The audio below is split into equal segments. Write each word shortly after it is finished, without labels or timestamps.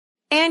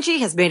Angie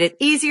has made it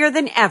easier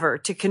than ever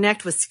to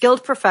connect with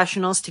skilled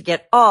professionals to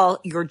get all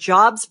your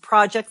jobs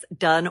projects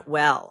done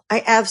well.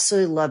 I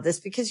absolutely love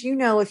this because,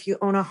 if you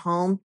own a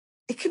home,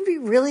 it can be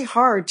really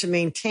hard to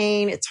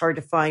maintain. It's hard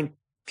to find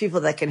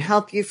people that can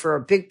help you for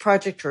a big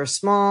project or a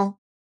small.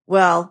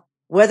 Well,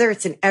 whether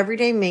it's in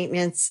everyday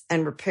maintenance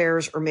and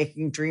repairs or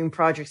making dream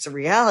projects a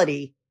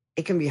reality,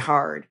 it can be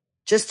hard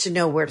just to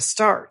know where to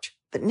start.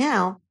 But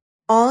now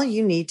all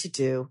you need to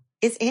do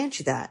is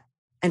Angie that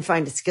and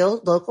find a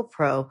skilled local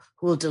pro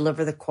who will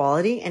deliver the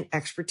quality and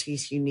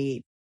expertise you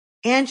need.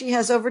 Angie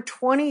has over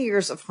 20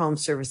 years of home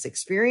service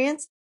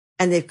experience,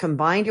 and they've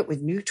combined it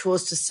with new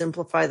tools to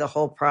simplify the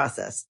whole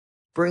process.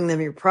 Bring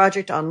them your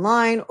project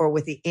online or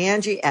with the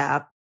Angie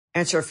app,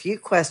 answer a few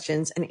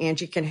questions, and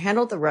Angie can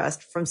handle the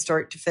rest from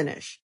start to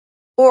finish.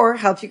 Or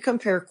help you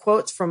compare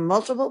quotes from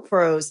multiple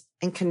pros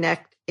and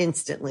connect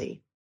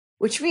instantly,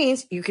 which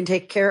means you can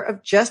take care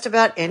of just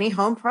about any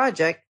home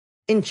project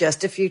in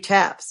just a few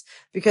taps.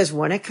 Because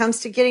when it comes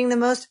to getting the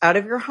most out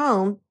of your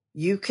home,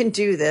 you can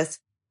do this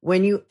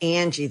when you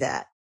Angie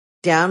that.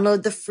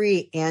 Download the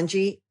free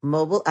Angie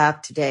mobile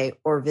app today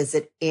or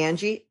visit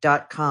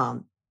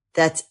Angie.com.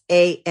 That's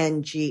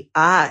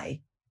ANGI.com.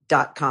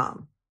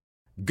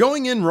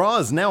 Going In Raw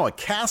is now a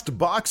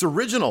CastBox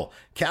original.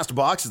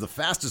 CastBox is the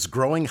fastest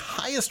growing,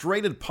 highest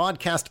rated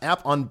podcast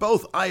app on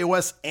both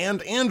iOS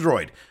and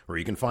Android, where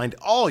you can find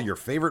all your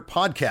favorite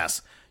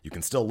podcasts. You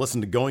can still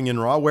listen to Going In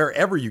Raw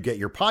wherever you get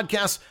your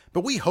podcasts,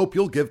 but we hope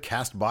you'll give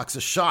CastBox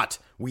a shot.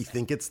 We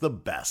think it's the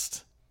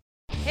best.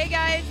 Hey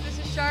guys, this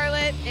is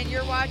Charlotte, and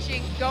you're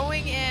watching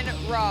Going In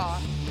Raw.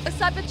 What's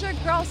up, it's your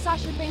girl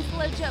Sasha Banks,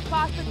 legit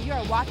boss, and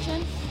you're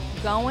watching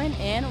Going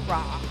In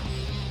Raw.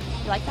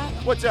 You like that?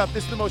 What's up?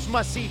 This is the most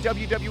must-see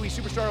WWE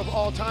superstar of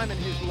all time and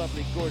his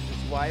lovely,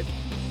 gorgeous wife,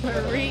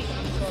 Marie.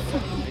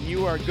 and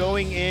you are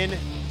going in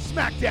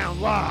SmackDown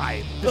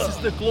Live. This is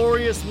the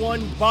glorious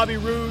one, Bobby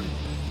Roode,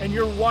 and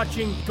you're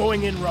watching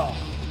Going In Raw.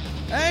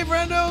 Hey,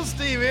 friendo,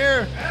 Steve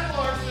here. And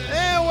Larson.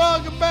 And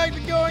welcome back to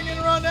Going In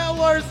Raw. Now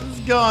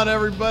Larson's gone,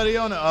 everybody.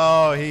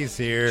 Oh, he's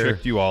here.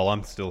 Tricked you all.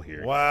 I'm still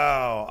here.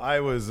 Wow, I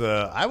was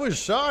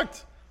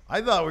shocked.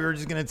 I thought we were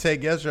just going to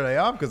take yesterday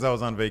off because I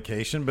was on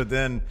vacation, but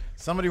then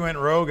somebody went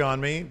rogue on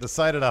me,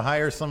 decided to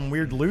hire some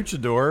weird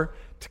luchador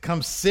to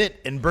come sit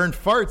and burn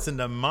farts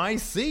into my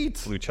seat.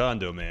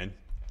 Luchando, man.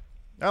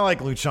 I like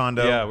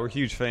Luchando. Yeah, we're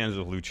huge fans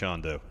of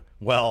Luchando.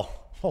 Well,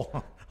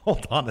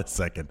 hold on a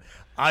second.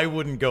 I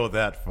wouldn't go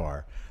that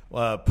far.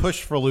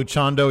 Push for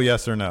Luchando,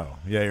 yes or no?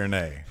 Yay or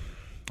nay?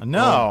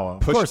 No,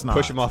 of course not.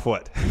 Push him off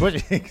what?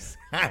 Push,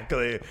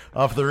 exactly.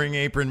 Off the ring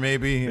apron,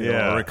 maybe,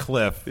 Yeah. or a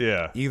cliff.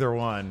 Yeah. Either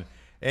one.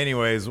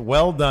 Anyways,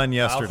 well done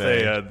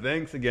yesterday. I'll say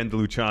thanks again to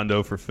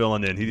Luchando for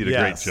filling in. He did a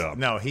great job.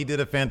 No, he did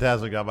a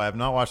fantastic job. I have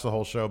not watched the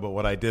whole show, but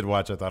what I did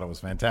watch, I thought it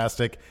was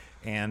fantastic.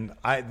 And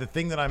the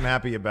thing that I'm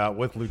happy about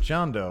with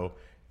Luchando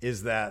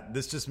is that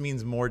this just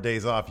means more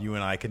days off you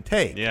and I can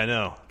take. Yeah, I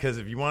know. Because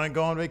if you want to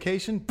go on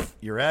vacation,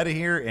 you're out of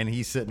here, and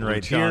he's sitting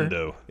right Luchando.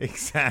 here.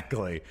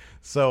 Exactly.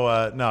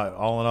 So, no,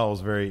 all in all,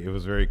 it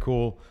was very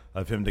cool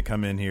of him to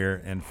come in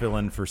here and fill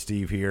in for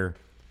Steve here.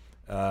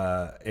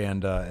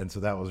 And so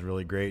that was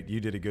really great. You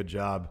did a good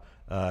job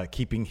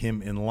keeping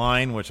him in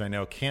line, which I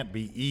know can't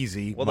be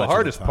easy. Well, the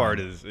hardest part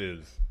is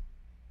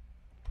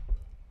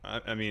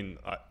I mean,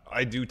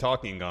 I do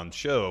talking on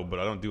show, but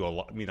I don't do a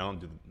lot. I mean, I don't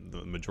do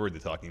the majority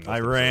of the talking. I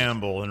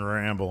ramble and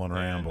ramble.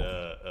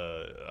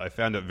 I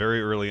found it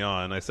very early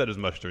on. I said as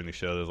much during the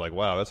show. I was like,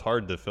 wow, it's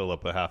hard to fill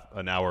up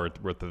an hour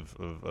worth of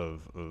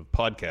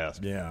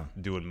podcast. Yeah,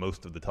 doing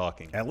most of the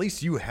talking. At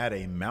least you had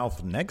a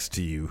mouth next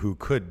to you who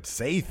could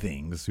say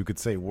things, who could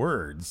say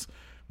words.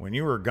 When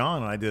you were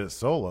gone, I did it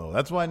solo.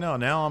 That's why now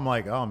I'm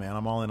like, oh man,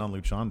 I'm all in on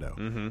Luchando.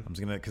 Mm-hmm. I'm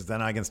just gonna, because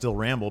then I can still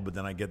ramble, but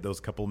then I get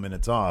those couple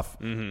minutes off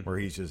where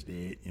he's just,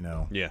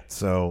 Yeah.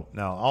 So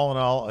now, all in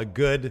all, I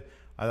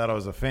thought it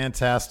was a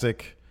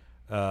fantastic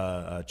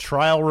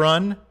trial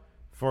run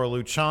for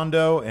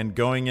Luchando and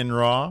Going In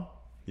Raw.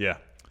 Yeah.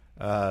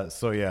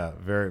 So yeah,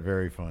 very,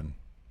 very fun.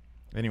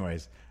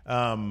 Anyways,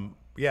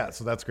 yeah,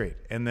 so that's great.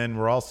 And then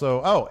we're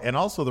also,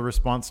 the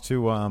response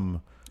to,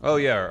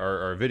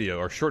 our video,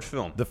 our short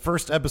film. the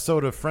first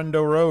episode of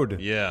Friendo Road.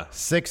 Yeah.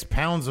 6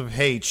 pounds of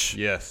H.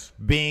 Yes.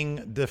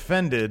 Being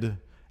defended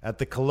at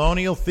the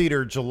Colonial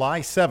Theater July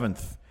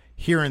 7th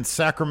here in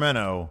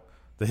Sacramento,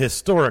 the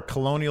historic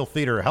Colonial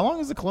Theater. How long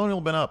has the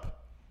Colonial been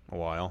up? A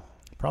while.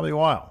 Probably a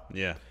while.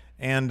 Yeah.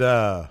 And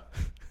I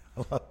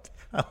love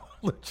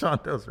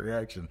Luchando's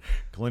reaction.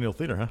 Colonial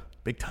Theater, huh?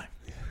 Big time.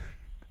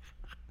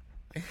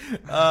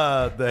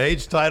 The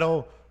H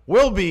title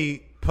will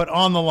be put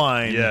on the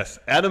line. Yes.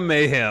 Adam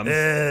Mayhem,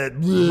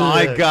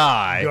 my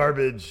guy,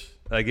 garbage,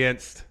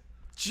 against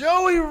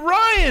Joey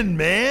Ryan,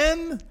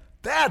 man.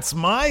 That's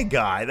my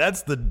guy.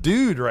 That's the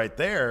dude right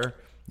there.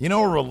 You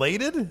know,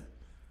 related?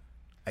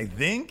 I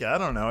think. I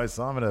don't know. I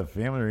saw him at a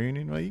family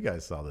reunion. Well, you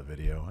guys saw the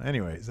video.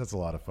 Anyways, that's a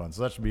lot of fun.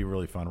 So that should be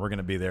really fun. We're going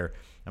to be there.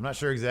 I'm not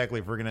sure exactly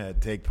if we're going to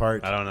take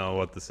part. I don't know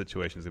what the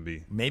situation's going to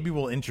be. Maybe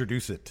we'll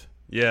introduce it.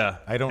 Yeah,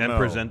 I don't know. And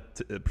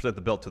present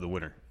the belt to the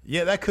winner.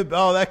 Yeah, that could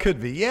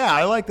be. Yeah,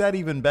 I like that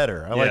even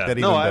better. I like that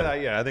even better.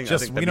 I think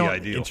Just that'd we be don't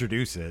ideal.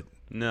 Introduce it.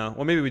 No,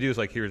 well, maybe we do is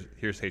like here's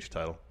H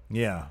title.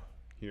 Yeah.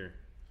 Here,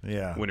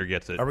 Yeah. winner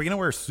gets it. Are we gonna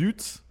wear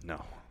suits?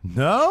 No,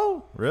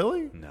 No,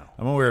 really? No.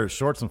 I'm gonna wear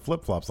shorts and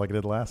flip flops like I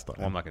did last time.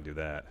 well, I'm not gonna do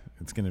that.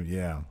 It's gonna,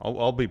 yeah.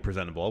 I'll be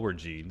presentable. I'll wear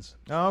jeans.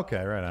 Oh,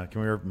 okay, right on.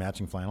 Can we wear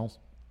matching flannels?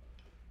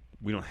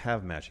 We don't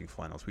have matching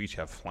flannels. We each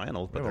have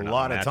flannels, We but have they're a not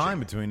lot matching. of time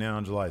between now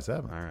and July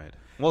 7th. All right.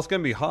 Well, it's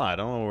gonna be hot. I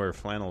don't want to wear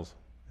flannels.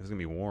 It's gonna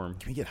be warm.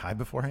 Can we get high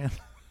beforehand?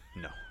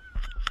 No,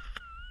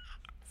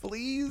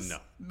 Please? No.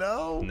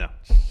 No? no.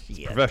 It's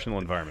a professional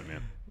environment,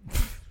 man.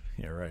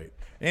 Yeah, right.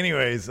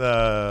 Anyways,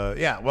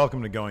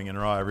 welcome to Going In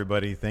Raw,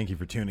 everybody. Thank you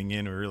for tuning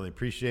in. We really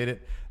appreciate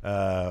it.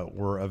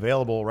 We're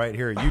available right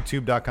here at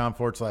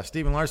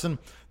youtube.com/Stephen Larson.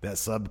 That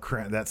sub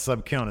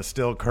count is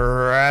still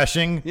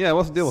crashing. Yeah,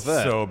 what's the deal with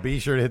that? So be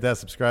sure to hit that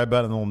subscribe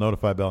button and the little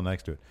notify bell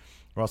next to it.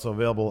 We're also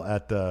available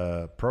at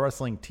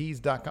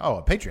ProWrestlingTees.com.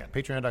 Oh, Patreon.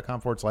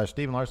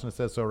 Patreon.com/Stephen Larson. It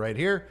says so right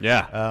here.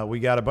 Yeah.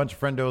 We got a bunch of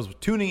friendos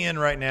tuning in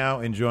right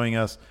now, enjoying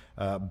us.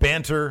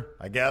 Banter,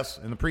 I guess,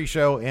 in the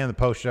pre-show and the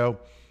post-show.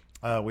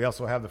 We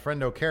also have the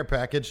Friendo Care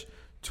Package.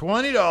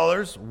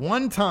 $20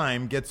 one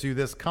time gets you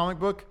this comic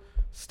book,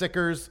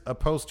 stickers, a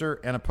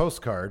poster, and a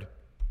postcard.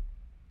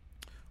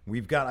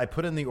 I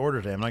put in the order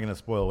today. I'm not going to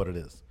spoil what it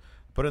is.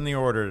 Put in the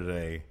order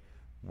today.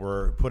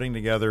 We're putting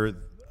together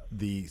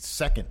the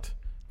second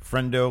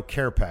Friendo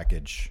Care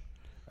Package,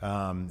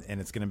 and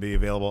it's going to be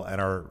available at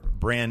our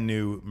brand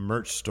new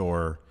merch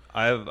store.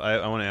 I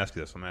want to ask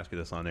you this. I'm going to ask you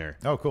this on air.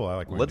 Oh, cool. I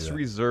like when you Let's do that.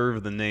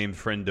 reserve the name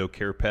Friendo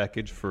Care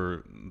Package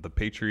for the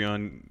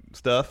Patreon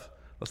stuff.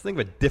 Let's think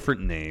of a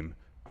different name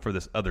for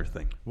this other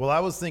thing. Well, I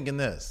was thinking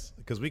this,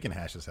 because we can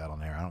hash this out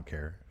on air. I don't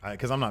care,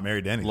 because I'm not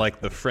married to anyone. Like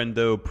the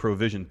Friendo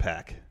Provision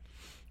Pack.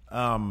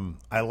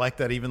 I like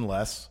that even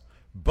less.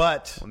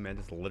 But Well, man,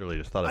 just literally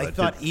just thought about I it.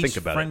 thought Didn't each think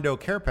about Friendo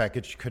Care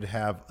Package could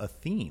have a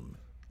theme.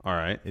 All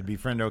right. It'd be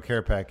Friendo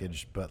Care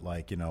Package, but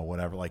like,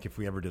 whatever. Like if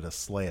we ever did a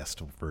Slayest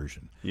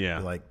version. Yeah. It'd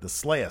be like the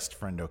Slayest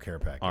Friendo Care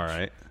Package. All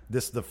right.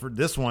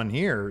 This one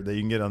here that you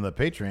can get on the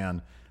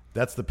Patreon,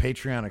 that's the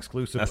Patreon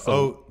exclusive That's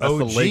the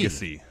OG.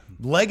 Legacy.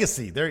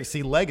 Legacy. There you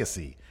see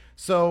Legacy.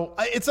 So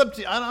it's up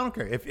to you. I don't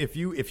care. If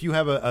you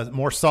have a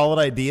more solid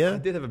idea. I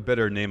did have a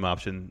better name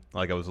option.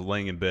 Like I was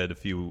laying in bed a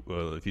few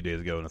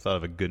days ago, and I thought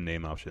of a good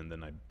name option.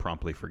 Then I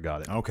promptly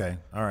forgot it. Okay.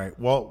 All right.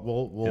 Well,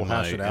 we'll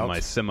hash it out. In my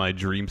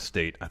semi-dream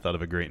state, I thought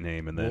of a great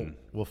name, and then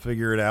We'll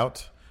figure it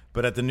out.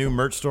 But at the new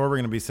merch store, we're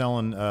going to be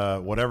selling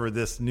whatever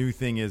this new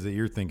thing is that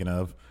you're thinking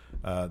of,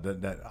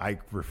 that I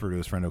refer to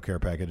as Friendo Care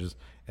Packages,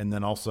 and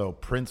then also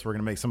prints. We're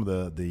going to make some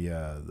of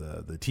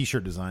the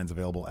T-shirt designs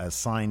available as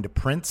signed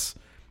prints,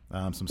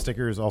 some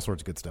stickers, all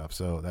sorts of good stuff.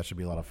 So that should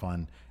be a lot of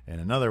fun.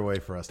 And another way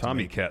for us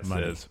Tommy to make Cat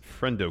money. says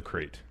Friendo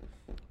Crate.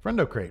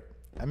 Friendo Crate.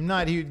 I'm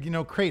not.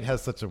 Crate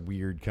has such a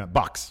weird kind of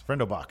box.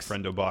 Friendo box.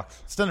 Friendo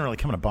Box. It doesn't really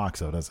come in a box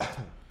though, does it?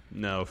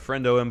 No,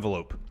 Friendo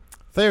Envelope.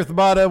 Thayer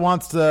Thabata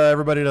wants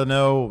everybody to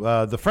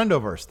know the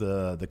Friendoverse,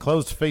 the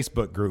closed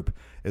Facebook group,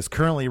 is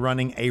currently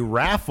running a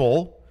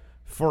raffle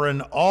for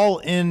an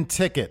all-in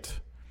ticket.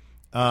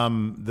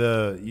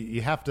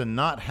 You have to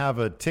not have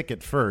a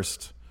ticket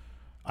first.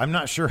 I'm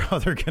not sure how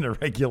they're going to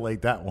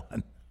regulate that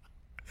one.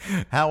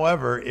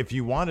 However, if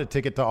you want a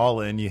ticket to All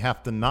In, you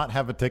have to not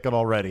have a ticket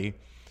already.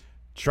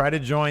 Try to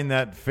join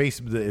that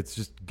Facebook. It's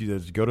just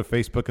go to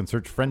Facebook and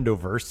search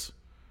Friendoverse,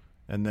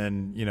 and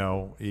then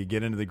you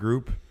get into the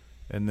group.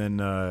 And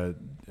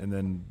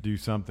then do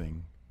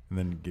something, and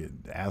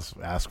then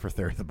ask for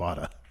Thayer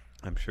Thabata.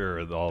 I'm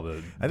sure all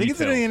the I think it's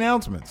in the details.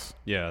 announcements.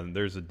 Yeah, and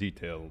there's a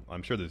detail.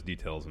 I'm sure there's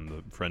details in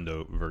the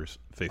Friendoverse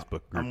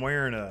Facebook group. I'm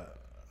wearing a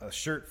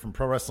shirt from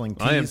Pro Wrestling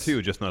Tees. I am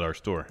too, just not our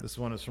store. This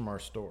one is from our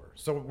store.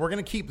 So we're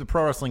going to keep the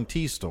Pro Wrestling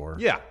Tees store.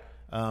 Yeah.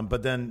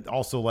 But then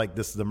also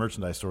the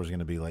merchandise store is going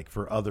to be like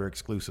for other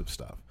exclusive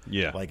stuff.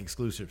 Yeah. Like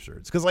exclusive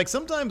shirts. Because like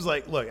sometimes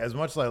look, as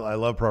much as I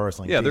love Pro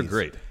Wrestling Yeah, Tees, they're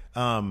great.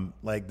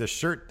 Like the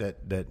shirt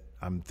that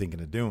I'm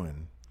thinking of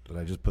doing that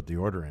I just put the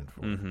order in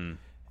for. Mm-hmm.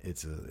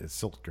 It's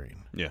silk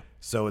green. Yeah.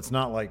 So it's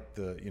not like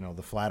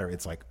the flatter.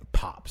 It's like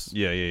pops.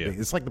 Yeah.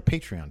 It's like the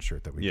Patreon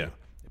shirt that we do.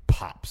 It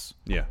pops.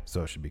 Yeah.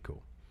 So it should be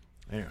cool.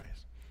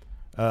 Anyways,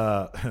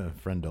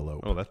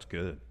 Friendolope. Oh, that's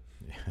good.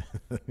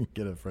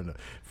 Get a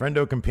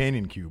Friendo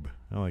companion cube.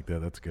 I like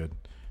that. That's good.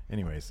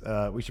 Anyways,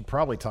 we should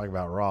probably talk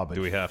about Raw. But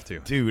Do we have to?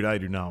 Dude, I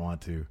do not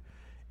want to.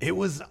 It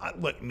was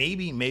look.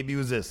 Maybe it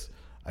was this.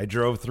 I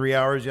drove 3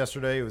 hours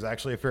yesterday. It was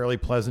actually a fairly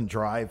pleasant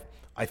drive.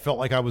 I felt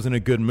like I was in a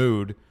good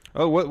mood.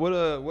 Oh,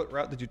 what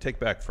route did you take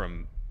back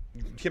from?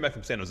 You came back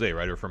from San Jose,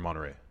 right, or from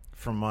Monterey?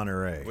 From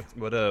Monterey.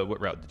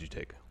 What route did you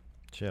take?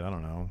 Shit, I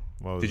don't know.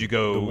 What was Did you it?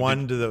 go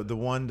the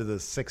one to the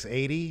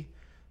 680?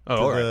 Oh,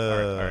 to all right,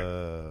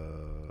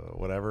 the,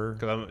 whatever.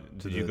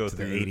 Did you go to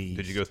the through 80s.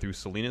 Did you go through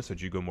Salinas, or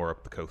did you go more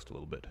up the coast a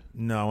little bit?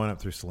 No, I went up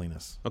through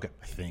Salinas. Okay,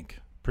 I think.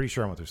 Pretty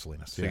sure I went through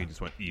Salinas. so you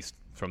just went east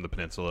from the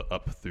peninsula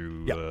up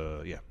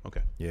through. Yep.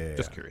 Okay. Yeah.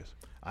 Just curious.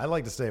 I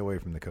like to stay away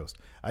from the coast.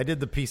 I did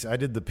the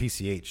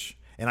PCH,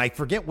 and I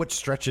forget which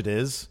stretch it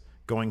is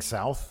going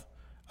south.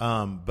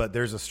 But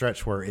there's a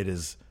stretch where it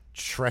is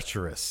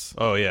treacherous.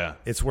 Oh yeah,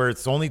 It's where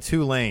it's only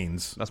 2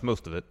 lanes. that's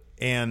most of it.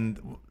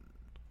 And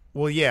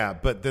well, yeah,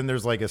 but then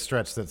there's like a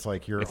stretch that's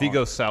like you're. If you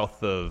go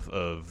south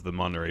of the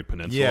Monterey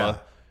Peninsula, Yeah.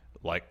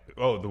 like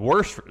the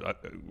worst.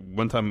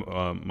 One time,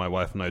 my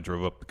wife and I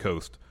drove up the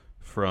coast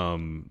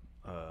from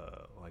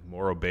like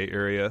Morro Bay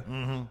area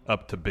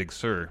up to Big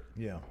Sur,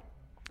 yeah,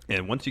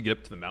 and once you get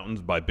up to the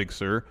mountains by Big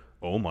Sur,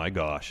 oh my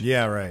gosh,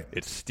 yeah, right.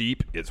 it's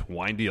steep, it's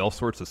windy, all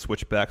sorts of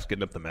switchbacks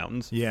getting up the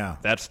mountains. Yeah.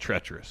 that's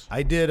treacherous.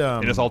 I did.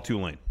 And it's all 2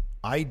 lane.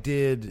 I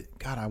did.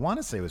 God, I want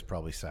to say it was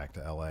probably Sac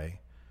to L.A.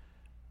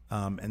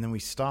 And then we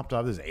stopped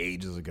off. This is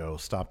ages ago.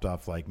 Stopped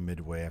off like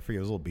midway. I forget. It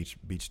was a little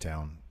beach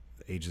town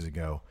ages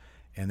ago.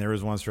 And there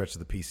was one stretch of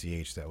the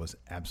PCH that was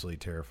absolutely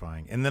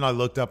terrifying. And then I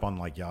looked up on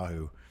like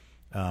Yahoo.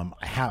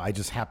 I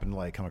just happened to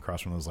like come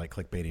across one of those like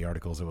clickbaity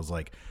articles. It was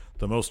like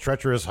the most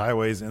treacherous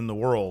highways in the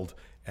world.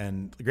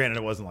 And granted,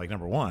 it wasn't like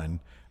number 1,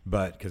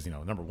 but because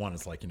number 1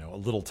 is like a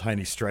little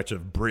tiny stretch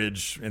of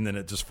bridge, and then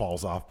it just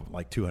falls off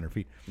like 200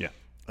 feet. Yeah.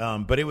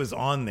 But it was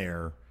on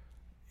there,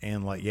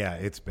 and like, yeah,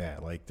 it's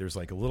bad. Like, there's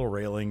like a little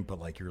railing, but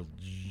like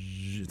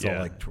it's all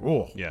like,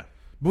 oh, Yeah.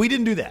 But we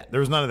didn't do that. There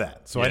was none of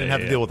that, so I didn't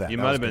have to deal with that. You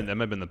That might was have been good. that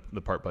might have been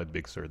the part by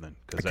Big Sur then.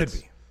 That could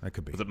be. That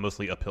could be. Was it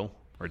mostly uphill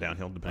or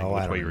downhill, depending Oh, on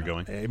I which way don't you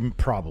were know. going?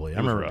 Probably. I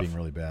was remember it rough. being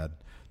really bad.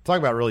 Talk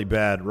about really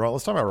bad Raw.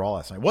 Let's talk about Raw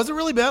last night. Was it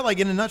really bad? Like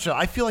in a nutshell,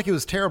 I feel like it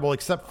was terrible,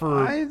 except for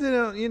I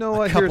didn't. You know a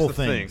what? Here's couple the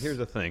thing. things. Here's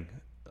the thing.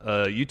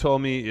 You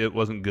told me it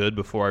wasn't good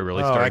before I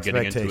really Oh, started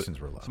getting into it. expectations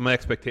were low. So my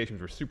expectations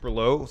were super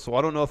low. So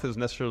I don't know if it was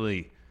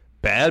necessarily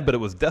bad, but it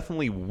was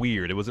definitely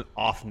weird. It was an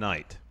off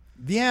night.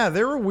 Yeah,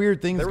 there were weird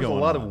things There was going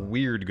on. a lot of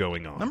weird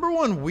going on. Number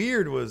 1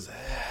 weird was,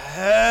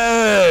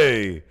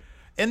 hey.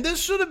 And this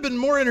should have been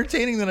more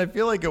entertaining than I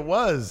feel like it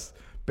was.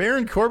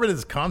 Baron Corbin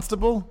as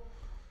Constable?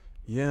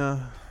 Yeah.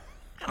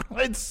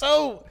 It's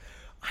so,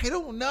 I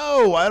don't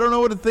know. I don't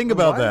know what to think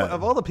about that.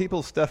 Of all the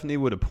people Stephanie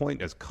would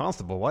appoint as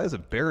constable, why is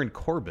it Baron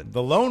Corbin?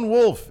 The Lone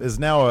Wolf is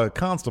now a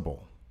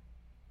constable.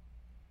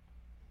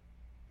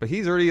 But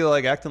he's already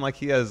like acting like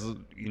he has,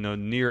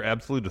 near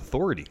absolute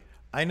authority.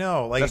 I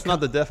know. Like That's not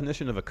the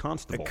definition of a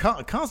constable.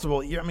 a constable.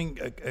 I mean,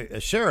 a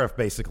sheriff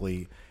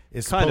basically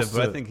is Kind of, supposed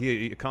but I think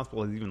a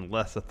constable has even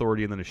less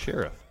authority than a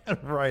sheriff.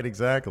 right,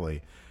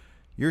 exactly.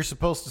 You're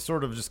supposed to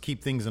sort of just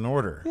keep things in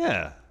order.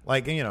 Yeah.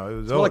 Like, it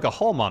was It's more like a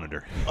hall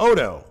monitor.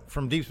 Odo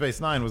from Deep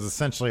Space Nine was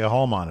essentially a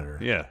hall monitor.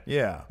 Yeah.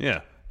 Yeah.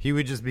 Yeah. He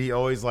would just be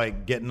always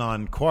like getting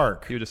on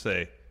Quark. He would just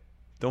say,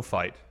 don't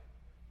fight.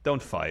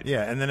 Don't fight.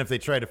 Yeah, and then if they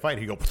tried to fight,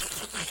 he'd go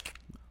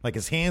like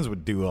his hands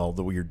would do all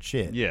the weird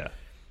shit. Yeah.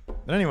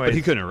 But anyway, But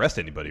he couldn't arrest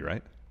anybody,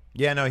 right?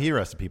 Yeah, no, he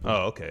arrested people.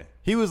 Oh, okay.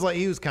 He was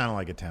kind of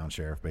like a town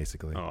sheriff,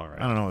 basically. Oh, all right.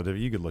 I don't know.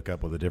 You could look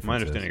up what the difference My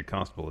is. understanding of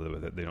constable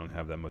is that they don't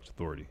have that much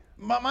authority.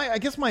 I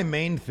guess my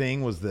main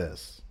thing was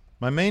this.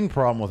 My main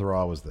problem with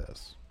Raw was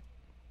this.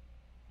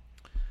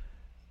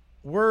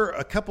 We're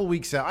a couple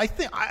weeks out. I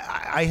think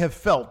I have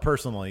felt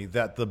personally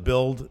that the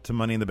build to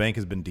Money in the Bank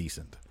has been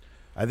decent.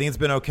 I think it's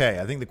been okay.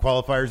 I think the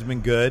qualifiers have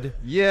been good.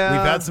 Yeah.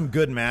 We've had some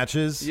good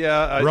matches.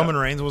 Yeah, Roman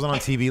Reigns wasn't on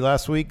TV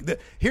last week.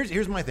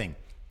 Here's my thing.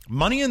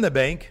 Money in the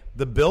Bank,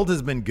 the build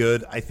has been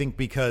good, I think,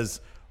 because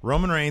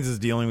Roman Reigns is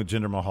dealing with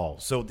Jinder Mahal.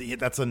 So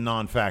that's a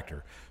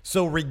non-factor.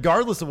 So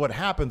regardless of what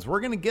happens, we're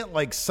going to get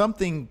like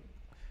something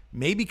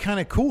maybe kind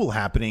of cool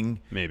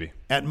happening Maybe.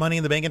 at Money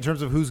in the Bank in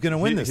terms of who's going to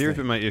win this Here's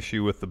thing. been my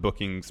issue with the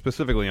booking,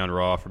 specifically on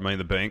Raw for Money in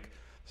the Bank.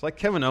 It's like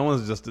Kevin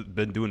Owens has just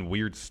been doing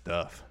weird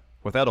stuff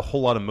without a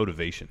whole lot of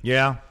motivation.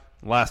 Yeah.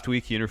 Last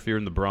week, he interfered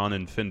in the Braun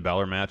and Finn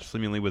Balor match,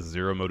 seemingly with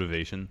zero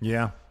motivation.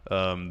 Yeah.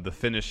 The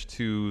finish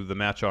to the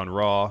match on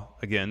Raw,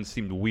 again,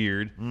 seemed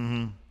weird.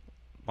 Mm-hmm.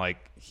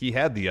 Like, he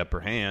had the upper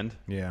hand.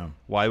 Yeah.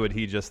 Why would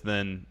he just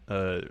then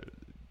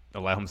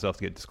allow himself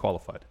to get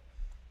disqualified?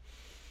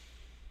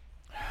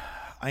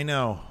 I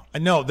know.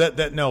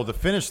 The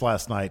finish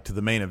last night to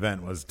the main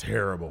event was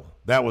terrible.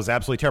 That was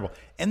absolutely terrible.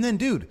 And then,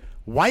 dude,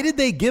 why did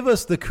they give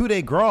us the coup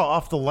de grace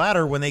off the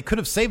ladder when they could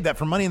have saved that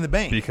for Money in the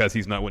Bank? Because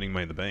he's not winning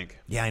Money in the Bank.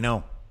 Yeah, I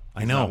know.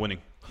 He's not winning.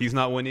 He's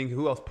not winning.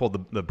 Who else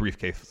pulled the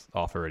briefcase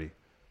off already?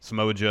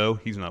 Samoa Joe.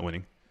 He's not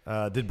winning.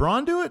 Did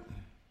Braun do it?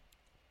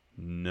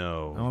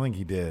 No. I don't think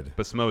he did.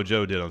 But Samoa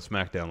Joe did on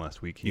SmackDown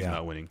last week. He's Yeah,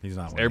 not winning. he's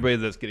not winning. Everybody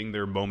that's getting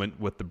their moment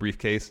with the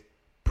briefcase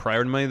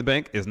prior to Money in the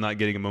Bank is not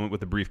getting a moment with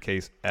the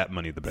briefcase at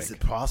Money in the Bank. Is it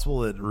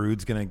possible that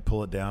Rude's going to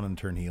pull it down and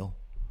turn heel?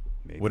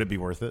 Maybe. Would it be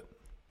worth it?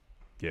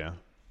 Yeah.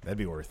 That'd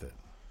be worth it.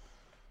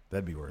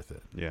 That'd be worth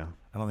it. Yeah.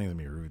 I don't think it'd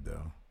be Rude,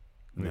 though.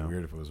 It'd No. be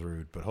weird if it was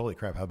Rude. But holy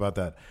crap, how about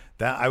that?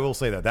 I will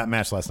say that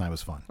match last night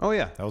was fun. Oh,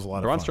 yeah. That was a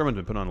lot Braun of fun. Strowman's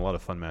been putting on a lot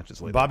of fun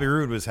matches lately. Bobby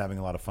Roode was having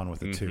a lot of fun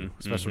with it, too,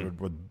 especially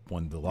with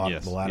when the ladder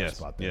Yes,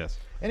 spot there. yes.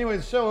 Anyway,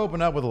 the show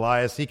opened up with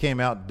Elias. He came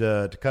out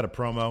to cut a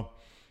promo.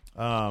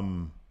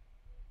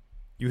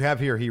 You have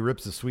here, he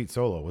rips a sweet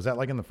solo. Was that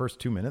like in the first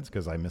 2 minutes?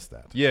 Because I missed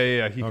that.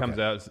 Yeah. He Okay. comes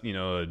out,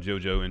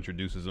 JoJo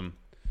introduces him.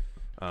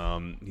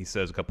 He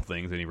says a couple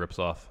things and he rips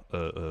off.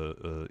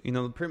 Pretty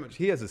much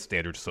he has a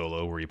standard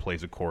solo where he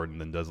plays a chord and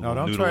then does a little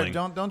noodling.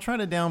 Don't try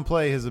to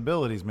downplay his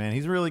abilities, man.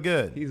 He's really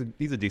good.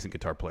 He's a decent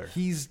guitar player.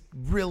 He's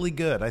really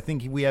good. I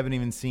think we haven't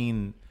even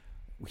seen.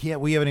 We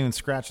haven't even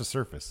scratched the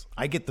surface.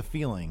 I get the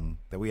feeling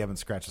that we haven't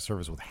scratched the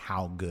surface with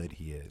how good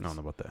he is. I don't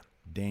know about that.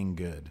 Dang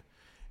good.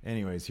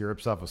 Anyways, he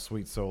rips off a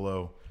sweet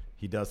solo.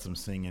 He does some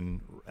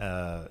singing.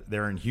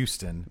 They're in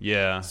Houston.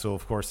 Yeah. So,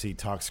 of course, he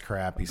talks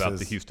crap. He about says,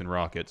 the Houston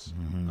Rockets.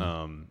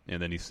 And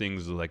then he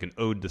sings like an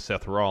ode to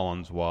Seth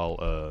Rollins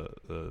while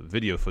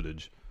video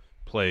footage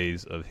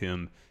plays of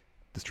him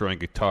destroying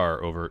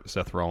guitar over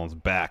Seth Rollins'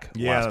 back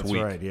last week.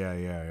 Yeah, that's right.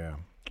 Yeah.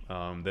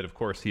 That, of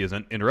course, he is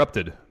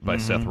interrupted by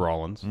Seth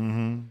Rollins.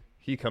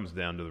 He comes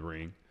down to the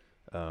ring.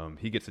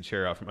 He gets a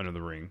chair out from under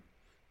the ring,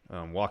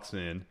 walks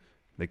in.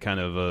 They kind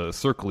of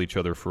circle each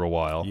other for a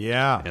while.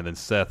 Yeah. And then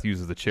Seth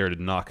uses the chair to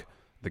knock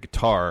the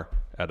guitar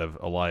out of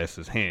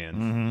Elias's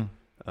hands.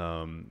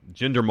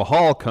 Jinder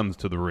Mahal comes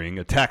to the ring,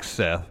 attacks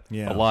Seth,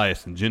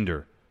 Elias, and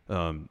Jinder.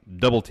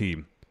 Double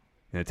team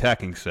and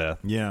attacking Seth.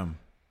 Yeah.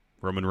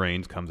 Roman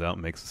Reigns comes out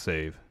and makes the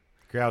save.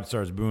 Crowd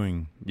starts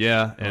booing.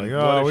 Yeah. And we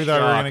thought we were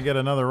going to get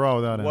another Raw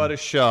without him. What a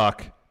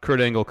shock. Kurt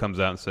Angle comes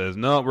out and says,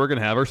 no, we're going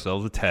to have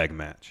ourselves a tag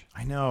match.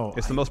 I know.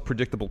 It's the most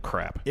predictable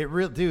crap.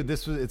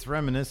 It's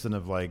reminiscent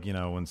of when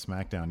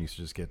SmackDown used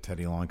to just get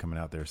Teddy Long coming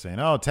out there saying,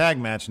 oh, tag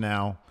match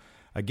now.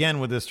 Again,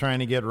 with this trying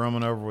to get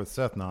Roman over with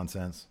Seth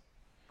nonsense.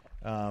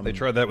 They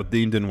tried that with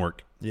Dean, didn't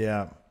work.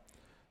 Yeah.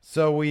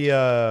 So we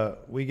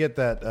get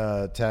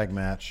that tag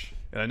match.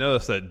 And I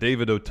noticed that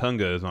David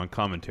Otunga is on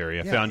commentary.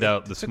 I found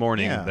out this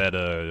morning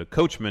that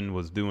Coachman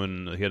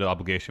he had an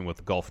obligation with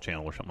the Golf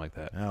Channel or something like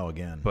that. Oh,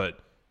 again. But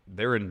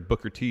they're in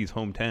Booker T's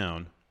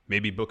hometown.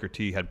 Maybe Booker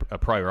T had a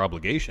prior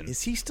obligation.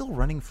 Is he still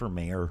running for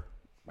mayor?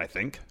 I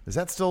think. Is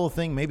that still a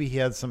thing? Maybe he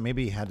had to do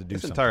something.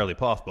 It's entirely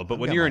possible. But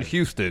when you're in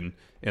Houston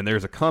and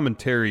there's a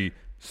commentary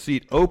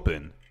seat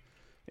open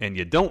and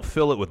you don't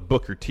fill it with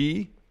Booker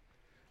T,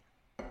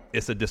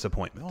 it's a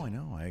disappointment. Oh, I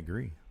know. I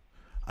agree.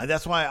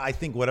 That's why I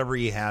think whatever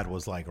he had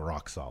was like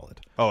rock solid.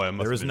 Oh, it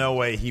must there was no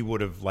way he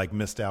would have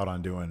missed out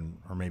on doing,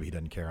 or maybe he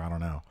doesn't care. I don't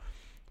know.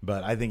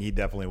 But I think he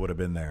definitely would have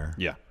been there.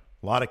 Yeah.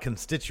 A lot of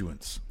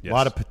constituents, yes. A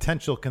lot of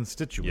potential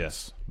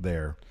constituents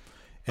there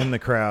in the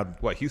crowd.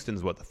 What,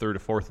 Houston's the third or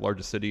fourth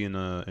largest city in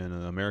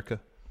America?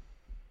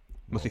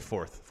 Must be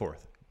fourth,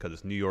 because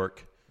it's New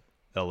York,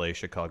 L.A.,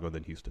 Chicago,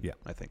 then Houston. Yeah,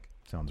 I think.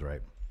 Sounds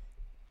right.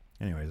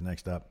 Anyways,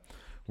 next up,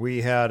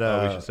 we had.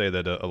 We should say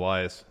that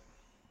Elias,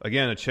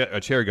 again,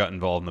 a chair got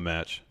involved in the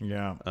match.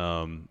 Yeah.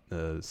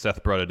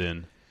 Seth brought it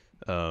in.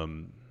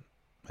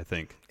 I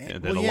think.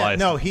 And then Elias.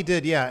 No, he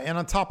did, yeah. And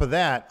on top of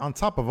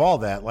all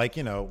that,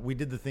 we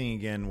did the thing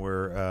again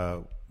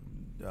where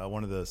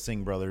one of the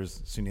Singh brothers,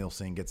 Sunil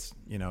Singh,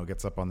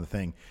 gets up on the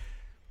thing.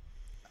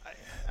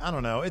 I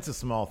don't know. It's a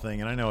small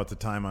thing, and I know it's a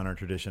time-honored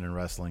tradition in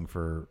wrestling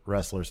for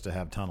wrestlers to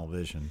have tunnel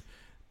vision.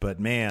 But,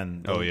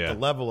 man, the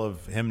level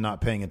of him not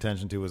paying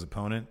attention to his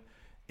opponent,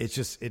 it's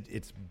just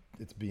it's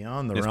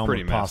beyond the realm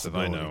of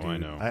possibility. I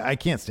know. I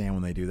can't stand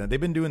when they do that. They've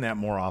been doing that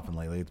more often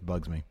lately. It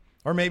bugs me.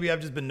 Or maybe I've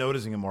just been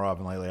noticing it more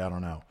often lately. I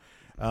don't know.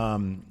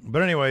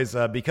 But anyways,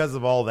 because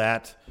of all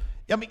that,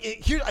 I think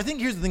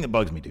here's the thing that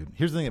bugs me, dude.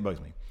 Here's the thing that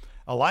bugs me.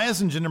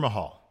 Elias and Jinder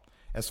Mahal,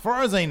 as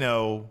far as I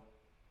know,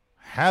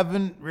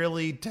 haven't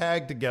really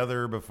tagged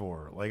together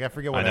before. I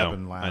forget what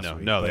happened last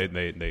week. No,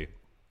 they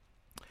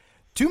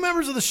two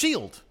members of the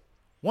Shield,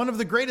 one of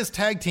the greatest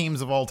tag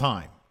teams of all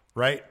time,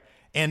 right?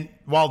 And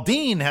while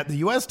Dean had the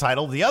U.S.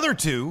 title, the other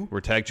two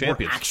were tag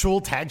champions. Were actual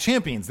tag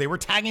champions. They were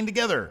tagging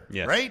together,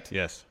 right?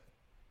 Yes.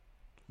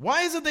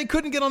 Why is it they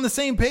couldn't get on the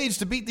same page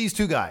to beat these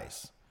two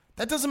guys?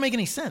 That doesn't make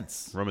any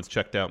sense. Roman's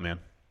checked out, man.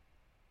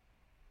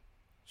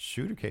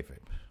 Shoot or kayfabe?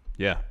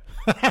 Yeah.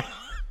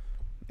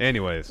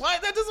 Anyways. Why?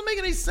 That doesn't make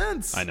any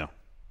sense. I know.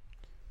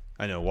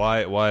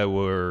 Why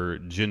were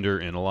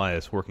Jinder and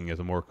Elias working as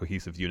a more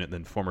cohesive unit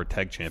than former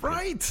tag champions?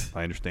 Right.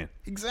 I understand.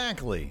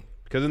 Exactly.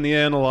 Because in the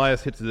end,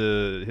 Elias hits a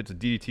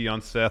DDT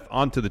on Seth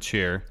onto the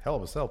chair. Hell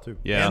of a sell too.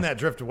 Yeah. And that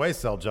drift away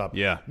sell job.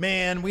 Yeah.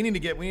 Man, we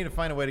need to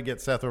find a way to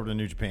get Seth over to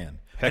New Japan.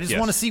 Heck I just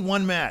want to see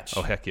one match.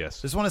 Oh, heck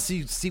yes. Just want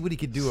to see what he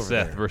could do over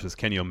there. Seth versus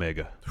Kenny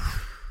Omega.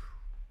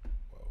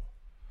 Whoa.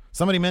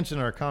 Somebody mentioned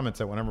in our comments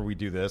that whenever we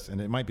do this,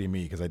 and it might be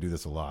me because I do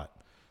this a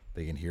lot,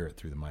 they can hear it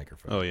through the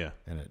microphone. Oh, yeah.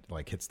 And it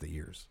hits the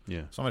ears.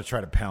 Yeah. So I'm going to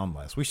try to pound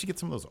less. We should get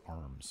some of those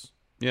arms.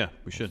 Yeah,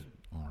 we should.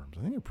 Arms.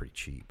 I think they're pretty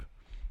cheap.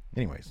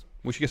 Anyways.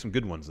 We should get some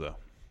good ones, though.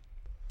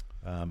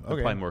 Okay.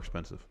 They're probably more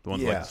expensive. The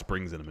ones with the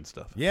springs in them and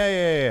stuff.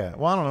 Yeah.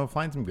 Well, I don't know.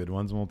 Find some good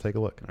ones and we'll take a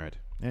look. All right.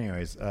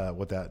 Anyways,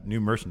 with that new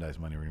merchandise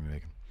money we're going to be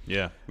making.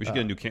 Yeah. We should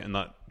get a new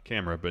not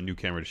camera, but a new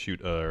camera to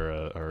shoot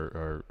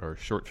our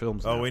short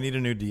films. Oh, we need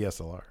a new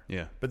DSLR.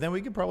 Yeah. But then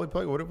we could probably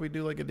plug. What if we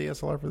do a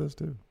DSLR for this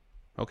too?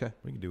 Okay.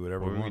 We can do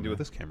whatever we want. What can do with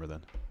this camera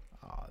then?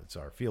 It's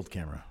our field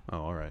camera. Oh,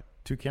 all right.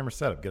 2-camera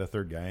setup. Get a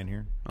third guy in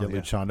here. Get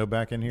Luchando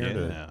back in here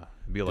to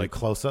be like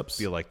close-ups.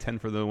 Be like 10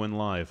 for the win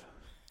live.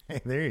 Hey,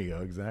 there you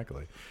go.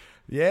 Exactly.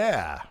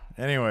 Yeah.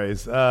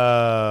 Anyways,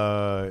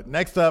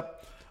 next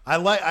up,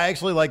 I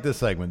actually like this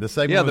segment. This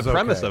segment, Yeah, was the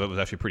premise okay. of it was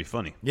actually pretty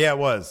funny. Yeah, it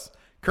was.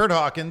 Kurt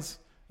Hawkins,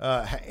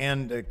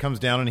 and it comes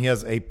down and he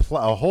has a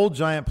whole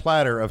giant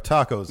platter of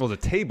tacos. Well, it was a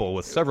table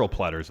with several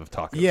platters of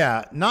tacos.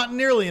 Yeah, not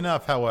nearly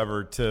enough,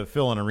 however, to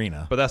fill an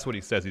arena. But that's what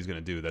he says he's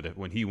going to do. That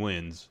when he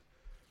wins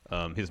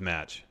his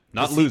match,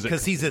 not lose it,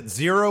 because he's at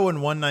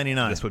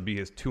 0-199. This would be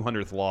his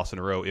 200th loss in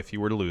a row if he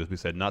were to lose. We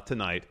said not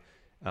tonight.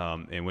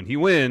 And when he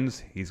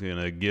wins, he's going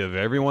to give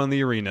everyone in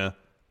the arena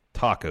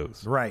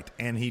tacos. Right,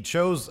 and he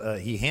chose.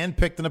 He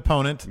handpicked an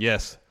opponent.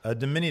 Yes, a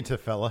diminutive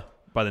fella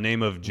by the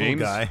name of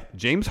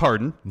James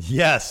Harden.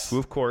 Yes, who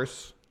of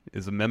course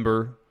is a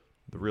member,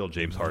 the real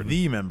James Harden,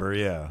 the member,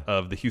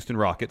 of the Houston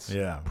Rockets.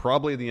 Yeah,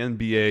 probably the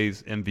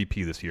NBA's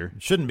MVP this year.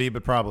 Shouldn't be,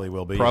 but probably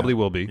will be. Probably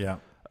will be. Yeah.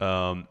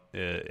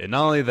 And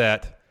not only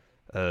that,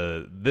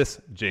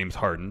 this James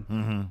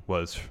Harden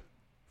was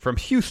from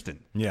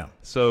Houston. Yeah.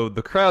 So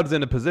the crowd's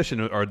in a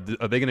position, are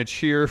they going to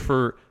cheer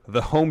for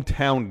the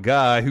hometown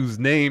guy who's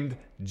named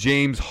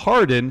James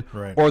Harden,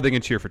 right, or are they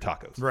going to cheer for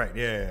tacos? Right,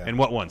 yeah. And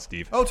what one,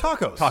 Steve? Oh,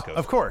 tacos. Tacos.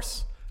 Of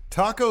course.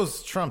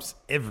 Tacos trumps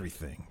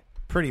everything,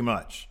 pretty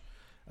much.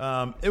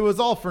 It was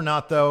all for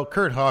naught, though.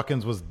 Kurt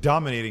Hawkins was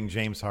dominating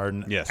James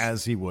Harden, yes,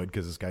 as he would,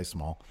 because this guy's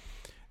small.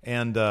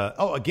 And,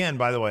 again,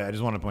 by the way, I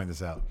just want to point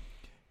this out.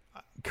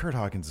 Kurt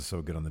Hawkins is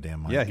so good on the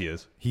damn mic. Yeah, he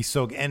is. He's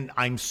so good. And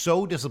I'm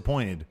so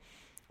disappointed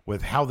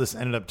with how this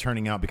ended up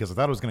turning out because I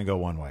thought it was going to go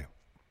one way.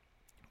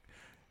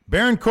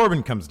 Baron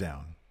Corbin comes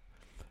down,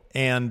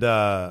 and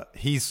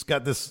he's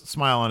got this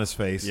smile on his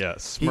face. Yeah,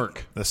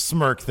 smirk. The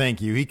smirk,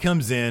 thank you. He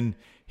comes in,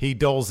 he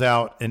doles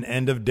out an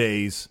end of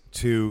days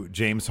to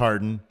James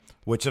Harden,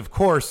 which, of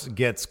course,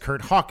 gets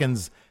Kurt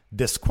Hawkins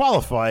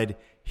disqualified.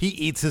 He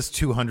eats his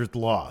 200th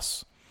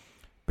loss.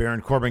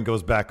 Baron Corbin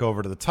goes back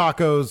over to the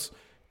tacos.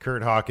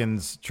 Kurt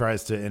Hawkins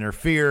tries to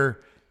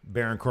interfere.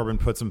 Baron Corbin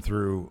puts him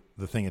through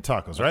the thing of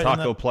tacos, right?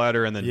 Taco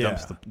platter, and then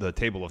dumps the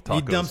table of tacos.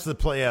 He dumps the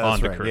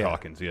onto right, Kurt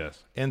Hawkins,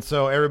 yes. And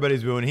so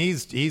everybody's booing.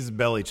 He's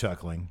belly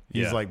chuckling.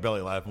 He's like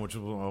belly laughing, which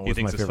was he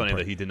thinks my it's funny part.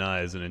 that he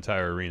denies an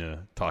entire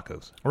arena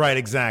tacos. Right,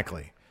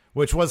 exactly.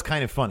 Which was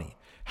kind of funny.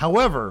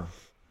 However,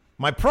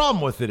 my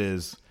problem with it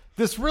is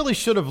this really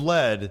should have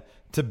led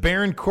to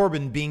Baron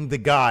Corbin being the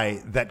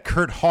guy that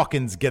Kurt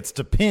Hawkins gets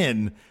to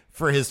pin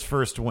for his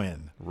first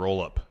win.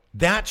 Roll up.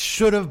 That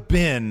should have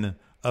been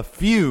a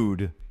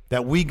feud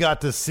that we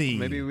got to see.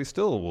 Maybe we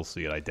still will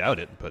see it. I doubt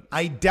it, but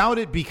I doubt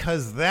it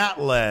because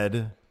that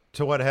led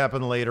to what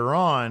happened later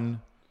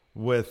on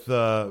with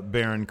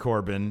Baron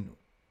Corbin,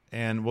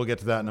 and we'll get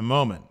to that in a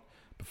moment.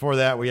 Before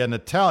that, we had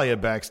Natalya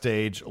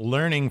backstage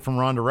learning from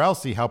Ronda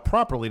Rousey how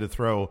properly to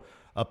throw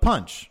a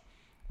punch.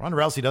 Ronda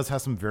Rousey does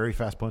have some very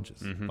fast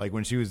punches. Like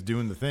when she was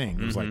doing the thing,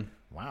 it was like,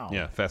 wow.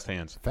 Yeah, fast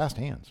hands. Fast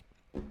hands.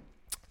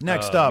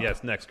 Next up.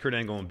 Yes, next. Kurt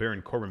Angle and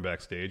Baron Corbin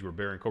backstage, where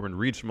Baron Corbin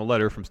reads from a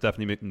letter from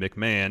Stephanie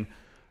McMahon.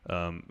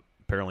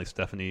 Apparently,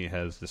 Stephanie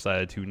has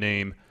decided to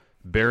name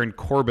Baron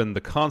Corbin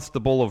the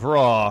Constable of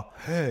Raw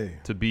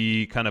to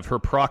be kind of her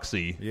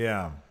proxy.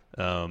 Yeah.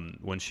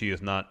 When she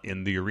is not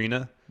in the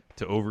arena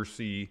to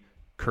oversee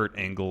Kurt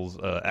Angle's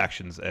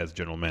actions as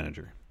general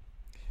manager.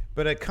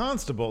 But at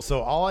Constable,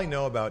 so all I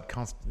know about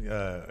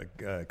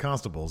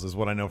constables is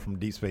what I know from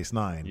Deep Space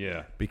Nine.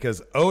 Yeah.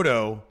 Because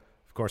Odo,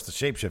 of course, the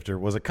shapeshifter,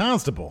 was a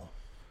constable.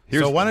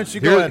 So why don't you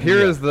go ahead? Here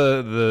is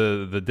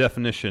the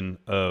definition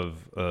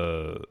of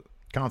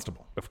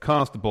constable. Of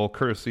constable,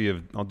 courtesy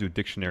of, I'll do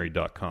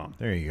dictionary.com.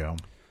 There you go.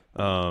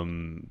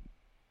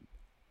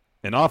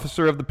 An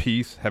officer of the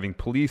peace having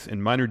police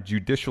and minor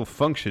judicial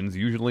functions,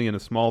 usually in a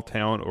small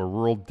town or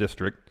rural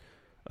district.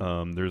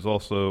 There's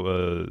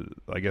also,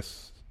 I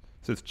guess,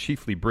 it says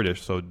chiefly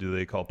British. So do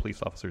they call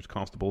police officers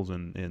constables?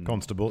 In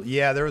Constable?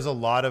 Yeah, there was a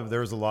lot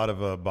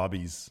of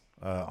Bobbies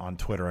on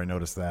Twitter. I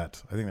noticed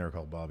that. I think they were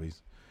called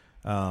Bobbies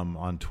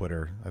on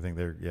Twitter. I think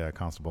they're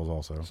constables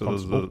also. So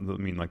those are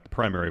like the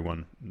primary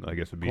one, I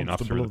guess, would be Constable an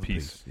officer of the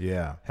peace.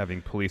 Yeah,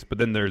 having police. But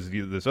then there's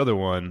this other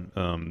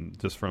one,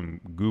 just from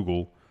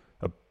Google.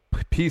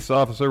 Peace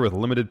officer with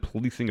limited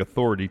policing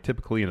authority,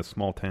 typically in a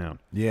small town.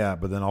 Yeah,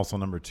 but then also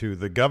number 2,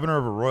 the governor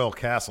of a royal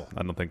castle.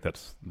 I don't think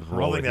that's the role.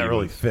 I don't think that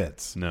really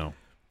fits. No.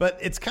 But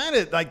it's kind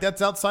of like that's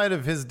outside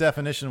of his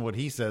definition of what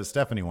he says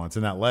Stephanie wants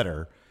in that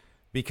letter,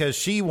 because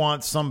she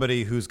wants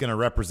somebody who's going to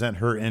represent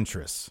her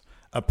interests,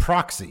 a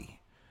proxy.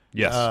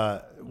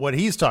 Yes. What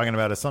he's talking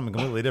about is something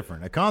completely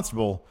different. A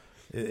constable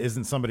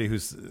isn't somebody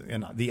who's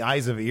in the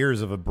eyes and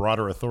ears of a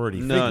broader authority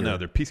figure. No,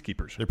 they're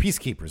peacekeepers. They're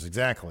peacekeepers,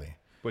 exactly.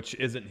 Which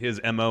isn't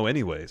his MO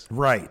anyways.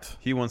 Right.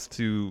 He wants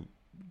to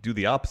do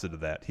the opposite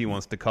of that. He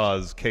wants to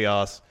cause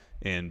chaos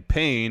and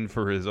pain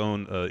for his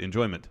own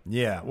enjoyment.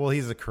 Yeah, well,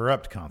 he's a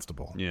corrupt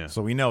constable. Yeah.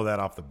 So we know that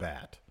off the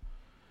bat.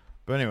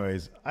 But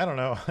anyways, I don't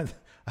know.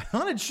 I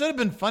thought it should have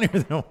been funnier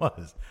than it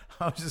was.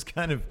 I was just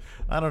kind of,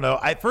 I don't know.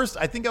 I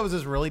think I was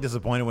just really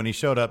disappointed when he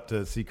showed up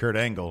to see Kurt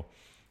Angle.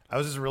 I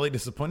was just really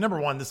disappointed. Number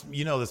one, this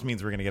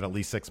means we're going to get at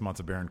least 6 months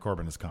of Baron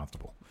Corbin as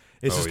constable.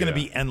 It's just going to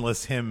be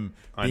endless him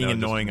being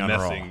annoying on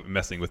Raw.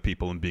 Messing with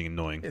people and being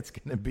annoying. It's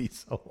going to be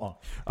so long.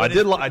 I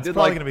did like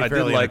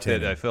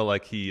that. I feel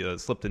like he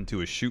slipped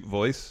into a shoot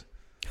voice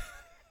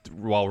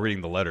while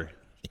reading the letter.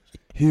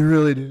 He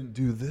really didn't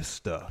do this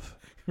stuff.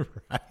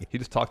 Right. He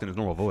just talked in his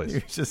normal voice. He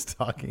was just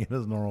talking in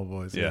his normal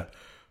voice. Yeah.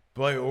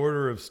 By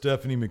order of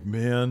Stephanie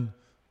McMahon.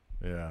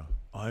 Yeah.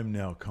 I'm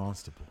now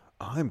constable.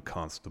 I'm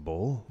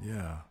constable.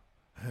 Yeah.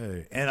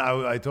 Hey. And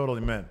I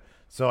totally meant.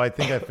 So I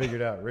think I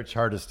figured out. Rich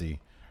Hardesty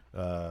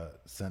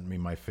sent me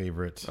my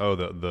favorite. Oh,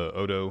 the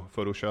Odo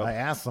Photoshop? I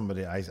asked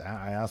somebody. I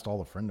asked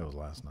all the friendos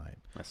last night.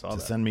 I saw to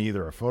that. send me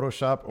either a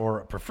Photoshop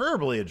or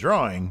preferably a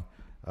drawing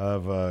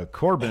of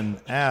Corbin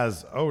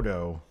as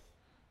Odo.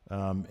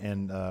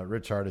 And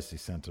Rich Hardesty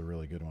sent a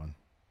really good one.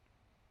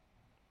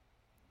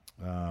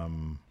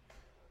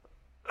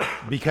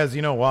 Because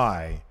you know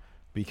why?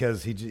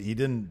 Because he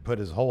didn't put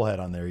his whole head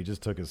on there. He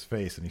just took his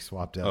face and he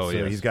swapped out. Oh, so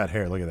yes. he's got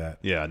hair. Look at that.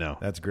 Yeah, I know.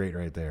 That's great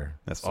right there.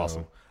 That's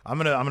awesome. I'm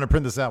gonna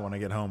print this out when I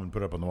get home and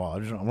put it up on the wall. I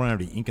don't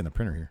have any ink in the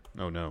printer here.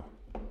 Oh, no.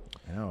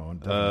 I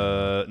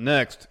know.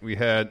 Next, we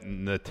had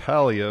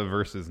Natalya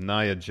versus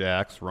Nia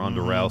Jax. Ronda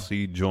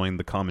Rousey joined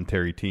the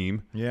commentary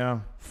team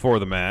for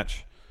the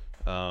match.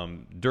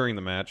 During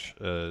the match,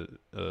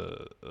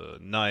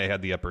 Nia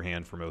had the upper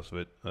hand for most of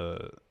it.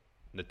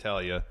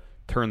 Natalya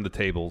turned the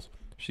tables.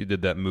 She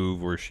did that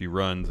move where she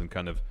runs and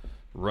kind of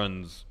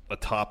runs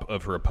atop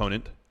of her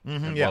opponent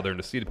while they're in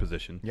a seated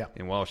position. Yeah.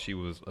 And while she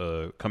was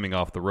coming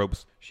off the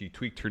ropes, she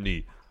tweaked her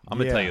knee. I'm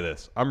going to tell you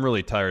this. I'm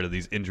really tired of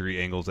these injury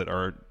angles that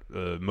aren't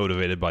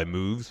motivated by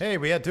moves. Hey,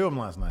 we had two of them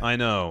last night. I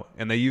know,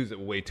 and they use it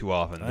way too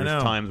often.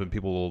 There's times when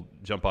people will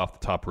jump off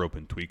the top rope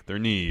and tweak their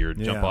knee, or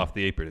jump off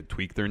the apron and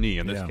tweak their knee.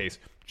 In this case,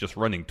 just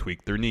running,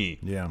 tweak their knee.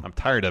 Yeah. I'm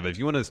tired of it. If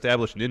you want to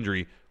establish an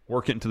injury,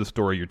 work it into the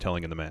story you're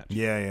telling in the match.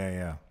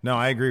 Yeah. No,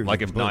 I agree with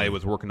Like you if completely. Nia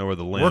was working over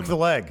the limb. Work the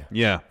leg.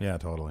 Yeah. Yeah,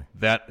 totally.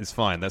 That is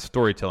fine. That's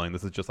storytelling.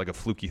 This is just like a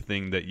fluky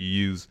thing that you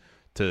use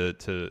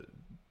to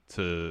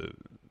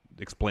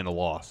explain a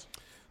loss.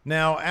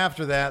 Now,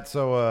 after that,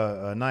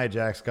 so Nia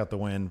Jax got the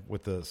win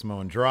with the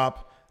Samoan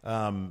drop.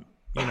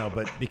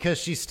 But because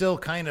she's still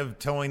kind of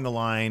towing the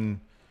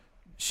line,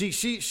 she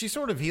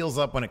sort of heals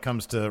up when it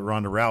comes to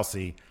Ronda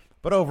Rousey.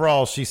 But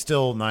overall, she's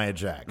still Nia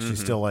Jax. She's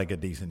still like a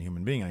decent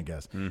human being, I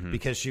guess,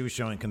 because she was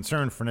showing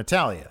concern for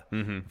Natalya.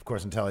 Of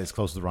course, Natalya's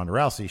close to Ronda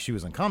Rousey. She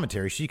was on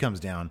commentary. She comes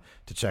down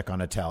to check on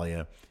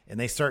Natalya, and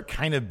they start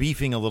kind of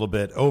beefing a little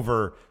bit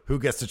over who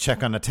gets to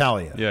check on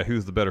Natalya. Yeah,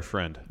 who's the better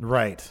friend?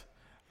 Right.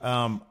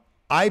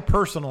 I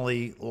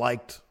personally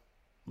liked,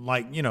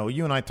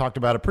 you and I talked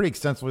about it pretty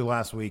extensively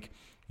last week.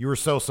 You were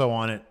so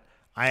on it.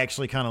 I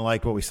actually kind of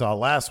liked what we saw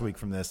last week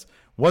from this.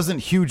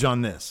 Wasn't huge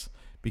on this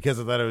because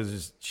I thought it was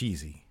just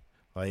cheesy.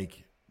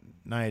 Like,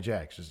 Nia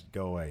Jax, just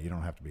go away. You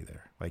don't have to be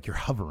there. Like, you're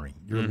hovering.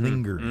 You're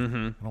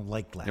lingering. I don't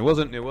like that. It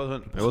wasn't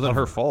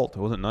her fault. It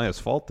wasn't Nia's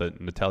fault that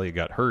Natalya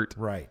got hurt.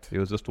 Right. It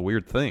was just a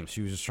weird thing.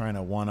 She was just trying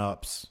to one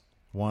up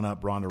Ronda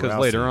Rousey. Because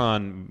later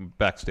on,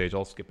 backstage,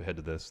 I'll skip ahead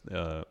to this.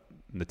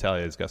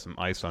 Natalya's got some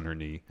ice on her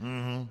knee.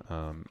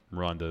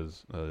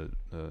 Ronda's,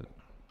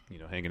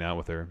 hanging out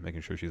with her,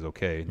 making sure she's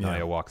okay. Yeah.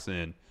 Nia walks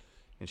in,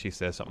 and she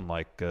says something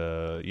like,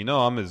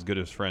 I'm as good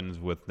as friends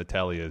with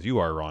Natalya as you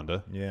are,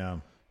 Ronda. Yeah.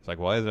 It's like,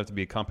 why does it have to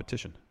be a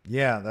competition?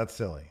 Yeah, that's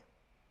silly.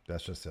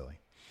 That's just silly.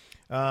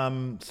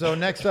 So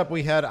next up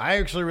we had, I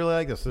actually really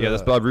like this.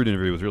 This Bob Roode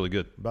interview was really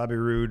good. Bobby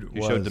Roode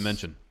showed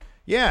dimension.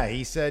 Yeah,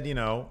 he said,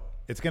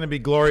 it's going to be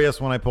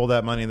glorious when I pull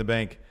that Money in the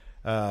Bank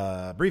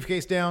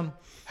briefcase down.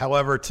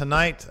 However,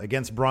 tonight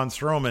against Braun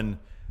Strowman,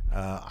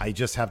 I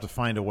just have to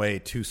find a way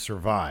to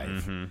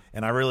survive.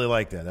 And I really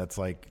like that.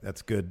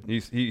 That's good.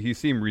 He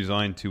seemed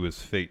resigned to his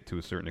fate to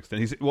a certain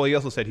extent. He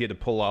also said he had to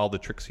pull all the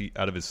tricks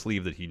out of his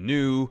sleeve that he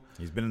knew.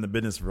 He's been in the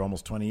business for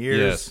almost 20 years.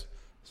 Yes.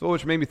 So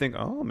which made me think,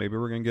 maybe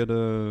we're going to get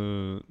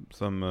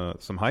some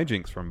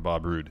hijinks from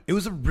Bob Roode. It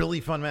was a really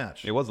fun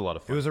match. It was a lot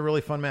of fun. It was a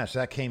really fun match.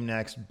 That came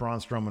next, Braun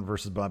Strowman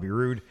versus Bobby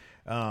Roode.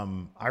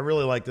 I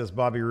really like this.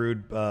 Bobby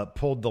Roode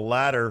pulled the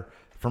ladder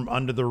from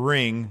under the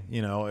ring.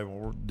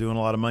 We're doing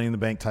a lot of Money in the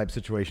Bank type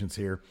situations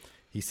here.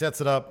 He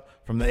sets it up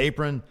from the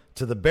apron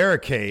to the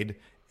barricade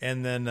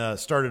and then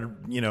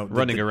started,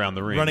 running around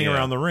the ring.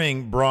 Around the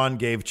ring. Braun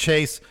gave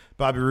chase.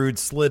 Bobby Roode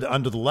slid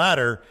under the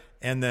ladder.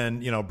 And then,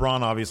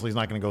 Braun obviously is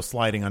not going to go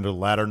sliding under the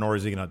ladder, nor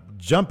is he going to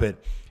jump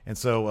it. And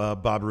so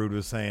Bob Roode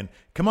was saying,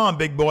 come on,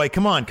 big boy,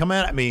 come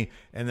at me.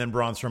 And then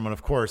Braun Strowman,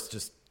 of course,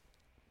 just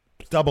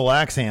double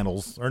axe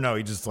handles. Or no,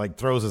 he just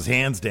throws his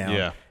hands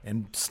down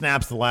and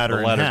snaps the ladder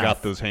in half. The ladder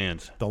got those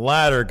hands. The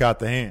ladder got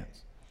the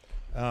hands.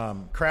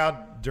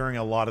 Crowd during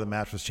a lot of the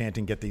match was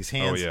chanting, get these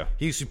hands. Oh, yeah.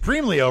 He's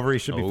supremely over. He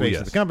should be face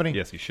of the company.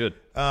 Yes, he should.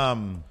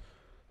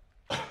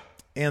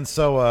 And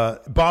so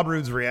Bob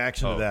Roode's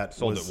reaction to that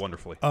sold was it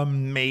wonderfully.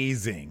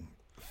 Amazing.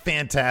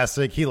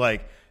 Fantastic. It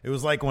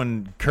was like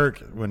when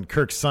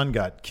Kirk's son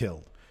got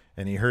killed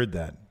and he heard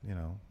that,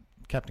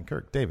 Captain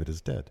Kirk, David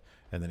is dead.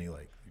 And then he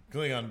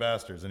Klingon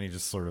bastards, and he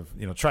just sort of,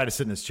 tried to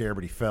sit in his chair,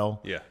 but he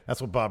fell. Yeah.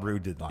 That's what Bob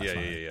Roode did last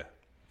night. Yeah.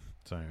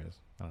 So anyways,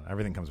 I don't know,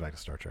 everything comes back to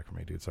Star Trek for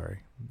me, dude. Sorry.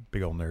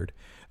 Big old nerd.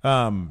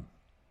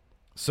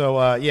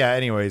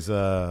 Anyways,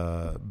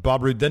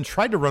 Bob Roode then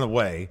tried to run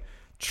away,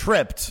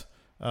 tripped,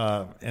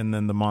 and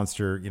then the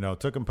monster,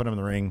 took him, put him in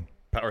the ring,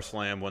 Power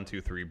slam, 1,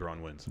 2, 3,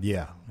 Braun wins.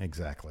 Yeah,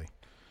 exactly.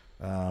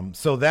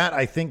 So that,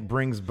 I think,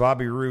 brings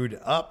Bobby Roode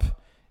up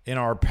in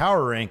our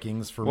power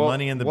rankings for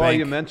Money in the Bank. While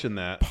you mentioned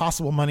that,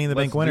 possible Money in the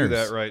Bank winners.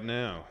 Let's do that right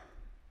now.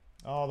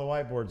 Oh, the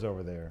whiteboard's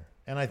over there.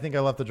 And I think I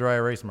left the dry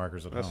erase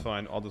markers at home. That's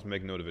fine. I'll just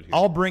make note of it here.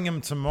 I'll bring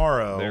him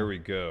tomorrow. There we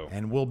go.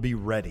 And we'll be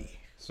ready.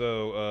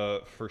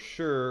 So, for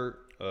sure,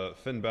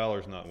 Finn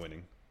Balor's not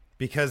winning.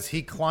 Because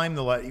he climbed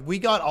the ladder. We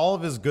got all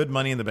of his good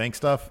Money in the Bank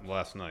stuff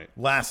last night.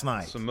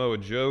 Samoa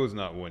Joe's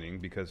not winning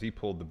because he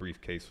pulled the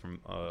briefcase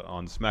from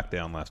on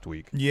SmackDown last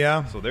week.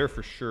 Yeah. So they're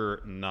for sure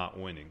not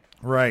winning.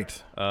 Right.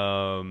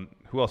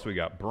 Who else we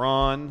got?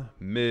 Braun,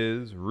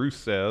 Miz,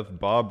 Rusev,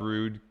 Bob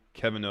Roode,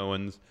 Kevin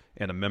Owens,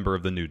 and a member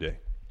of the New Day.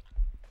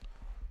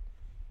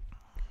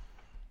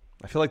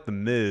 I feel like the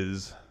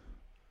Miz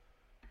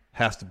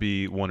has to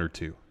be 1 or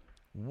 2.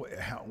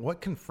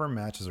 What confirmed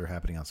matches are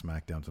happening on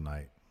SmackDown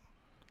tonight?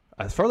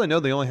 As far as I know,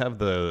 they only have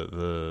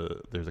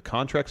there's a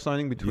contract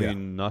signing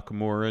between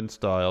Nakamura and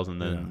Styles, and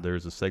then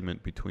there's a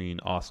segment between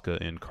Asuka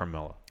and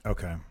Carmella.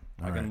 Okay.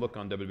 I can look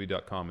on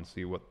WWE.com and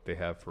see what they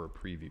have for a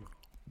preview.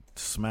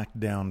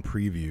 SmackDown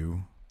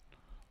preview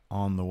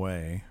on the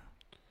way.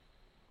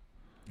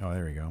 Oh,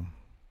 there we go.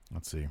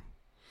 Let's see.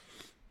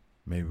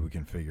 Maybe we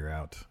can figure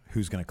out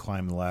who's going to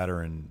climb the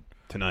ladder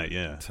tonight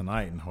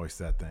and hoist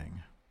that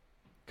thing.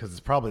 Because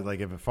it's probably like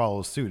if it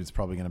follows suit, it's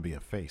probably going to be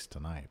a face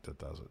tonight that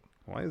does it.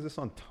 Why is this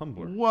on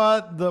Tumblr?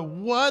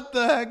 What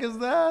the heck is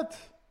that?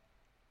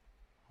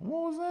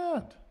 What was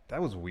that?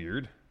 That was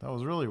weird. That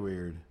was really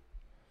weird.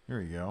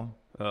 Here you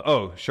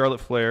go.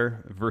 Charlotte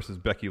Flair versus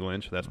Becky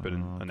Lynch. That's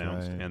been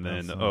announced. And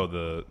then,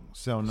 the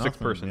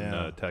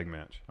 6-person tag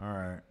match. All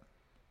right.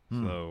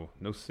 So,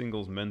 no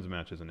singles men's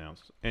matches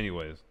announced.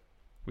 Anyways,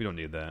 we don't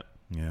need that.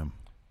 Yeah.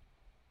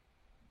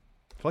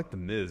 I feel like The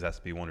Miz has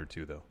to be 1 or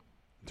 2, though,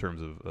 in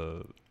terms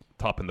of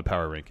top in the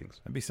power rankings.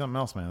 That'd be something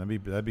else, man.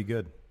 That'd be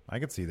good. I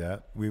could see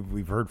that.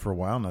 We've heard for a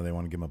while now they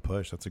want to give him a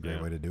push. That's a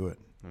great way to do it.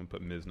 I'm gonna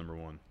put Miz number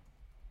 1.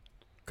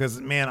 Because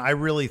man, I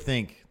really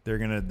think they're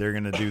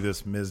gonna do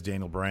this Miz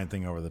Daniel Bryan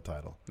thing over the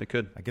title. They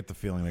could. I get the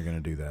feeling they're gonna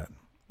do that.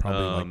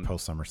 Probably like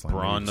post SummerSlam.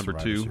 Braun number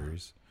 2.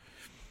 Series.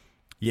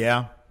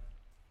 Yeah.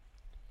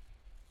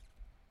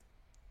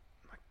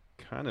 I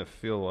kind of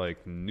feel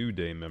like New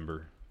Day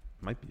member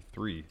might be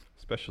 3,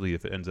 especially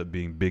if it ends up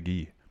being Big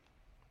E.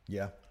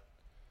 Yeah.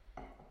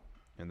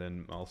 And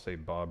then I'll say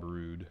Bob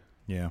Roode.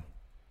 Yeah.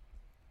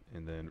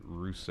 And then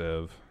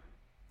Rusev.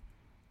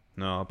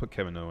 No, I'll put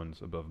Kevin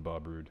Owens above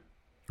Bob Roode.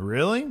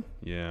 Really?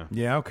 Yeah.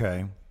 Yeah,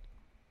 okay.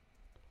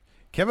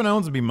 Kevin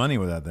Owens would be money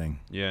with that thing.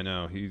 Yeah,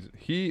 no,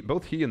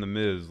 both he and the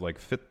Miz like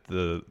fit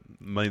the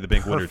Money in the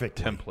Bank winner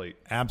template.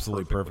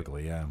 Absolutely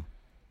perfectly, yeah.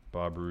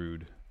 Bob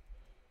Roode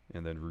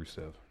and then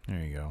Rusev.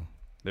 There you go.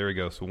 There we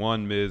go. So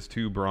 1 Miz,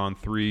 2 Braun,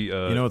 3 you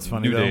know what's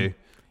funny New though? Day.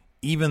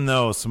 Even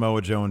though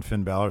Samoa Joe and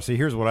Finn Balor, see,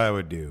 here's what I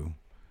would do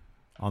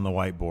on the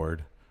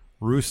whiteboard.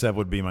 Rusev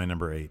would be my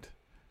number 8.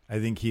 I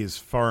think he is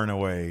far and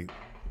away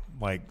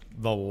like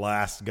the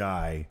last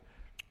guy.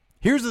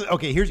 Here's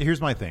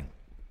my thing.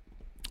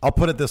 I'll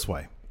put it this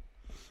way.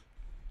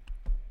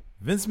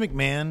 Vince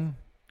McMahon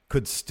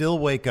could still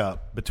wake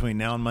up between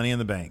now and Money in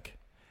the Bank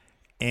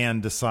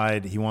and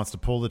decide he wants to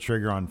pull the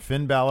trigger on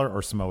Finn Balor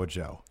or Samoa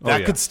Joe.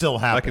 That could still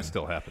happen. That could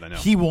still happen, I know.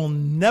 He will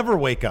never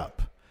wake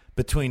up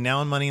between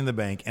now and Money in the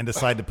Bank and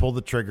decide to pull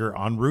the trigger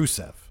on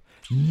Rusev.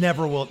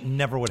 Never would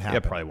happen. Yeah,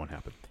 probably won't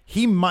happen.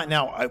 He might.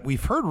 Now,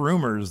 we've heard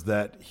rumors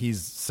that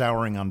he's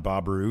souring on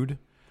Bob Roode.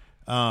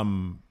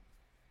 But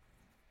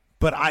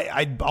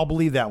I'll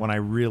believe that when I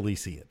really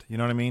see it. You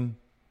know what I mean?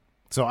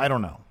 So I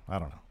don't know.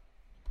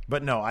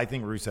 But no, I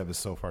think Rusev is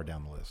so far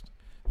down the list.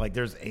 Like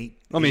there's 8.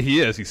 I mean,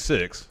 he is. He's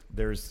 6.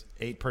 There's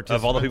 8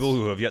 participants. Of all the people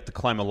who have yet to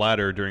climb a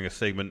ladder during a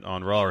segment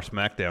on Raw or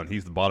SmackDown,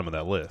 he's the bottom of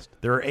that list.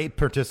 There are 8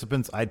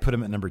 participants. I'd put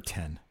him at number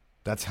 10.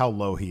 That's how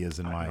low he is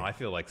in my... I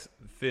feel like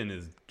Finn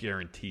is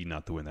guaranteed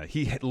not to win that.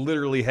 He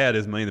literally had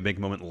his Money in the Bank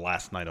moment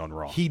last night on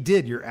Raw. He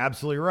did. You're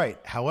absolutely right.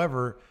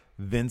 However,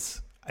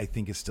 Vince, I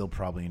think, is still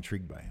probably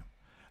intrigued by him.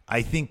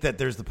 I think that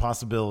there's the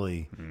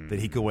possibility that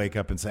he could wake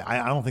up and say,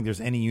 I don't think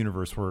there's any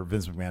universe where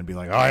Vince McMahon would be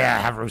like, oh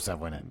yeah, have Rusev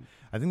win it.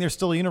 I think there's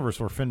still a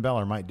universe where Finn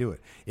Balor might do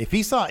it. If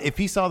he saw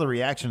the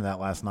reaction to that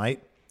last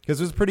night, because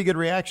it was a pretty good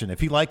reaction.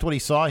 If he liked what he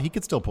saw, he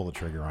could still pull the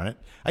trigger on it.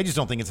 I just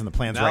don't think it's in the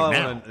plans right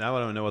now. Now I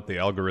don't know what the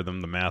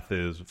algorithm, the math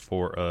is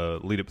for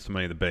lead up to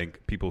Money in the Bank.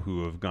 People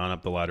who have gone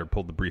up the ladder,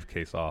 pulled the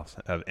briefcase off.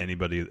 Have any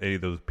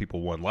of those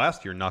people won?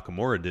 Last year,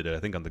 Nakamura did it, I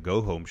think, on the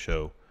Go Home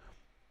show,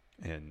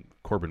 and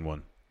Corbin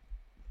won.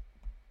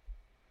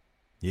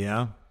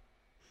 Yeah.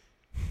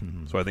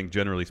 So I think,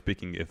 generally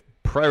speaking, if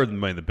prior to the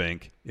Money in the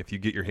Bank, if you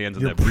get your hands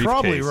on that briefcase,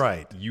 probably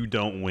right. You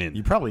don't win.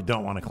 You probably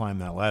don't want to climb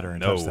that ladder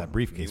and touch that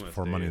briefcase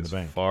before Money in the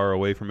Bank. As far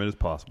away from it as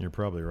possible. You're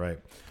probably right.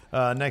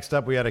 Next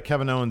up, we had a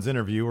Kevin Owens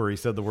interview where he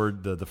said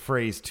the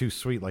phrase "too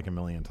sweet" like a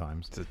million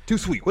times. Too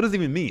sweet. What does it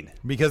even mean?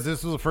 Because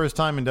this was the first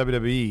time in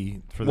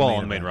WWE for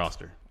the main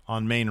roster.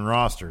 On main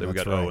roster, we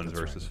got Owens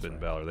versus Finn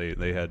Balor.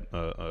 They had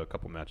a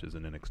couple matches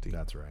in NXT.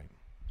 That's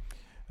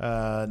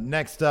right.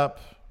 Next up,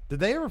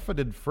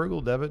 Did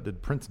Fergal Devitt,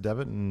 did Prince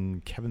Devitt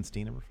and Kevin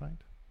Steen ever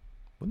fight?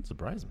 Wouldn't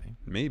surprise me.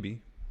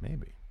 Maybe.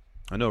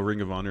 I know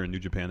Ring of Honor and New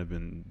Japan have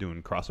been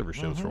doing crossover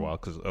shows for a while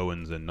because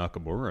Owens and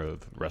Nakamura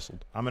have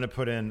wrestled. I'm going to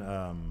put in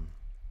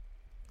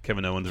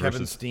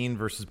Kevin Steen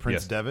versus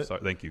Prince Devitt.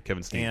 Sorry, thank you,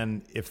 Kevin Steen.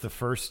 And if the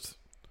first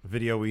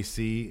video we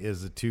see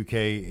is a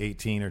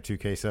 2K18 or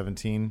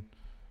 2K17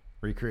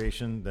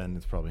 recreation, then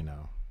it's probably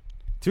no.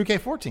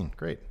 2K14,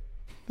 great.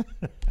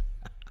 Let's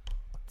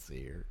see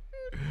here.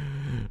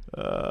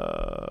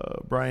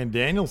 Bryan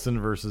Danielson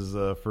versus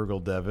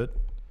Fergal Devitt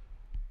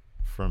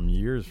from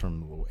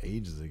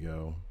ages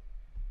ago.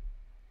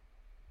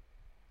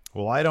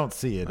 Well, I don't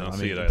see it. I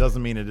mean, it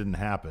doesn't mean it didn't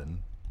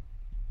happen.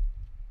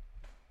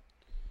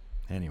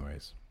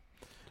 Anyways.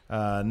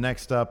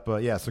 Next up,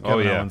 so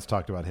Kevin Owens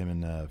talked about him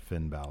and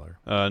Finn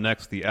Balor.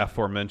 Next, the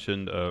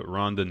aforementioned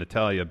Ronda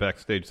Natalia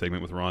backstage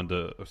segment with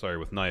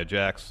Nia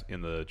Jax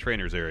in the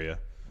trainers area.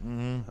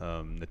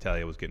 Mm-hmm.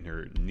 Natalia was getting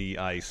her knee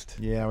iced.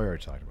 Yeah, we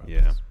already talked about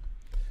this.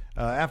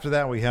 After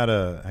that, we had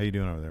how you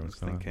doing over there? This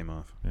thing came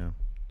off. Yeah.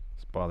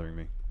 It's bothering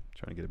me. I'm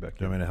trying to get it back.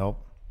 Do you want me to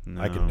help?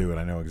 No. I can do it.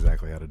 I know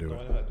exactly how to do it.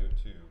 I know how to do it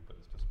too, but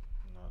it's just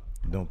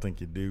not. Don't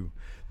think you do.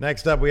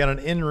 Next up, we had an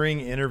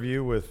in-ring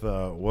interview with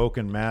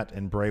Woken Matt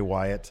and Bray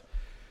Wyatt.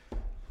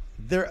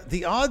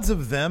 The odds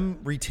of them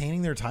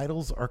retaining their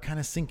titles are kind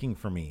of sinking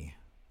for me.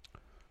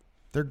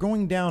 They're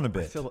going down a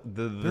bit.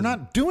 They're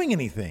not doing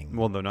anything.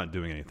 Well, they're not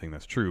doing anything.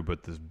 That's true.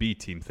 But this B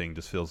team thing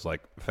just feels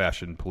like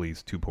Fashion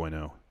Police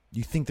 2.0.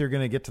 You think they're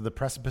going to get to the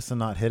precipice and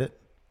not hit it?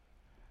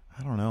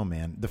 I don't know,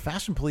 man. The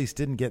Fashion Police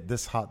didn't get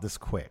this hot this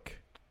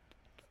quick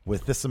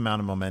with this amount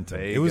of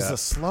momentum. It was a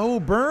slow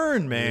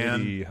burn, man.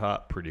 Pretty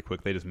hot pretty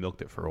quick. They just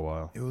milked it for a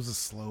while. It was a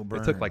slow burn.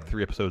 It took like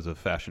 3 episodes of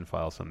Fashion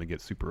Files something to get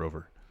super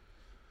over.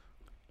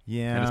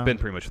 Yeah. And it's been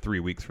pretty much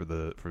 3 weeks for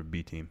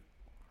B team.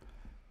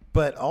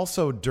 But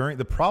also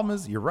the problem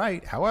is, you're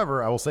right.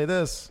 However, I will say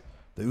this.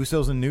 The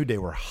Usos and New Day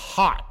were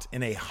hot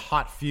in a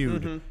hot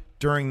feud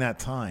during that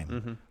time.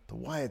 Mm-hmm. The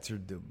Wyatts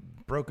are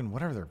broken,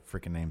 whatever their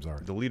freaking names are.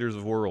 The leaders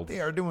of the world. They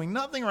are doing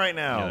nothing right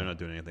now. Yeah, they're not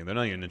doing anything. They're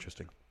not even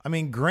interesting. I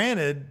mean,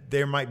 granted,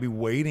 they might be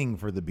waiting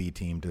for the B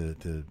team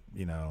to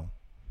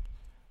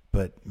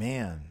but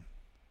man,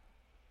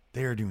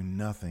 they are doing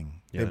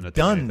nothing. Yeah, they've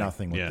done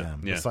nothing with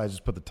them besides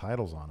just put the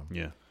titles on them.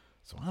 Yeah.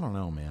 So I don't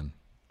know, man.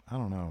 I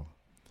don't know.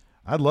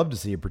 I'd love to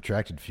see a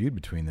protracted feud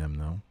between them,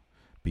 though.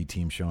 B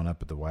team showing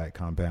up at the Wyatt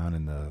compound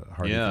and the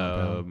Hardy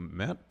compound.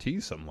 Matt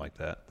teased something like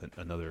that.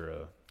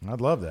 Another. I'd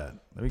love that.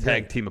 That'd be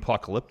tag great. team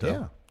Apocalypto.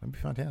 Yeah, that'd be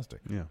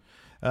fantastic. Yeah.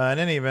 In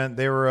any event,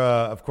 they were,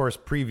 of course,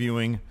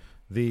 previewing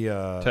the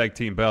tag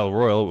team battle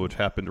royal, which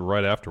happened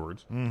right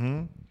afterwards.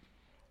 Mm-hmm.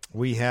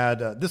 We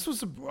had this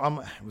was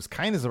it was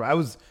kind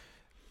of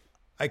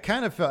I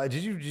kind of felt.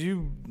 Did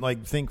you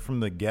like think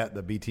from the get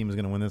that B team was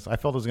going to win this? I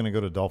felt it was going to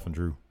go to Dolph and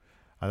Drew.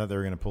 I thought they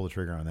were going to pull the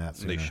trigger on that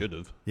sooner. They should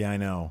have. Yeah, I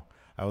know.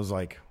 I was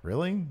like,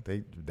 really?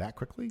 They that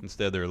quickly?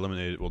 Instead, they're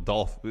eliminated. Well,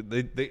 Dolph.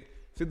 They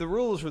see the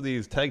rules for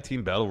these tag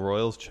team battle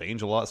royals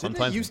change a lot.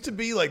 Sometimes it used to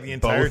be like the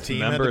entire both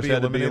team members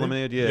had to be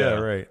eliminated. Yeah,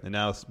 right. And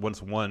now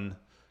once one.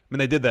 I mean,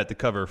 they did that to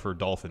cover for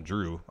Dolph and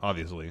Drew,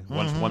 obviously.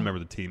 Once one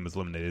member of the team is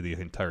eliminated, the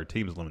entire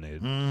team is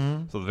eliminated.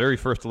 Mm-hmm. So the very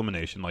first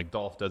elimination, like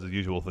Dolph does his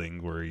usual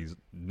thing where he's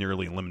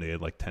nearly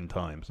eliminated like 10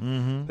 times.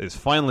 Mm-hmm. Is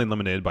finally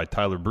eliminated by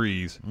Tyler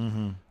Breeze.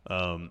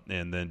 Mm-hmm.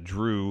 And then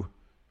Drew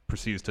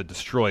proceeds to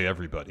destroy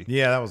everybody.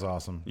 Yeah, that was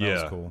awesome.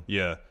 That was cool.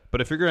 Yeah.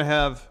 But if you're going to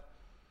have,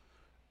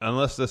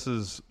 unless this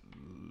is,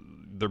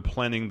 they're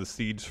planting the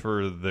seeds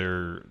for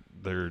their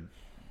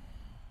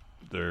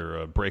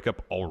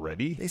breakup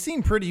already. They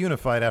seem pretty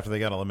unified after they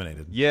got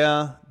eliminated.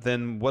 Yeah,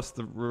 then what's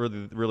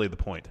really the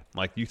point?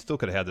 Like, you still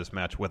could have had this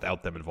match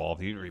without them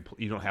involved. You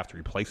don't have to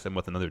replace them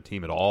with another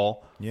team at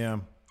all. Yeah.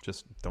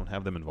 Just don't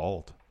have them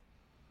involved.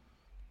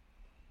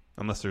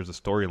 Unless there's a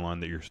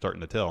storyline that you're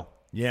starting to tell.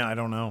 Yeah, I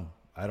don't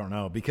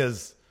know.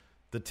 Because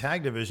the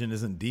tag division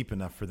isn't deep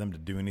enough for them to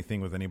do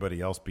anything with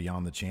anybody else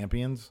beyond the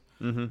champions.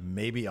 Mm-hmm.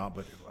 Maybe,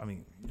 but I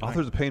mean...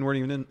 Authors of Pain weren't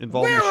even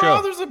involved in the show. Where are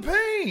Authors of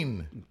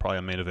Pain? Probably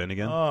on Main Event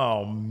again.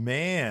 Oh,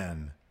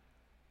 man.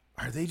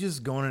 Are they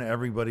just going in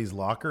everybody's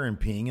locker and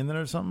peeing in there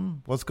or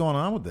something? What's going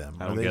on with them?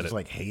 Are they just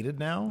like hated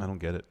now? I don't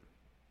get it.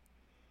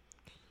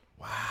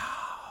 Wow.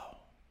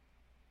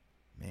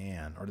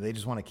 Man, or do they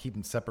just want to keep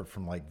them separate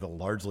from like the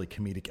largely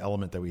comedic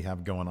element that we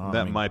have going on?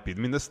 That might be. I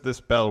mean, this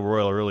Battle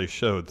Royal really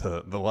showed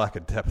the lack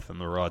of depth in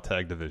the Raw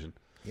tag division.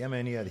 Yeah,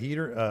 man, you had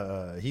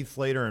Heath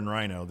Slater and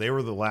Rhino. They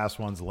were the last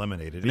ones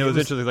eliminated. And it was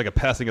interesting, like a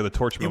passing of the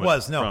torch moment. It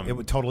was. No,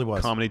 it totally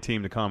was. Comedy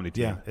team to comedy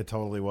team. Yeah, it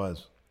totally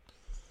was.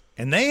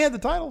 And they had the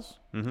titles.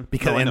 Mm-hmm.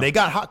 Because they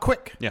got hot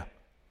quick. Yeah.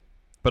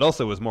 But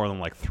also it was more than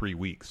like 3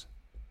 weeks.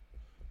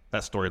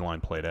 That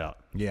storyline played out.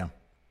 Yeah.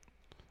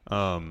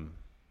 And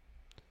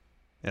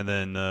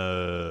then,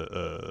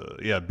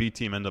 B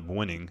Team ended up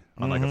winning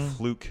on like a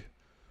fluke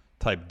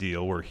type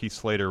deal where Heath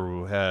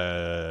Slater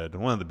had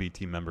one of the B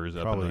Team members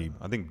up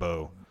I think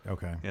Bo.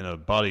 Okay. In a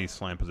body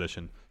slam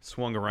position,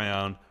 swung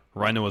around.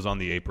 Rhino was on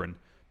the apron.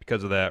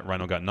 Because of that,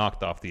 Rhino got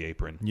knocked off the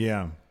apron.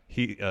 Yeah.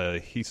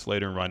 Heath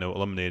Slater and Rhino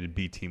eliminated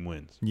B team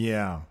wins.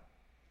 Yeah.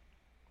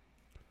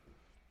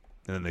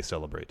 And then they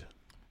celebrate.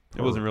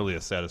 It wasn't really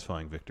a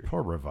satisfying victory.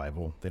 Poor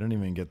Revival. They don't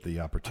even get the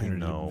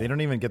opportunity. I know. They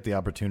don't even get the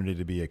opportunity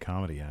to be a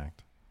comedy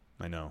act.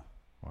 I know.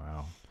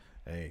 Wow.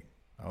 Hey,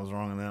 I was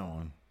wrong on that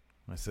one.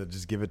 I said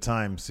just give it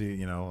time. See,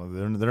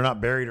 they're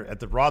not buried at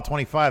the Raw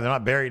 25. They're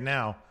not buried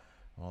now.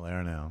 Well, they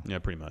are now. Yeah,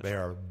 pretty much. They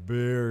are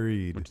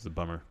buried. Which is a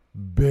bummer.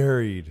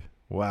 Buried.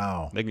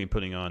 Wow. They can be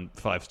putting on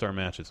 5-star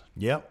matches.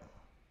 Yep.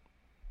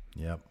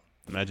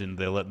 Imagine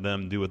they let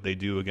them do what they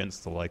do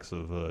against the likes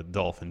of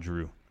Dolph and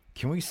Drew.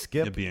 Can we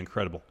skip? It'd be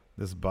incredible.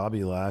 This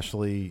Bobby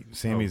Lashley,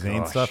 Sami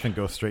Zayn stuff and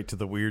go straight to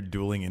the weird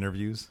dueling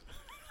interviews?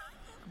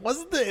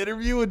 Wasn't the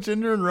interview with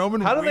Jinder and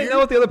Roman How weird? did they know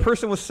what the other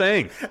person was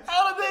saying?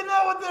 How did they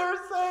know what they were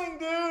saying,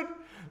 dude?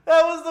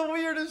 That was the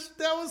weirdest.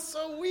 That was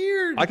so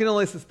weird. I can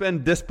only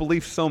suspend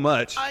disbelief so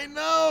much. I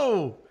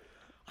know.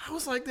 I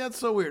was like, that's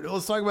so weird.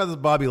 Let's talk about this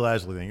Bobby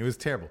Lashley thing. It was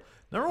terrible.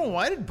 Number one,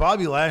 why did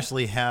Bobby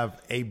Lashley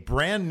have a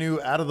brand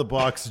new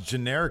out-of-the-box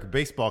generic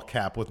baseball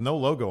cap with no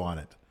logo on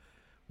it?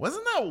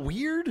 Wasn't that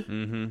weird?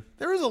 Mm-hmm.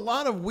 There was a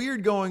lot of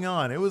weird going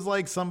on. It was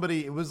like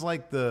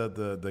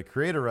the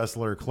Creator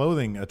Wrestler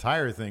clothing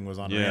attire thing was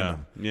on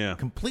random. Yeah.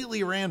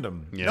 Completely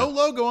random. Yeah. No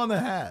logo on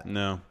the hat.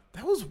 No.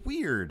 That was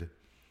weird.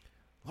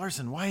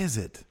 Larson, why is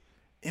it?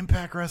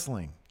 Impact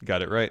Wrestling.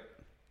 Got it right.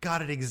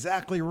 Got it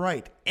exactly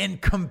right.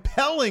 And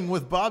compelling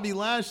with Bobby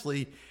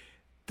Lashley.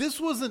 This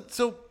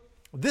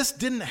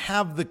didn't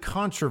have the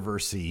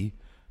controversy,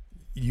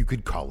 you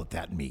could call it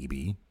that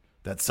maybe,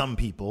 that some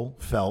people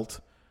felt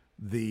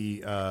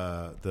the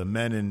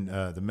men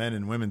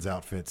in women's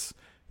outfits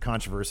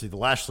controversy the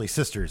Lashley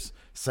sisters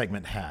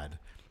segment had.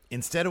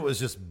 Instead, it was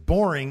just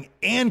boring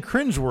and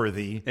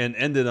cringeworthy, and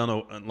ended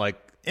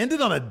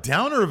on a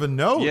downer of a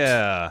note.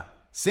 Yeah,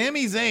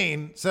 Sami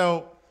Zayn.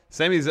 So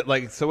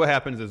what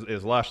happens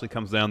is Lashley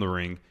comes down the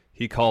ring.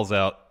 He calls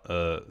out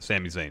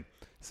Sami Zayn.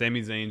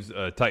 Sami Zayn's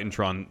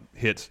Titantron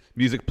hits.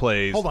 Music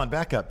plays. Hold on,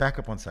 back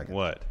up 1 second.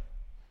 What?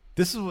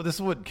 This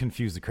is what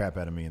confused the crap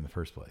out of me in the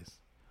first place.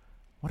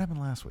 What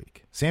happened last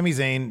week? Sami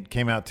Zayn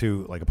came out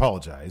to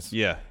apologize.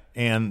 Yeah.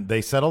 And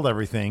they settled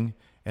everything,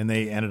 and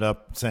they ended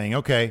up saying,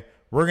 okay,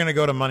 we're going to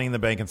go to Money in the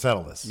Bank and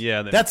settle this.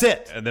 Yeah. That's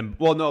it. And then,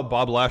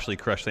 Bob Lashley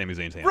crushed Sami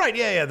Zayn's hand. Right,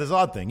 yeah, this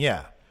odd thing,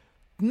 yeah.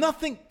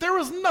 There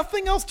was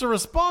nothing else to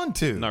respond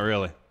to. Not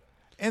really.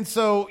 And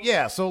so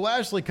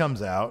Lashley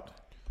comes out.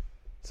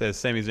 Says,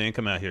 Sami Zayn,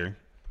 come out here.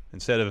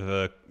 Instead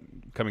of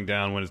coming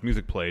down when his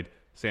music played,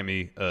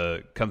 Sami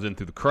comes in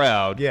through the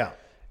crowd. Yeah.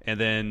 And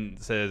then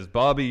says,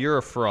 Bobby, you're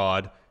a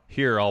fraud.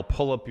 Here, I'll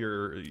pull up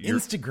your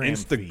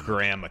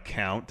Instagram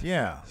account.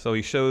 Yeah. So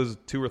he shows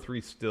 2 or 3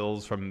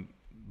 stills from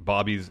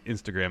Bobby's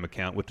Instagram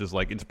account, which is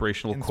like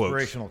inspirational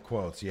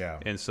quotes, yeah.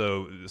 And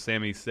so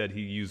Sami said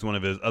he used one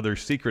of his other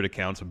secret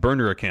accounts, a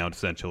burner account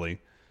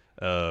essentially,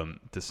 to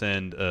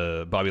send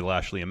Bobby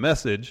Lashley a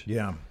message.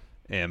 Yeah.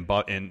 And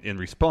in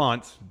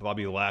response,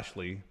 Bobby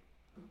Lashley,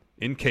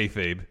 in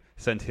kayfabe,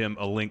 sent him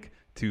a link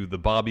to the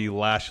Bobby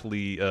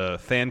Lashley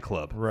fan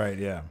club. Right,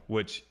 yeah.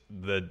 Which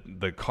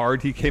the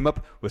card he came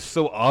up was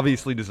so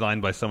obviously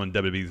designed by someone in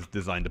WWE's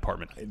design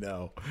department. I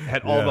know.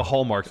 Had all the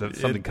hallmarks of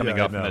something coming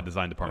out from that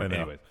design department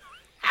anyways.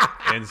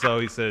 And so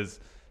he says,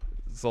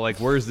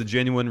 where's the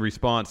genuine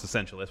response,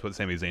 essentially? That's what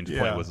Sami Zayn's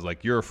point was.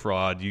 Like, you're a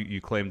fraud.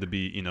 You claim to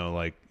be,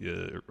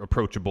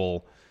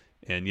 approachable.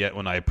 And yet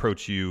when I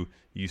approach you,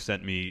 you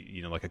sent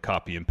me, like a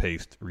copy and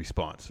paste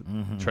response,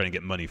 trying to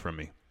get money from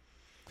me.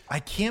 I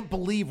can't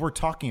believe we're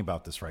talking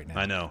about this right now.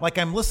 I know. Like,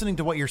 I'm listening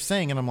to what you're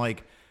saying, and I'm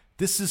like,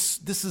 this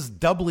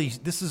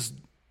is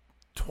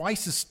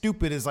twice as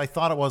stupid as I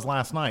thought it was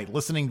last night,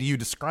 listening to you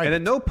describe it. And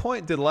at no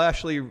point did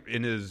Lashley,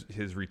 in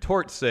his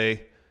retort,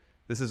 say,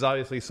 this is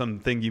obviously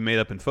something you made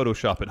up in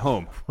Photoshop at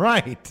home.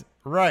 Right.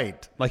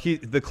 Like,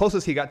 the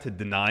closest he got to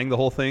denying the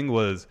whole thing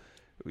was,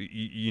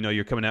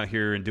 you're coming out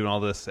here and doing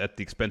all this at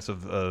the expense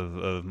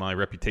of my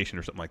reputation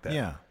or something like that.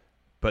 Yeah.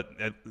 But,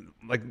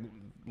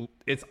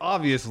 it's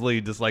obviously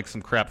just like some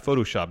crap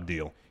Photoshop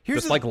deal.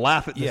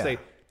 Laugh at say,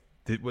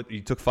 you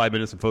took 5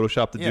 minutes in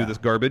Photoshop to do this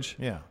garbage?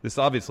 Yeah. This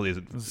obviously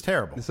isn't. This is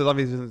terrible. This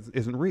obviously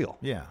isn't real.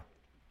 Yeah.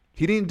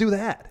 He didn't do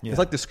that. Yeah. It's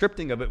like the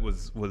scripting of it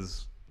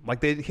was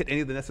like they didn't hit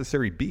any of the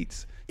necessary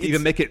beats to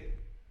even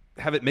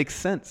have it make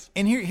sense.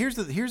 And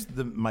here's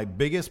my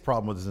biggest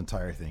problem with this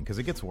entire thing, because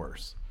it gets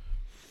worse.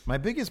 My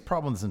biggest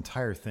problem with this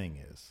entire thing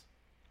is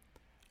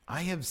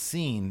I have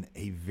seen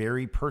a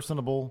very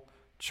personable,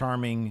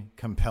 charming,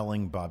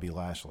 compelling Bobby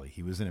Lashley.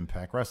 He was in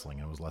Impact Wrestling,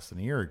 and it was less than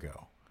a year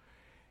ago.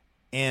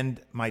 And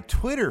my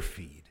Twitter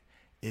feed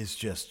is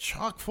just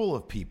chock full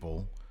of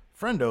people,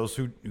 friendos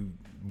who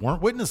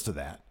weren't witness to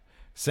that,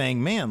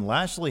 saying, man,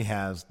 Lashley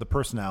has the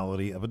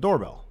personality of a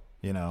doorbell,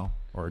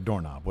 or a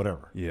doorknob,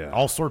 whatever. Yeah.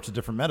 All sorts of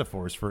different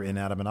metaphors for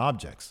inanimate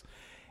objects.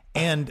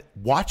 And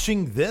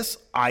watching this,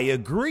 I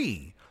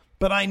agree.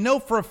 But I know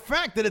for a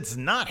fact that it's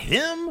not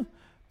him,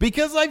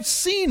 because I've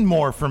seen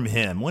more from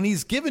him. When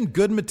he's given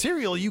good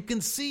material, you can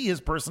see his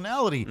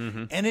personality,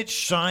 and it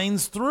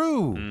shines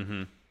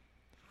through.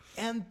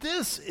 And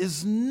this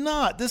is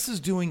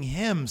doing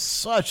him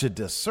such a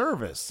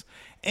disservice.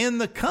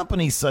 And the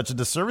company's such a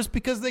disservice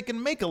because they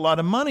can make a lot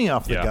of money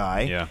off the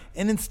guy. Yeah.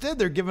 And instead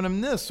they're giving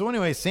him this. So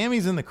anyway,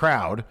 Sammy's in the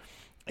crowd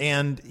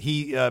and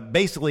he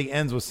basically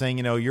ends with saying,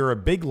 you're a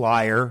big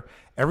liar.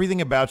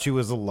 Everything about you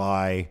is a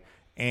lie.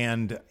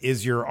 And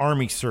is your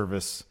army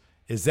service,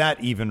 is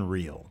that even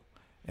real?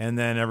 And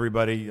then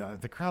everybody,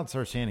 the crowd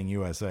starts chanting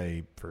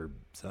USA for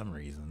some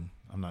reason.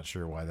 I'm not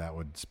sure why that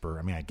would spur.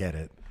 I mean, I get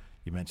it.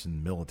 You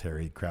mentioned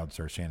military, crowd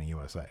starts chanting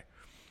USA.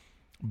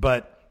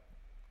 But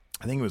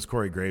I think it was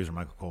Corey Graves or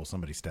Michael Cole.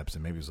 Somebody steps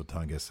in. Maybe it was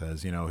Otunga,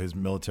 says, his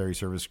military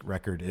service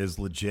record is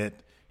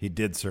legit. He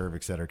did serve,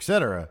 et cetera, et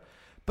cetera.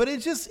 But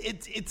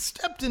it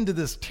stepped into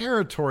this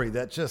territory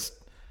that just,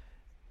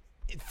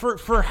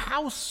 for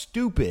how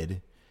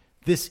stupid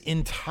this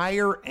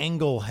entire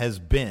angle has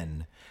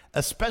been,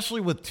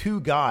 especially with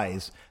two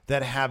guys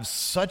that have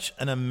such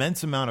an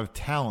immense amount of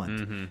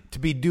talent to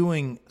be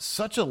doing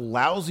such a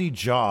lousy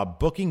job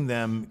booking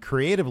them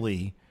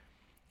creatively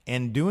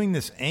and doing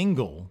this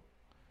angle,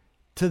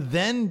 to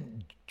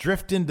then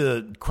drift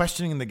into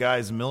questioning the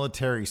guy's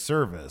military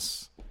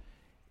service.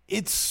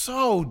 It's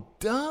so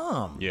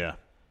dumb. Yeah,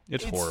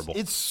 it's horrible.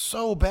 It's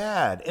so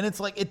bad. And it's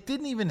like, it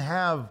didn't even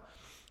have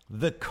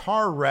the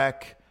car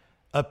wreck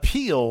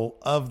appeal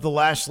of the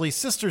Lashley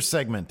Sisters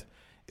segment.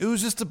 It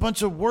was just a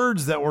bunch of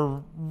words that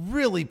were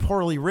really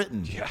poorly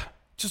written. Yeah.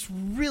 Just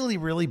really,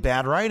 really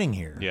bad writing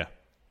here. Yeah.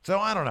 So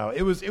I don't know.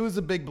 It was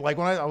a big, like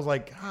when I was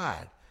like,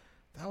 God,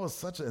 that was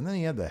such a, and then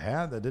he had the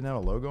hat that didn't have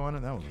a logo on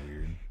it. That was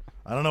weird.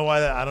 I don't know why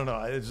that, I don't know.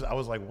 I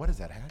was like, what is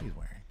that hat he's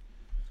wearing?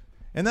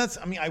 And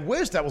I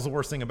wish that was the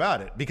worst thing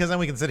about it, because then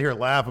we can sit here and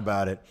laugh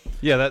about it.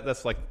 Yeah,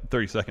 that's like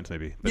 30 seconds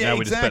maybe. But now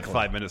we just spent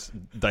 5 minutes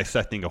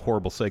dissecting a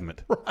horrible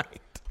segment. Right.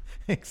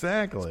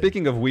 Exactly.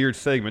 Speaking of weird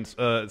segments,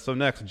 so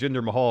next,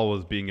 Jinder Mahal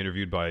was being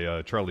interviewed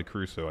by Charlie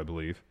Caruso, I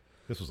believe.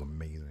 This was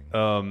amazing.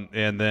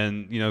 And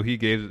then,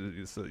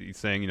 he's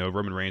saying,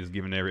 Roman Reigns is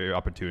given every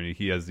opportunity.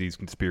 He has these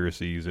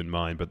conspiracies in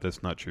mind, but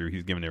that's not true.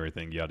 He's given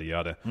everything, yada,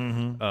 yada.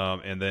 Mm-hmm.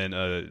 And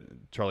then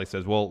Charlie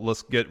says, well,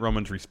 let's get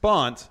Roman's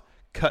response.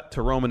 Cut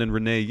to Roman and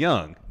Renee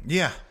Young.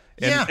 Yeah.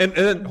 And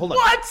then, hold on.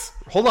 What?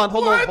 Hold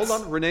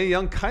on. Renee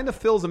Young kind of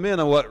fills him in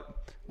on what.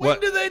 When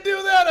did they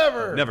do that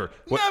ever? Never.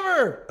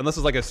 Never. Unless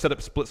it's like a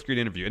set-up split-screen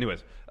interview.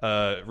 Anyways,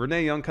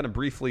 Renee Young kind of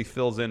briefly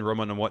fills in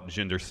Roman on what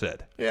Jinder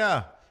said.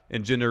 Yeah.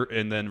 And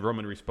then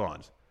Roman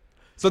responds.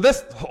 So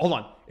this, hold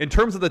on. In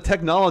terms of the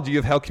technology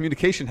of how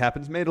communication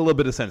happens, made a little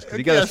bit of sense. Because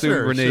you got to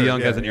assume Renee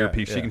Young has an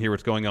earpiece. She can hear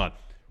what's going on.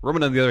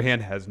 Roman, on the other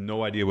hand, has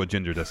no idea what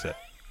Jinder just said.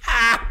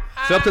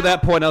 So up to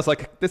that point, I was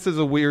like, this is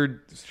a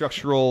weird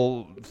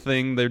structural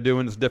thing they're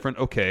doing. It's different.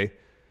 Okay.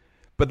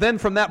 But then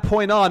from that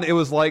point on, it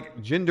was like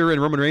Jinder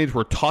and Roman Reigns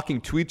were talking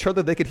to each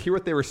other. They could hear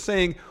what they were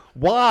saying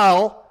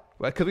while,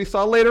 because we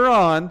saw later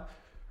on,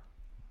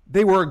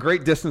 they were a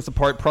great distance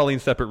apart, probably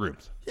in separate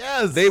rooms.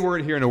 Yes. They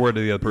weren't hearing a word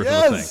of the other person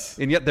was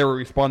saying. And yet they were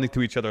responding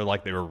to each other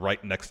like they were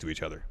right next to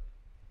each other.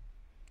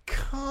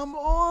 Come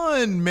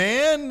on,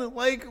 man.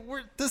 Like,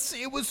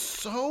 it was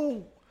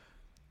so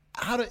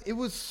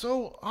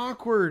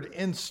awkward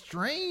and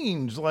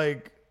strange.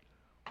 Like,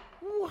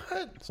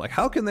 what? It's like,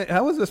 how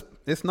is this?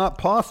 It's not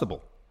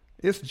possible.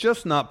 It's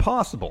just not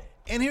possible.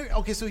 And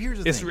so here's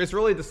the thing. It's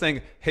really just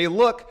saying, hey,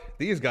 look,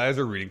 these guys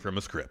are reading from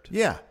a script.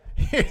 Yeah.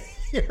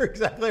 You're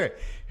exactly right.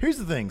 Here's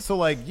the thing. So,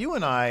 like, you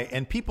and I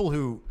and people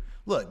who,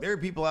 look, there are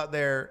people out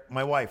there,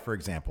 my wife, for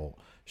example,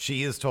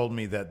 she has told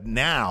me that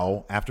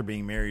now, after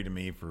being married to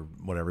me for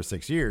whatever,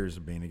 6 years,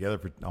 being together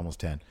for almost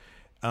 10,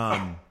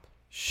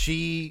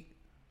 she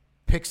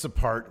picks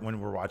apart when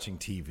we're watching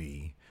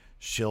TV.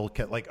 She'll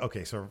get, like,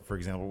 okay, so for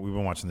example, we've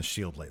been watching The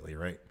Shield lately,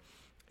 right?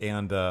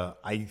 And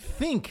I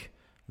think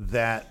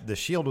that The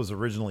Shield was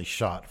originally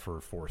shot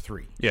for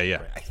 4:3. Yeah.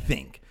 Right? I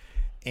think.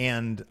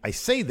 And I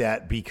say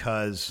that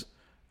because,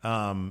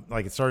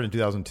 like, it started in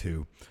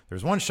 2002.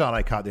 There's one shot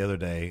I caught the other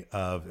day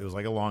of, it was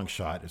like a long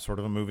shot. It's sort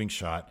of a moving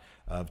shot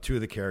of two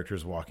of the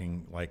characters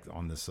walking, like,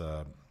 on this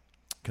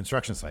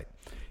construction site.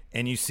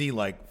 And you see,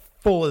 like,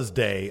 full as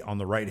day on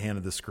the right hand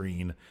of the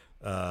screen,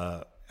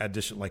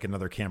 addition, like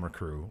another camera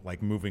crew,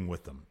 like, moving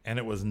with them. And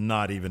it was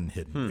not even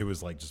hidden. It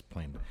was like just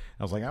plain.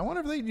 I was like, I wonder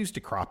if they used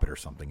to crop it or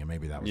something. And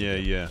maybe that was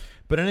Yeah.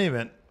 But in any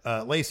event,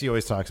 Lacey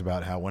always talks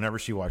about how whenever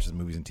she watches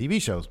movies and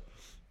TV shows,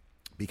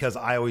 because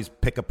I always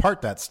pick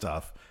apart that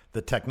stuff,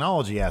 the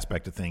technology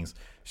aspect of things,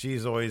 she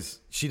does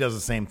the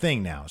same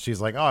thing now.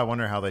 She's like, oh, I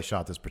wonder how they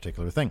shot this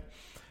particular thing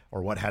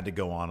or what had to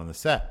go on the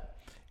set.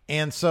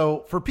 And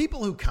so for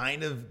people who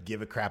kind of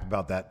give a crap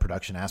about that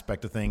production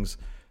aspect of things,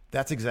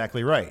 that's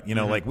exactly right.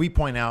 Like we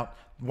point out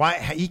why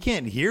he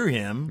can't hear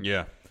him.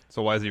 Yeah.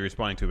 So why is he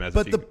responding to him as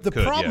But if he the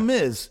could? problem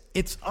is,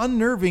 it's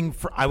unnerving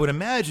for, I would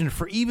imagine,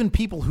 for even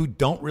people who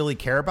don't really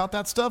care about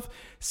that stuff,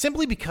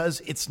 simply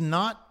because it's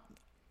not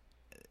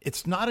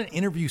an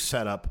interview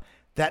setup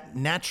that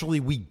naturally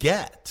we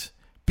get.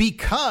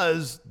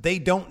 because they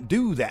don't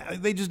do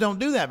that. They just don't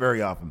do that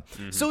very often.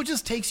 So it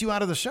just takes you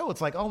out of the show.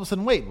 It's like all of a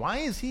sudden, wait, why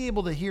is he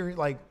able to hear?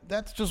 Like,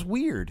 that's just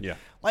weird. Yeah.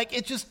 Like,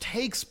 it just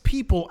takes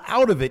people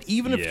out of it,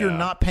 even if you're Yeah.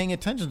 not paying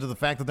attention to the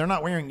fact that they're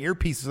not wearing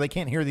earpieces. They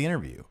can't hear the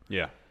interview.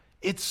 Yeah.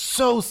 It's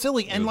so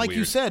silly. And was like you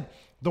weird. said,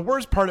 the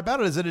worst part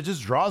about it is that it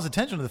just draws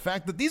attention to the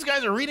fact that these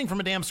guys are reading from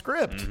a damn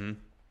script.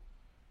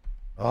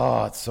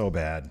 Oh, it's so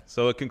bad.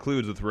 So it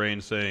concludes with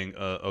Reigns saying,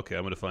 okay,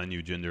 I'm going to find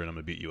you, Jinder, and I'm going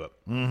to beat you up.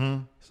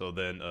 Mm-hmm. So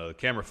then the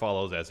camera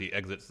follows as he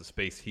exits the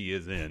space he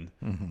is in,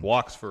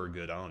 walks for a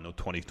good,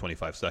 20,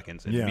 25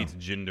 seconds, and meets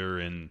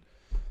Jinder in,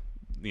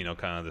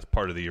 kind of this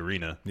part of the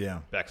arena,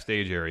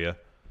 backstage area.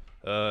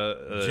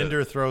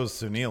 Jinder throws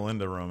Sunil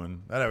into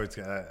Roman. That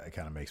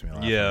kind of makes me laugh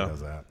when he does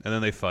that. And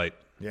then they fight.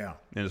 Yeah.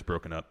 And it's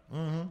broken up.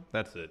 Mm-hmm.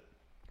 That's it.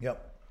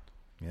 Yep.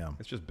 Yeah.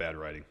 It's just bad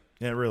writing.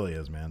 Yeah, it really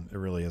is, man. It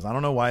really is. I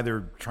don't know why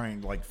they're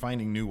trying,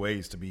 finding new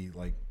ways to be,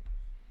 I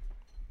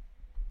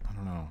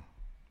don't know.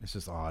 It's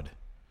just odd.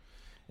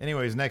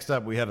 Anyways, next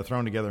up, we had a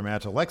thrown together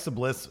match. Alexa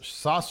Bliss,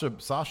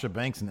 Sasha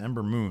Banks, and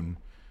Ember Moon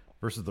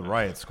versus the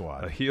Riot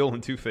Squad. A heel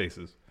and two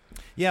faces.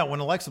 Yeah, when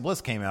Alexa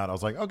Bliss came out, I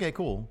was like, okay,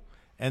 cool.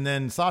 And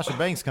then Sasha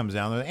Banks comes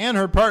down there, and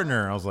her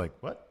partner. I was like,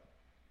 what?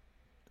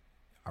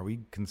 Are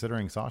we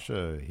considering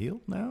Sasha a heel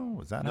now?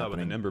 Is that happening? No, but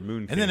then Ember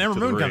Moon And then Ember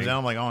Moon comes down.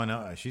 I'm like, oh,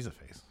 no, she's a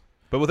face.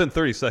 But within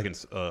 30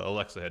 seconds,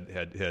 Alexa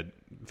had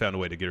found a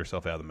way to get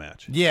herself out of the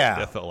match. Yeah.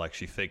 That felt like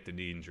she faked a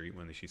knee injury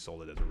when she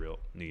sold it as a real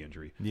knee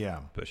injury.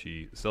 Yeah. But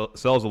she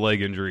sells a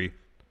leg injury,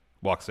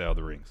 walks out of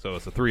the ring. So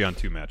it's a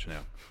 3-on-2 match now.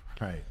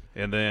 Right.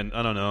 And then,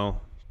 I don't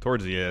know,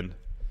 towards the end,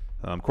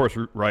 of course,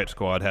 Riot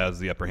Squad has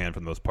the upper hand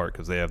for the most part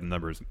because they have the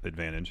numbers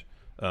advantage.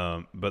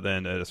 But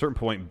then at a certain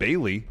point,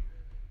 Bayley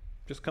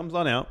just comes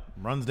on out.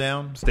 Runs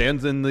down.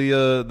 Stands in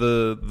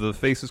the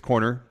face's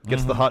corner,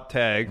 gets the hot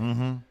tag.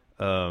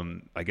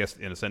 I guess,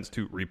 in a sense,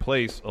 to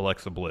replace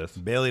Alexa Bliss.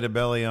 Belly to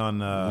belly on...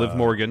 Liv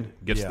Morgan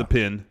gets the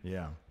pin.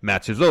 Yeah.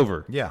 Match is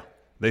over. Yeah.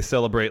 They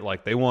celebrate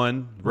like they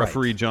won.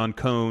 Referee John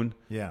Cone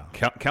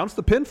counts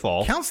the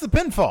pinfall. Counts the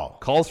pinfall.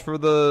 Calls for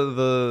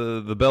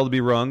the bell to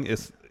be rung.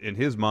 It's, in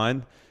his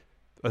mind,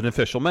 an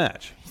official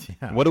match.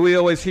 Yeah. What do we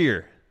always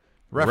hear?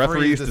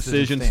 Referee's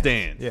decision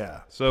stands.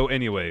 Yeah. So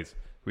anyways,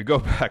 we go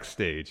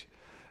backstage.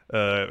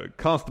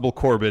 Constable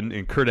Corbin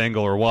and Kurt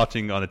Angle are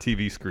watching on a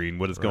TV screen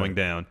what is going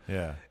down.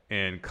 Yeah.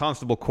 And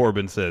Constable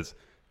Corbin says,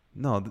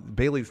 no,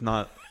 Bailey's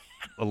not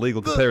a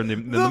legal player in the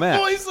match.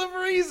 The voice of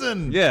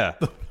reason. Yeah.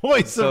 The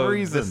voice of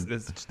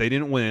reason. They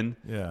didn't win.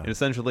 Yeah. And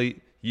essentially,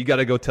 you got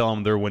to go tell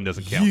them their win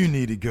doesn't count. You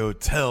need to go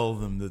tell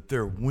them that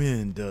their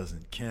win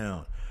doesn't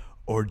count.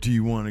 Or do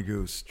you want to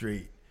go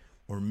straight?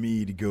 Or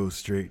me to go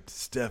straight to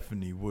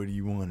Stephanie? What do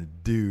you want to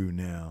do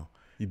now?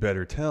 You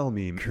better tell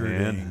me, Kurt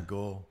man.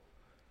 Angle.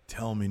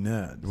 Tell me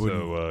that.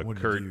 So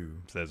Kurt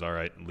says, all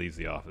right, and leaves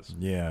the office.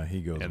 Yeah,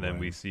 he goes And then away.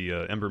 we see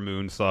Ember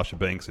Moon, Sasha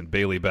Banks, and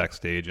Bayley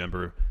backstage.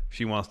 Ember,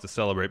 she wants to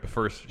celebrate, but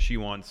first she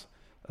wants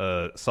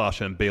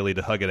Sasha and Bayley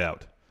to hug it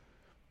out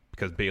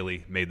because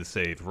Bayley made the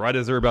save. Right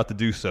as they're about to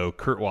do so,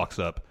 Kurt walks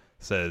up,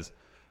 says,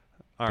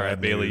 all right,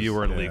 Bad Bayley, news. you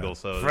weren't Yeah. legal,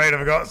 so Afraid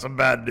I've got some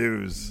bad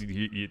news.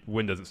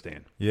 win doesn't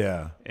stand.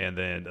 Yeah. And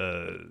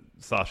then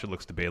Sasha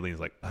looks to Bayley and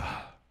is like,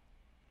 ah,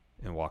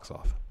 and walks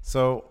off.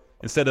 So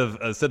Instead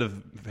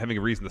of having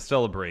a reason to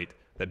celebrate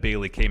that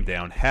Bayley came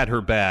down, had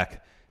her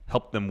back,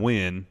 helped them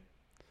win,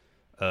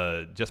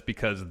 just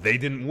because they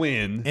didn't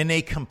win. in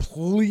a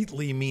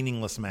completely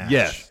meaningless match.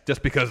 Yes,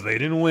 just because they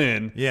didn't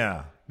win.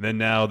 Yeah. Then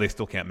now they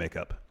still can't make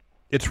up.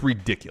 It's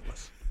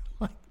ridiculous.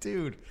 Like,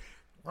 dude,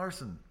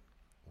 Larson,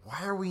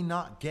 why are we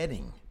not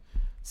getting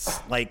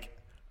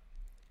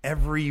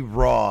every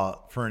Raw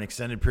for an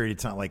extended period of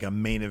time, like a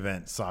main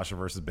event, Sasha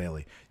versus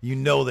Bayley? You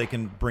know they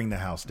can bring the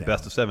house down.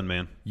 Best of 7,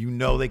 man. You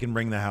know they can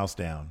bring the house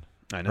down.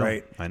 I know.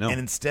 Right? I know. And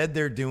instead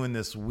they're doing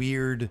this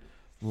weird,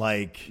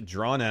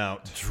 Drawn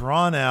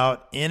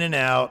out, in and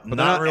out, but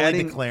not they're really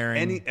adding declaring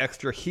any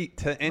extra heat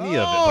to any of it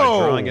by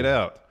drawing it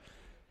out.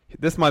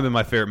 This might have been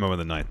my favorite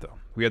moment of the night, though.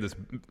 We had this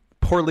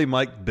poorly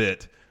mic'd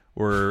bit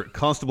where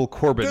Constable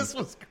Corbin This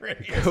was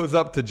great. goes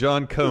up to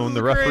John Cone,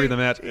 the referee of the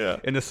match,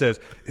 and it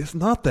says, it's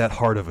not that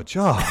hard of a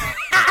job.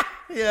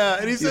 Yeah,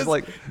 and he says,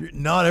 like,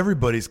 not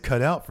everybody's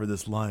cut out for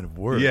this line of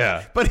work.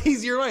 Yeah. But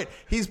you're right.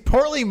 He's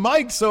poorly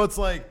mic'd, so it's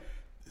like,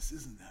 this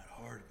isn't that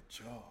hard of a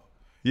job.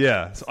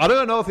 Yeah. So I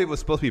don't know if it was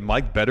supposed to be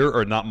mic'd better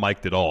or not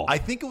mic'd at all. I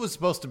think it was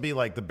supposed to be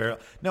like the barrel.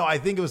 No, I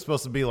think it was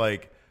supposed to be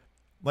like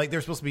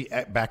there's supposed to be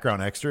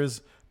background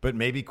extras, but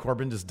maybe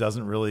Corbin just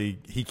doesn't really,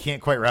 he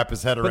can't quite wrap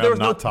his head around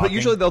not talking. But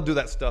usually they'll do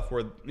that stuff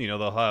where,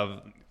 they'll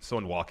have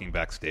someone walking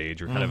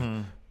backstage or kind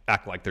of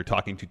act like they're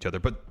talking to each other,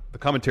 but the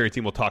commentary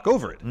team will talk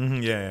over it.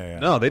 Yeah.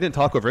 No, they didn't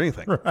talk over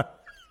anything.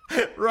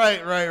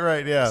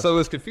 Right, yeah. So it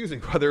was confusing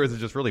whether it was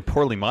just really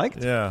poorly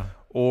mic'd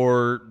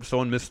or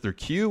someone missed their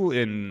cue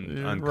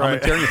on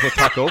commentary and they'll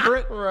talk over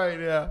it. Right,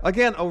 yeah.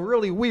 Again, a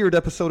really weird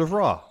episode of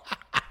Raw.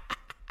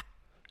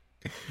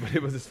 But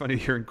it was just funny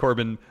hearing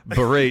Corbin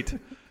berate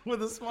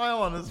With a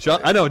smile on his face.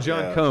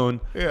 John Cone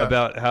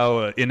about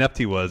how inept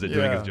he was at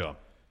doing his job.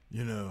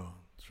 It's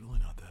really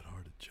not that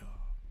hard a job.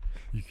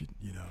 You could,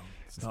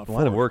 it's not a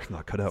lot of work's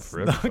not cut out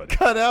for everybody. Not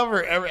cut out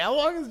for How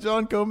long has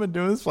John Cone been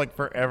doing this? Like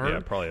forever? Yeah,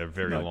 probably a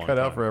very long time. Cut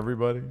out for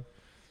everybody.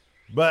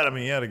 But, I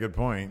mean, he had a good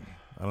point.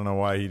 I don't know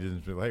why he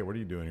didn't feel, hey, what are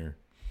you doing here?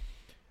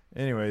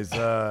 Anyways,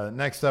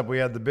 next up we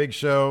had the big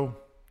show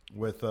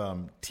with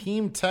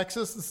Team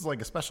Texas. This is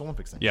like a Special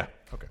Olympics thing. Yeah.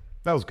 Okay.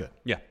 That was good.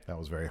 Yeah. That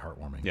was very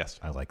heartwarming. Yes.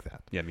 I like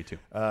that. Yeah, me too.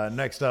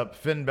 Next up,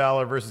 Finn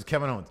Balor versus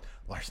Kevin Owens.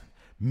 Larson,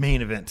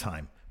 main event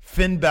time.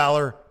 Finn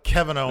Balor,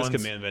 Kevin Owens.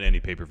 This could main event any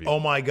pay-per-view. Oh,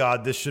 my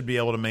God. This should be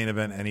able to main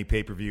event any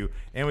pay-per-view.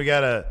 And we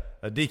got a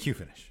DQ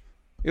finish.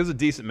 It was a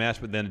decent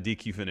match, but then a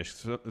DQ finish.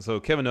 So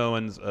Kevin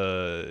Owens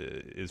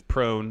is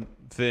prone.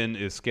 Finn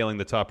is scaling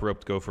the top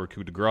rope to go for a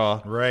coup de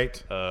grace.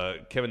 Right.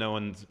 Kevin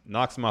Owens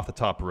knocks him off the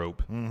top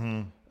rope.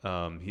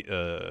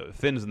 Mm-hmm.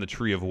 Finn's in the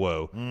tree of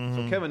woe. Mm-hmm.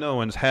 So Kevin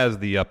Owens has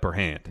the upper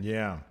hand.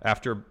 Yeah.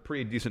 After a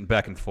pretty decent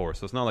back and forth.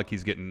 So it's not like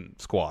he's getting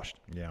squashed.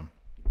 Yeah.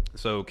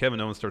 So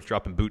Kevin Owens starts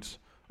dropping boots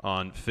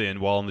on Finn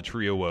while in the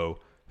tree of woe.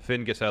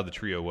 Finn gets out of the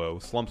tree of woe,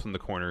 slumps in the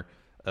corner.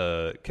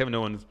 Kevin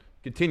Owens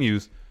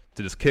continues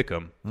to just kick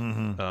him.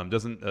 Mm-hmm.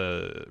 Doesn't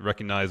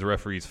recognize the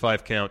referee's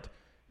 5 count.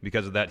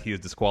 Because of that, he is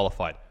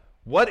disqualified.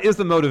 What is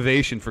the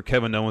motivation for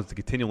Kevin Owens to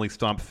continually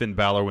stomp Finn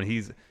Balor when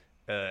he's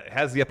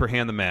has the upper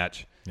hand in the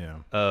match?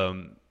 Yeah.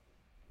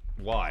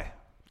 Why?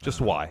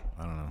 Just why?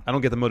 I don't know. I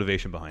don't get the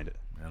motivation behind it.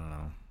 I don't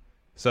know.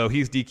 So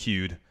he's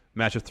DQ'd.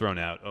 Match is thrown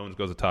out. Owens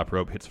goes to top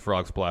rope, hits a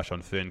frog splash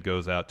on Finn,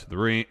 goes out to the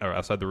ring or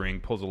outside the ring,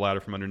 pulls a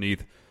ladder from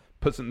underneath,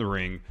 puts it in the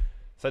ring,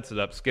 sets it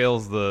up,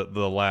 scales the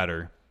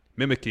ladder.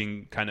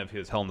 Mimicking kind of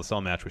his Hell in the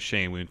Cell match with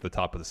Shane. We went to the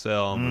top of the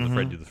cell and was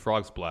afraid to do the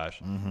frog splash.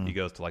 Mm-hmm. He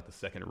goes to like the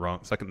second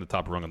to the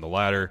top rung on the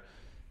ladder,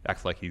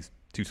 acts like he's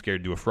too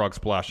scared to do a frog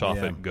splash off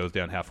it, goes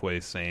down halfway,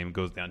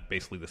 goes down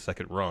basically the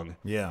second rung.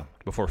 Yeah.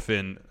 Before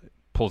Finn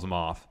pulls him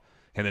off.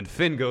 And then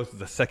Finn goes to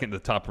the second to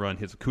the top run,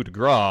 hits a coup de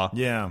grace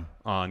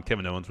on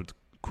Kevin Owens, which is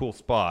a cool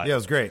spot. Yeah, it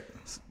was great.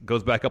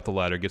 Goes back up the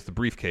ladder, gets the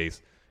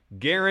briefcase,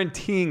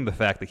 guaranteeing the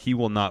fact that he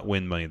will not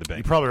win Money in the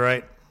Bank. You're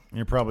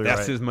probably right.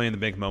 That's his Money in the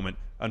Bank moment.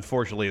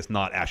 Unfortunately, it's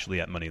not actually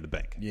at Money in the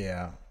Bank.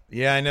 Yeah.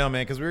 Yeah, I know,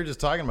 man, because we were just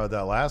talking about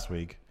that last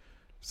week,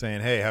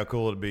 saying, hey, how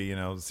cool it would be,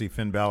 to see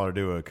Finn Balor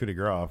do a coup de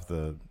grace off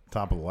the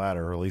top of the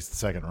ladder, or at least the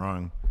second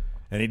rung.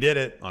 And he did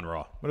it. On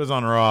Raw. But it was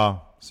on Raw,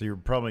 so you're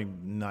probably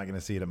not going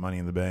to see it at Money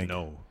in the Bank.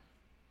 No.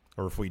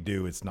 Or if we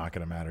do, it's not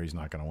going to matter. He's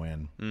not going to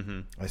win. Mm-hmm.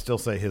 I still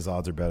say his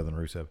odds are better than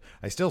Rusev.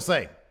 I still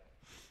say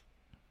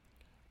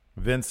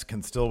Vince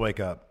can still wake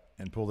up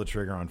and pull the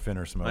trigger on Finn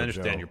or Samoa Joe. I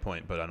understand your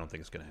point, but I don't think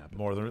it's going to happen.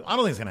 I don't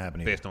think it's going to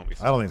happen either. Based on what we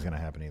saw. I don't think it's going to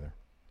happen either.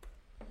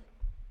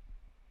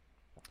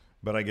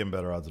 But I give him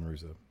better odds than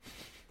Rusev.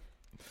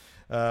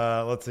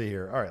 Let's see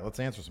here. All right, let's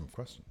answer some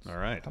questions. All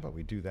right. How about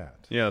we do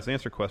that? Yeah, let's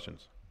answer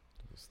questions.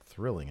 It was a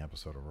thrilling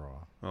episode of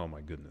Raw. Oh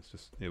my goodness!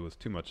 It was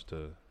too much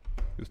to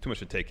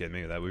take in.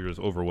 Maybe that we were just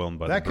overwhelmed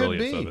by the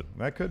brilliance of it.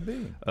 That could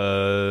be.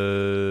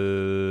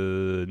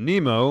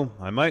 Nemo,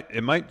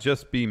 it might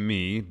just be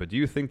me, but do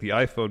you think the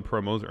iPhone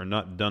promos are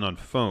not done on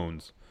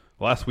phones?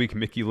 Last week,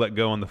 Mickey let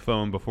go on the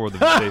phone before the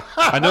video.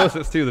 I noticed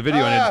this too, the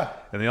video,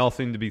 and they all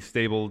seem to be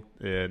stable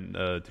and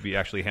to be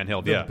actually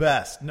handheld. The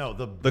best.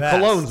 The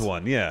Colognes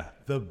one, yeah.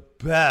 The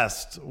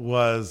best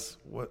was,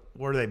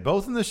 were they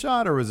both in the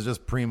shot, or was it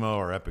just Primo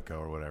or Epico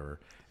or whatever?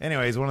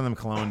 Anyways, one of them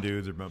Cologne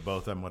dudes, or both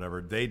of them,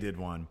 whatever, they did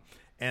one.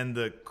 And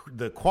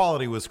the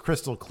quality was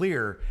crystal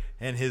clear,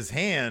 and his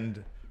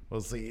hand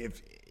was,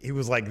 if he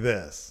was like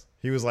this.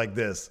 He was like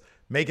this.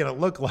 Making it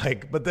look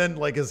like, but then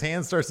like his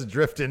hand starts to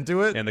drift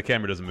into it. And the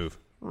camera doesn't move.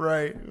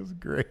 Right. It was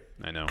great.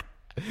 I know.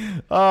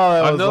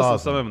 I've noticed awesome. on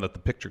some of them that the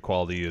picture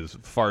quality is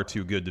far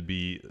too good to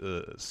be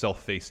a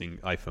self-facing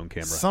iPhone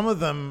camera. Some of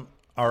them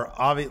are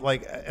obvious.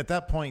 Like at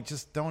that point,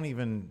 just don't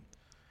even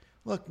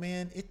look,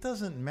 man. It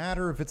doesn't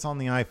matter if it's on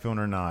the iPhone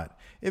or not.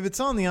 If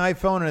it's on the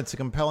iPhone and it's a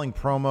compelling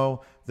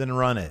promo, then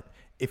run it.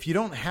 If you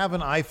don't have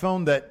an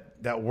iPhone that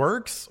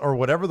works, or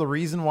whatever the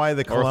reason why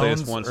the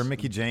Colognes or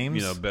Mickey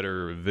James,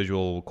 better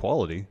visual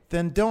quality,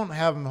 then don't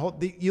have them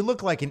hold. You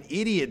look like an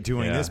idiot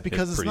doing this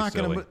because it's not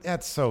going to.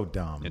 That's so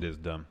dumb. It is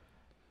dumb.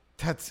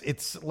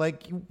 It's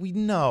like, we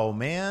know,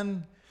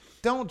 man.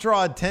 Don't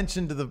draw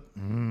attention to the. I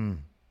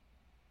mean,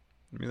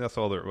 that's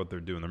all what they're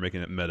doing. They're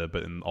making it meta,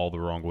 but in all the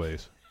wrong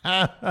ways.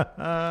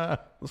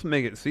 Let's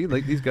make it. See,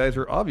 like these guys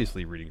are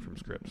obviously reading from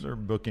scripts. They're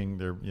booking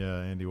their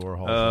Andy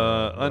Warhol.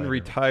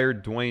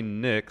 Unretired Dwayne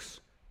Nix.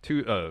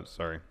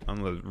 Sorry,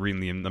 I'm reading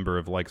the number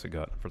of likes it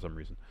got for some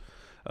reason.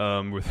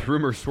 With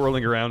rumors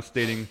swirling around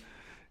stating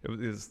it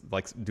was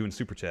like doing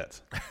super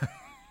chats.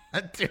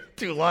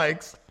 two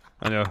likes.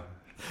 I know.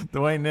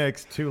 Dwayne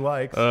Nix, 2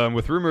 likes.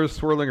 With rumors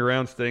swirling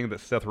around stating that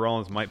Seth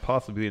Rollins might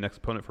possibly be the next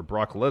opponent for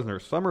Brock Lesnar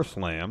at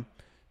SummerSlam,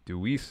 do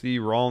we see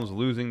Rollins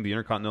losing the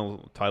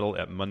Intercontinental title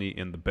at Money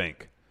in the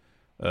Bank?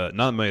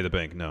 Not Money in the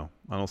Bank, no.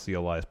 I don't see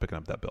Elias picking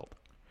up that belt.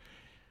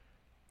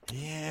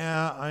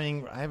 Yeah, I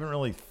mean, I haven't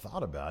really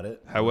thought about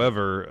it.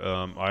 However,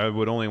 I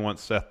would only want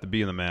Seth to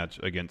be in the match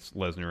against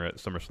Lesnar at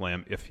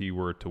SummerSlam if he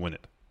were to win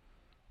it.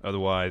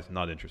 Otherwise,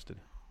 not interested.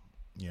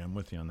 Yeah, I'm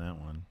with you on that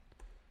one.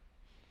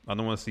 I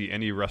don't want to see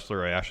any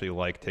wrestler I actually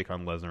like take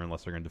on Lesnar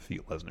unless they're going to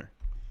defeat Lesnar.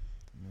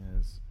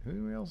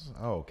 Who else?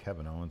 Oh,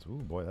 Kevin Owens.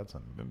 Ooh, boy, that's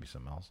maybe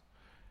something else.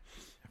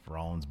 If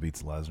Rollins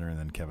beats Lesnar and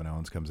then Kevin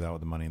Owens comes out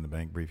with the Money in the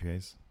Bank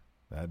briefcase,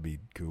 that'd be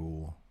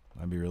cool.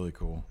 That'd be really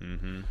cool.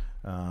 Mm-hmm.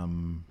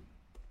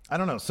 I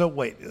don't know. So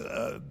wait,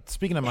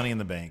 speaking of Money in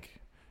the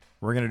Bank,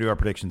 we're going to do our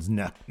predictions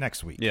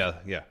next week. Yeah.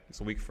 It's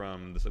a week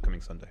from this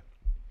upcoming Sunday.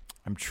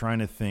 I'm trying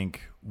to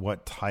think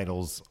what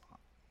titles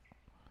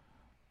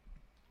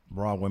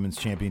Raw Women's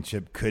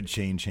Championship could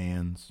change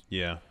hands.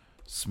 Yeah.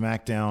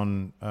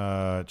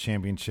 SmackDown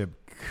Championship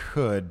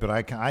could, but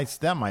I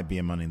that might be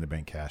a Money in the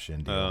Bank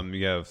cash-in deal.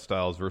 You have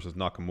Styles versus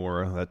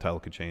Nakamura. That title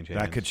could change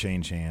hands. That could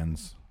change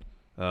hands.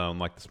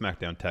 Like the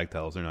SmackDown tag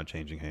titles, they're not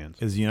changing hands.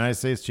 Is the United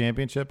States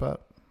Championship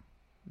up?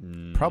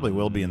 Probably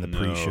will be in the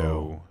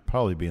pre-show.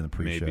 Probably be in the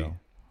pre-show. Maybe.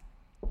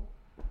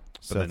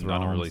 But then I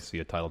don't really see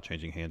a title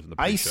changing hands in the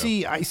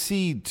pre-show. I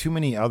see too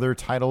many other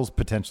titles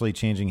potentially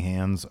changing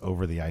hands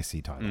over the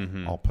IC title.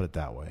 Mm-hmm. I'll put it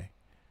that way.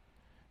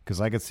 Because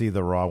I could see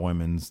the Raw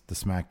Women's, the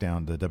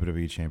SmackDown, the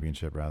WWE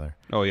Championship, rather.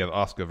 Oh, you have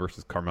Asuka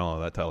versus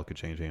Carmella. That title could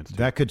change hands, too.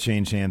 That could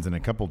change hands in a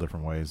couple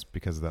different ways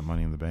because of that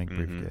Money in the Bank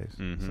briefcase.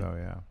 Mm-hmm. So,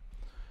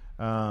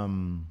 yeah.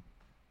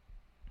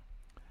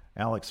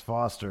 Alex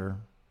Foster.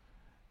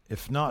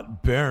 If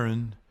not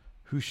Baron,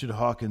 who should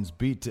Hawkins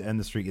beat to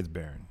end the streak? It's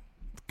Baron.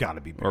 It's got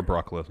to be Baron. Or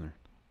Brock Lesnar.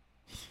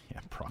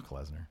 Yeah, Brock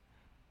Lesnar.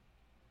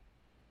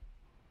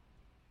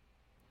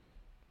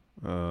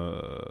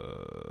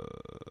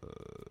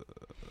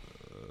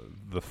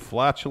 The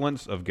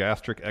flatulence of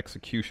gastric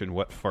execution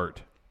wet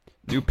fart.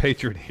 New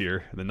patron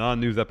here. The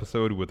non-news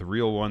episode with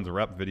Real One's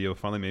rap video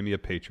finally made me a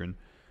patron.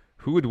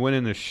 Who would win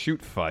in a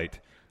shoot fight,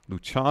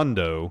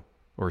 Luchando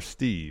or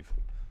Steve?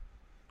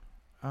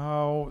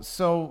 Oh,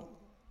 so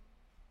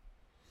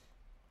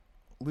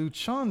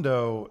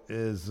Luchando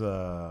is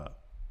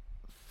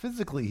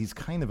physically he's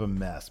kind of a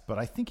mess, but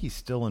I think he's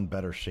still in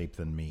better shape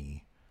than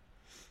me.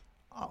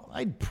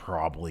 I'd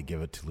probably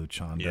give it to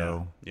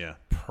Luchando. Yeah.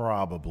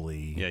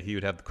 Probably. Yeah, he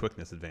would have the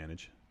quickness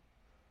advantage.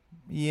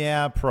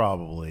 Yeah,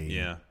 probably.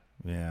 Yeah.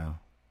 Yeah.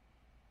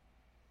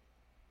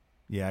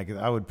 Yeah,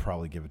 I would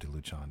probably give it to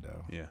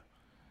Luchando. Yeah.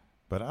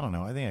 But I don't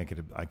know. I think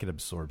I could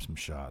absorb some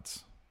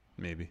shots.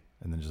 Maybe.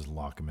 And then just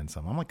lock him in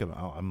some.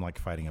 I'm like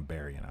fighting a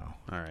bear, you know.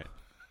 All right.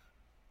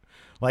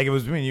 Like if it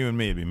was between you and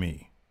me, it'd be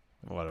me.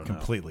 Well, I don't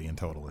completely and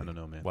totally. I don't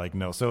know, man. Like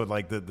no, so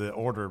like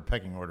the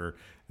pecking order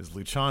is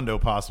Luchando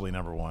possibly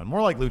number one.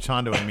 More like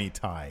Luchando and me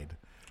tied,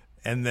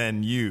 and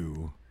then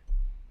you.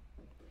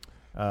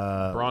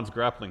 Bronze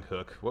grappling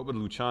hook. What would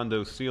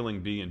Luchando's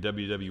ceiling be in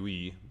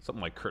WWE?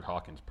 Something like Kurt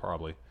Hawkins,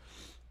 probably.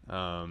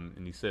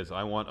 And he says,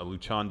 "I want a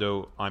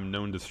Luchando I'm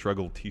known to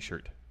struggle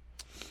T-shirt."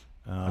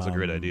 That's a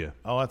great idea.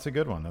 Oh, that's a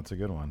good one. That's a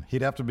good one.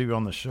 He'd have to be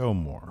on the show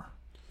more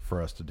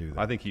for us to do that.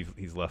 I think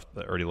he's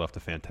already left a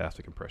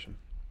fantastic impression.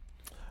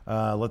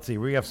 Let's see.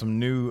 We have some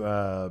new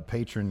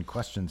patron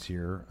questions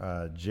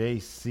here.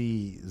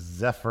 J.C.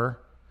 Zephyr.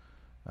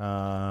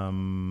 I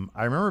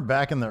remember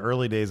back in the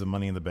early days of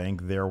Money in the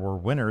Bank, there were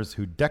winners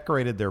who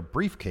decorated their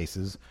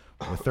briefcases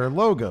with their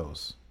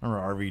logos.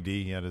 Remember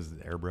RVD? He had his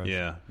airbrush.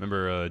 Yeah.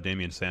 Remember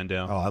Damian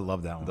Sandow? Oh, I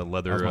love that one. The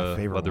leather, that was my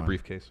favorite leather one.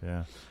 briefcase.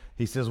 Yeah.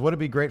 He says, would it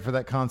be great for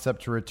that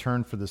concept to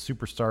return for the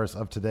superstars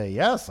of today?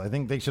 Yes, I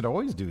think they should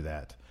always do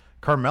that.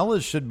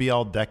 Carmella's should be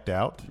all decked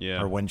out.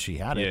 Yeah. Or when she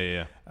had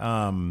it.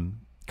 Yeah.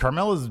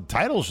 Carmella's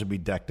title should be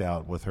decked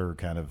out with her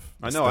kind of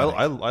aesthetic.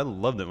 I know. I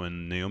loved it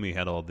when Naomi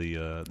had all the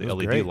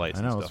LED great. lights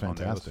I know, and stuff on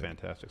there. It was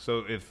fantastic.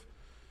 So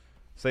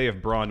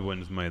if Braun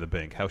wins Money in the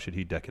Bank, how should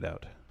he deck it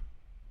out?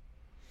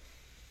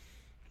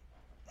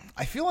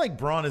 I feel like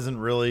Braun's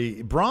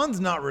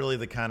not really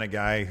the kind of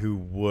guy who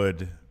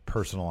would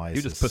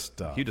personalize his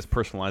stuff. He just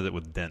personalize it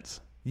with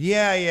dents.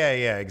 Yeah,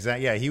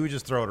 exactly. Yeah, he would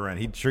just throw it around.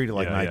 He'd treat it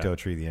like Naito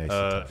treated the IC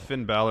title.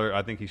 Finn Balor,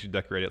 I think he should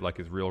decorate it like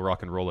his real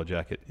rock and roller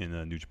jacket in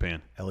New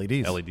Japan.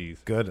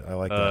 LEDs. Good. I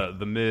like that.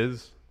 The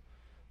Miz.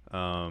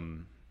 Well,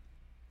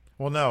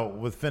 no.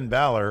 With Finn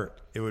Balor,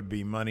 it would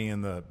be Money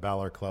in the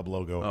Balor Club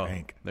logo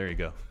ink. There you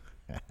go.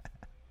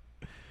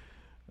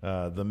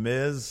 The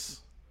Miz.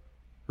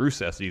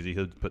 Rusev's easy.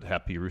 He'll put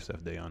Happy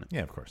Rusev Day on it.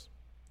 Yeah, of course.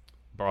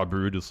 Bob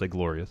Roode will say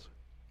Glorious.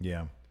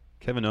 Yeah.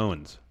 Kevin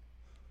Owens.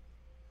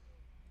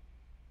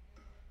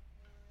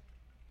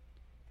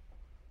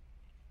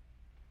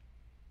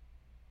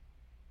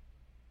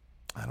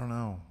 I don't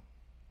know.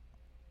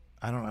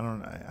 I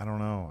don't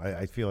know.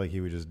 I feel like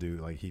he would just do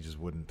like he just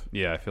wouldn't.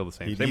 Yeah, I feel the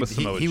same. Same with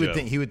Samoa Joe.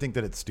 He would think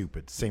that it's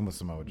stupid. Same with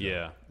Samoa Joe.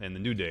 Yeah, and the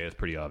New Day is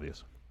pretty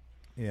obvious.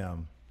 Yeah.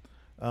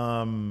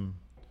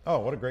 Oh,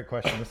 what a great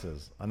question this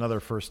is. Another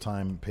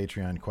first-time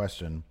Patreon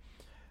question.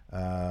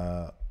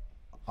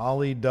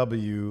 Ollie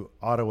W.,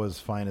 Ottawa's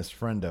finest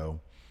friendo.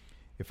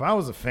 If I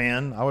was a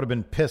fan, I would have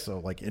been pissed,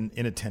 like in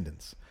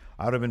attendance.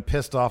 I would have been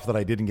pissed off that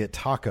I didn't get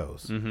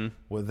tacos. Mm-hmm.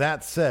 With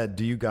that said,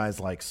 do you guys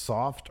like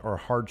soft or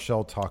hard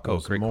shell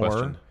tacos great more?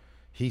 Question.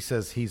 He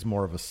says he's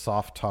more of a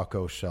soft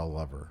taco shell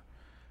lover.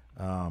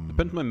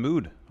 Depends on my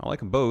mood. I like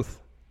them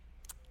both.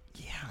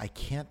 Yeah, I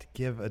can't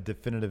give a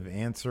definitive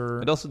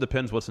answer. It also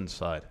depends what's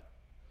inside.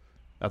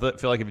 I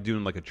feel like if you're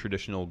doing like a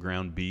traditional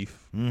ground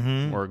beef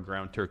or a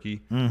ground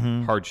turkey,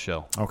 hard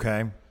shell.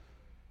 Okay.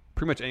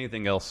 Pretty much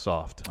anything else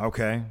soft.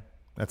 Okay.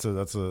 That's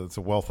a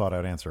well thought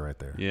out answer right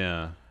there.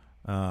 Yeah.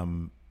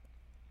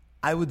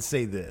 I would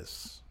say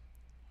this.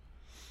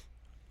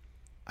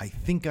 I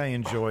think I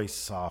enjoy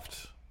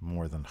soft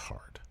more than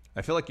hard.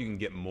 I feel like you can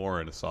get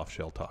more in a soft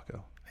shell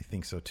taco. I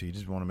think so too. You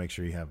just want to make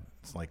sure you have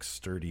like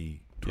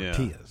sturdy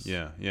tortillas.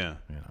 Yeah. You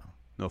know,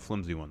 No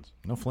flimsy ones.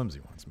 no flimsy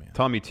ones, man.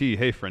 Tommy T,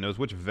 hey friendos,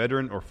 which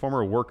veteran or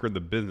former worker of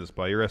the business,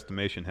 by your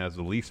estimation, has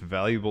the least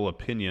valuable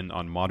opinion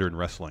on modern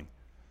wrestling?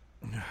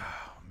 Oh,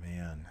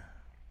 man.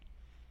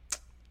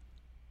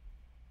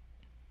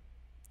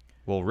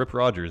 Well, Rip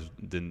Rogers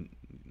didn't.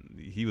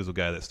 He was the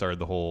guy that started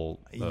the whole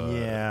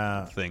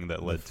thing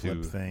that led to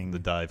the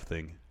dive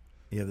thing.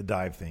 Yeah, the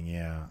dive thing.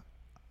 Yeah,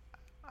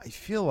 I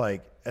feel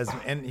like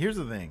and here's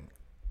the thing,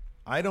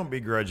 I don't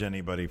begrudge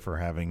anybody for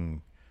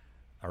having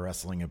a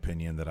wrestling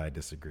opinion that I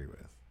disagree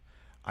with.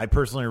 I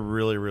personally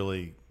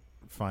really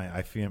find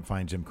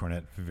Jim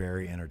Cornette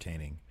very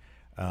entertaining,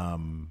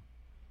 and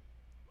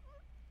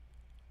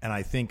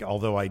I think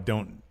although I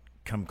don't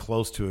come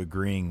close to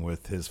agreeing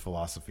with his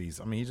philosophies,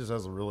 I mean he just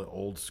has a really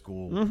old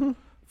school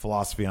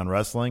philosophy on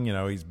wrestling. You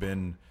know, he's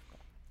been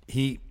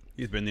in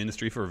the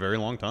industry for a very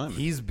long time.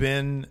 He's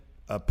been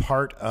a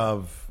part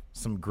of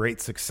some great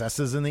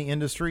successes in the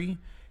industry,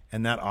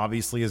 and that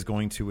obviously is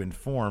going to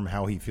inform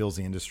how he feels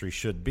the industry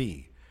should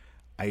be.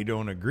 I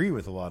don't agree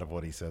with a lot of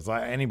what he says.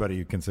 Anybody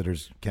who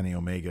considers Kenny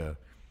Omega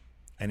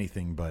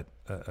anything but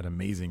an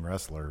amazing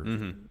wrestler,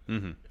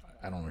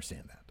 I don't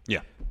understand that.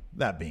 Yeah.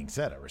 That being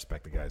said, I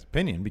respect the guy's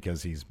opinion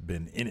because he's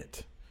been in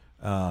it.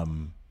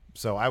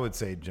 So I would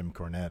say Jim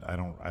Cornette.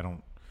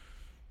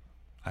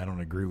 I don't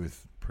agree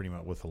with pretty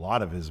much with a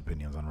lot of his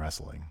opinions on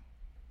wrestling.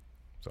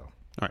 So, all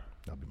right,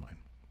 that'll be mine.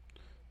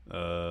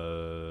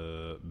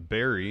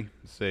 Barry,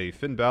 say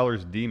Finn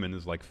Balor's demon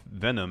is like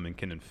venom and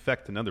can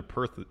infect another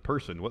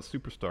person. What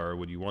superstar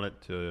would you want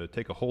it to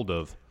take a hold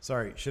of?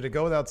 Sorry, should it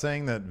go without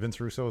saying that Vince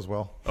Russo as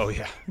well? Oh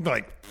yeah,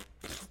 not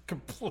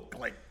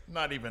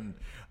even.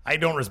 I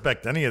don't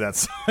respect any of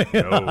that.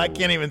 No. I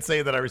can't even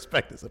say that I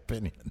respect his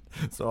opinion.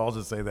 So I'll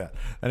just say that.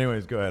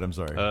 Anyways, go ahead. I'm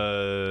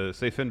sorry.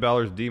 Say Finn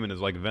Balor's demon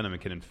is like venom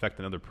and can infect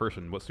another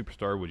person. What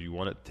superstar would you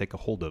want it to take a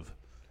hold of?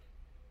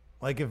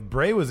 Like if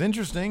Bray was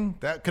interesting,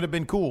 that could have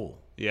been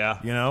cool. Yeah.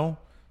 You know,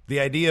 the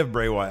idea of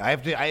Bray Wyatt.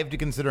 I have to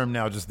consider him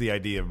now just the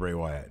idea of Bray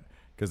Wyatt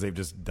because they've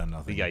just done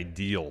nothing. The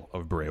ideal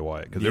of Bray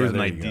Wyatt because there was an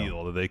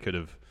ideal that they could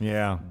have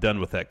done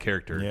with that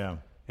character. Yeah.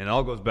 And it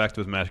all goes back to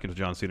his match against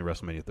John Cena at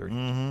WrestleMania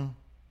 30.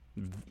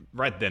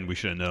 Right then, we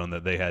should have known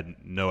that they had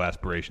no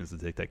aspirations to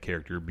take that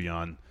character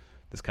beyond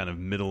this kind of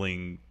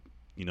middling,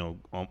 you know,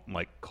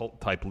 like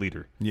cult type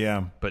leader.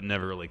 Yeah, but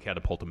never really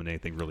catapult him in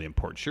anything really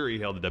important. Sure, he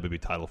held the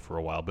WWE title for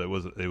a while, but it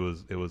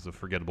was a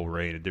forgettable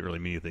reign. It didn't really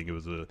mean anything. It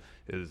was an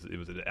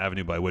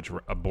avenue by which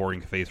a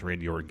boring face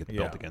Randy Orton get the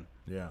belt again.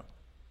 Yeah.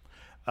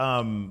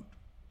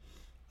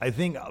 I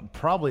think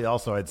probably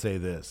also I'd say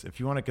this: if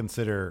you want to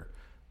consider,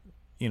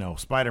 you know,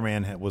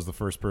 Spider-Man was the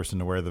first person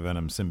to wear the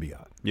Venom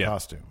symbiote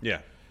costume. Yeah.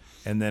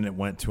 And then it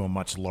went to a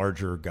much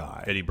larger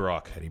guy. Eddie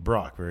Brock,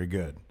 very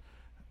good.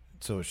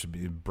 So it should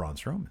be Braun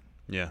Strowman.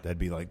 Yeah, that'd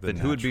be like the then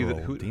who would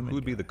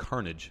be the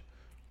Carnage,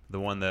 the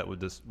one that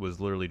was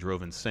literally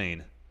drove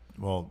insane.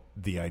 Well,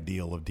 the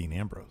ideal of Dean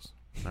Ambrose.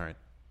 All right.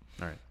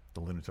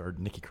 The Lunatic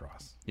Nikki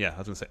Cross. Yeah, I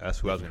was gonna say that's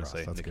who I was gonna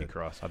say. Nikki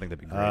Cross. I think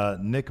that'd be great.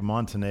 Nick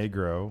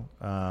Montenegro.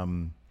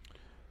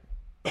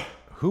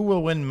 Who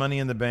will win Money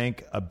in the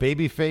Bank? A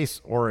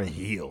babyface or a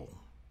heel?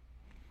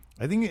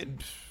 I think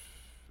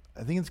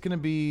it's gonna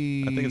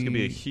be. I think it's gonna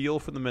be a heel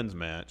for the men's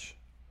match.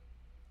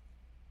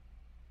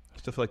 I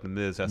still feel like the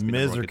Miz has to be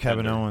Miz or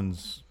Kevin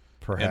Owens,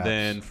 perhaps. And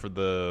then for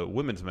the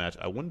women's match,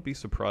 I wouldn't be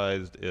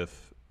surprised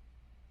if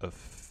a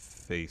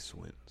face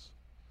wins.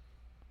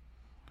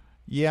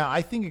 Yeah,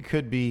 I think it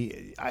could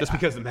be just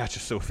because the match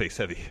is so face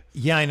heavy.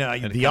 Yeah, I know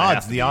the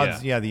odds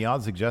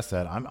suggest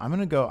that. I'm going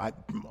to go.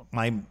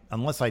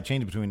 Unless I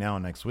change it between now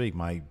and next week,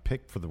 my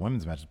pick for the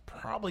women's match is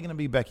probably going to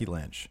be Becky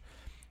Lynch.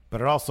 But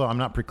it also, I'm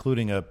not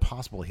precluding a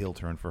possible heel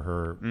turn for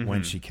her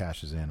when she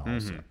cashes in.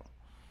 Also,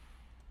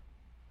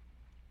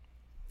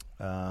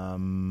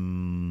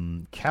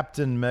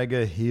 Captain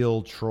Mega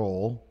Heel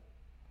Troll.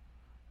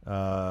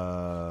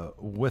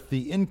 With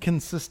the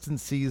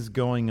inconsistencies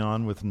going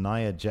on with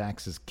Nia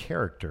Jax's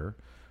character,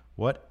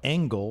 what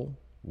angle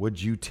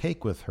would you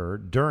take with her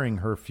during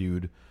her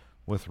feud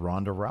with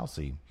Ronda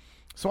Rousey?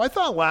 So I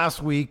thought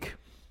last week,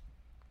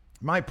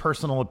 my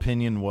personal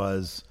opinion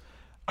was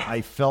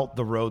I felt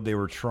the road they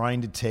were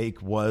trying to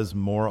take was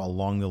more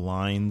along the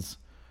lines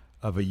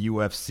of a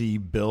UFC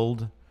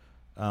build.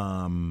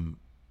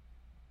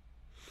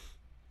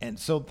 And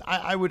so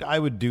I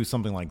would do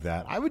something like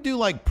that. I would do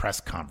like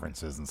press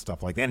conferences and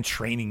stuff like that, and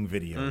training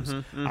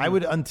videos. I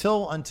would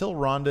until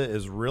Ronda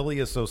is really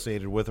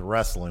associated with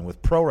wrestling,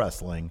 with pro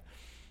wrestling.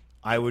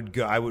 I would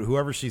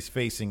whoever she's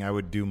facing, I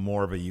would do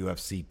more of a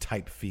UFC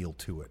type feel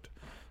to it.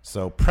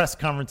 So press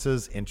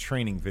conferences and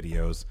training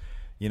videos.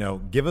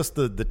 give us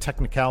the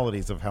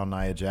technicalities of how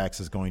Nia Jax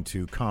is going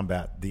to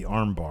combat the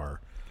armbar,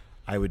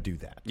 I would do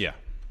that. Yeah,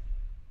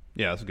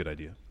 that's a good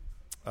idea.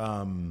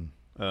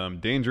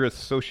 Dangerous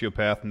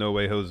Sociopath, No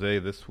Way Jose,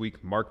 this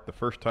week marked the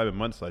first time in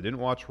months I didn't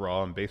watch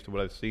Raw, and based on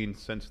what I've seen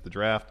since the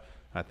draft,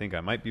 I think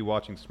I might be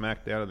watching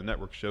SmackDown and the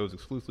network shows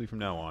exclusively from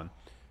now on.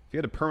 If you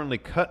had to permanently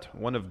cut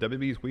one of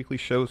WWE's weekly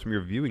shows from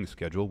your viewing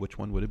schedule, which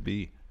one would it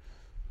be?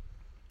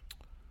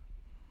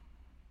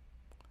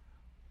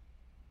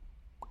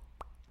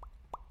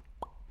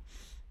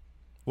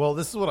 Well,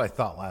 this is what I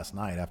thought last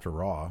night after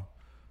Raw.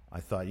 I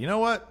thought, you know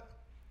what?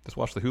 Just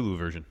watch the Hulu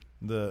version.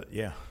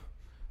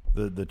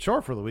 The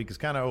chore for the week is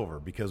kind of over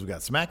because we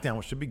got SmackDown,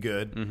 which should be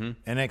good.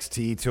 Mm-hmm.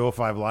 NXT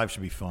 205 Live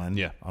should be fun.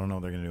 Yeah. I don't know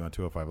what they're going to do on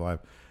 205 Live.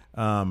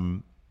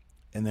 And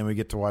then we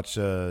get to watch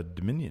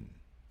Dominion.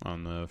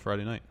 On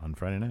Friday night. On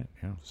Friday night,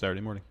 yeah.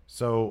 Saturday morning.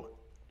 So,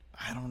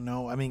 I don't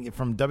know. I mean,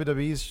 from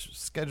WWE's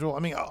schedule,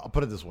 I'll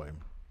put it this way.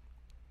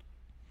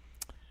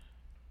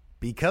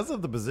 Because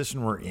of the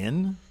position we're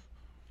in,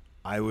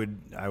 I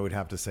would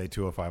have to say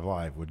 205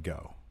 Live would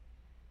go.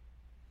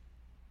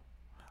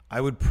 I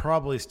would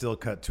probably still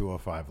cut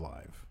 205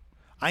 Live.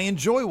 I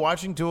enjoy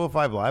watching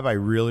 205 Live. I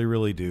really,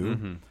 really do.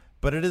 Mm-hmm.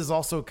 But it is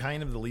also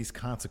kind of the least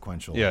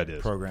consequential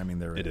programming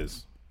there is. It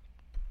is.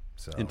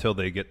 So. Until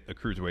they get a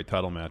cruiserweight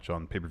title match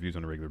on pay-per-views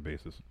on a regular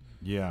basis.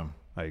 Yeah.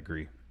 I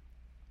agree.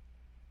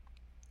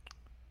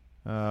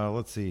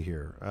 Let's see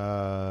here.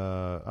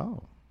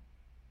 Oh,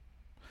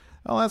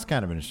 that's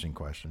kind of an interesting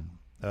question.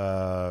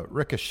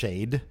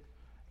 Ricochet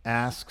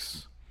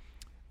asks,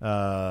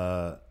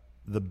 the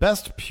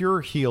best pure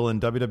heel in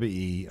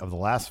WWE of the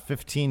last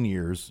 15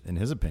 years, in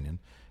his opinion,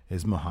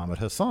 is Muhammad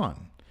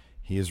Hassan.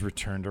 He has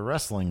returned to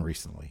wrestling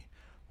recently.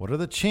 What are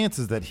the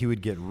chances that he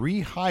would get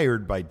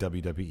rehired by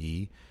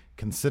WWE,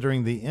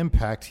 considering the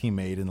impact he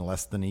made in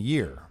less than a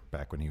year,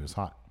 back when he was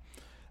hot?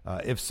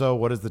 If so,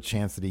 what is the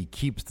chance that he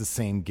keeps the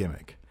same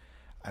gimmick?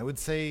 I would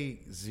say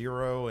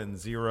 0 and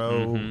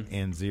 0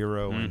 and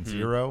 0 and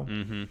 0.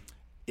 Mm-hmm.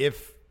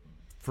 If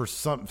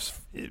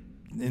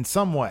in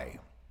some way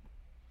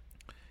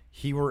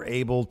he were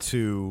able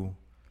to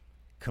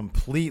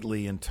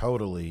completely and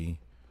totally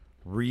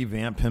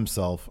revamp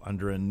himself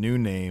under a new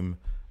name,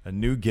 a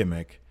new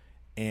gimmick,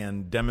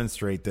 and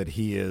demonstrate that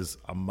he is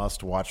a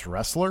must-watch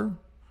wrestler,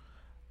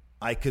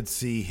 I could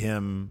see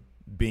him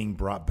being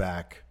brought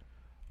back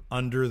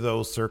under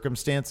those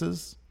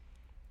circumstances.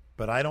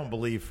 But I don't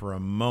believe for a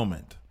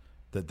moment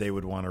that they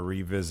would want to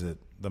revisit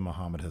the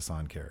Muhammad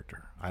Hassan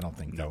character. I don't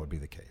think that would be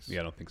the case. Yeah,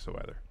 I don't think so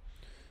either.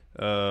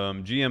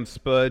 GM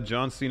Spud,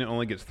 John Cena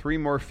only gets 3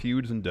 more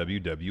feuds in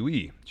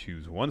WWE.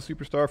 Choose one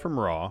superstar from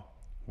Raw,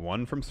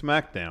 one from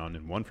SmackDown,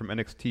 and one from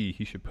NXT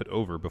he should put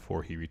over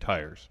before he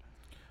retires.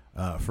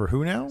 For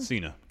who now?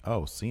 Cena.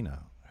 Oh,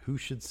 Cena. Who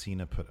should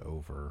Cena put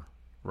over?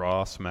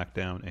 Raw,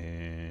 SmackDown,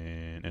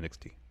 and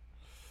NXT.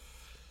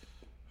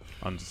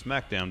 On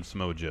SmackDown,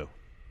 Samoa Joe.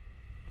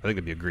 I think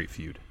it'd be a great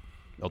feud.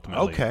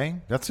 Ultimately, okay,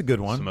 that's a good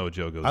one. Samoa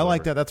Joe goes. I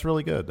like over. that. That's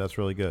really good. That's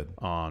really good.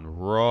 On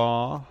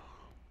Raw,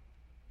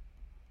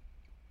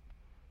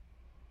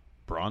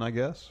 Braun, I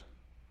guess.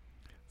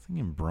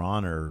 Thinking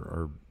Braun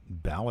or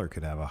Balor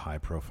could have a high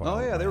profile. Oh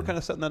yeah, they were kind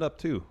of setting that up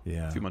too.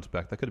 Yeah, a few months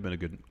back, that could have been a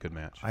good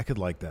match. I could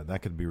like that.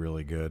 That could be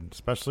really good,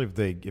 especially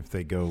if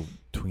they go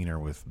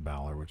tweener with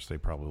Balor, which they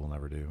probably will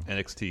never do.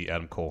 NXT,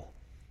 Adam Cole.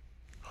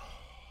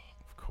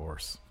 Of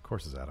course,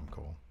 it's Adam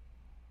Cole.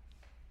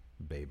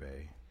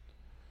 Bebe.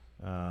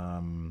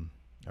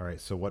 All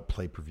right, so what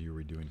pay-per-view are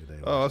we doing today?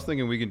 Oh, I was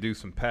thinking we can do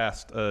some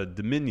past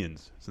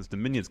Dominions, since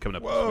Dominion's coming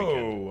up this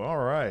weekend. All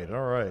right.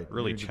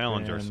 Really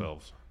challenge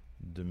ourselves.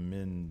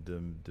 Dominion.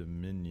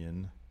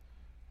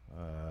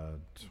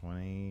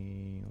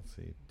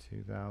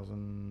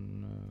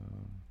 2000.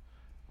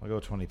 I'll go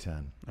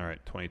 2010. All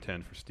right,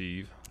 2010 for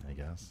Steve. I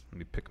guess. Let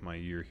me pick my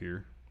year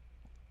here.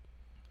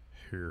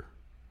 Here.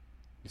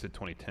 You said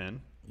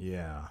 2010?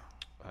 Yeah.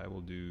 I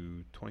will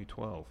do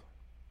 2012.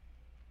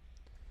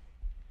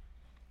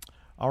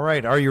 All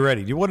right, are you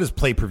ready? What is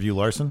pay-per-view,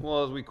 Larson?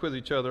 Well, as we quiz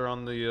each other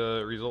on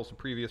the results of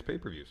previous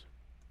pay-per-views.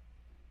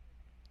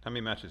 How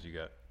many matches you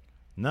got?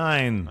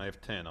 9. I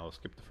have 10. I'll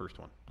skip the first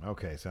one.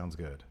 Okay, sounds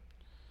good.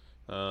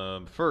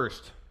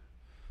 First,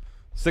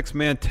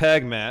 6-man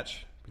tag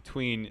match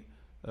between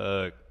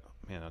man,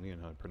 I don't even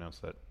know how to pronounce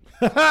that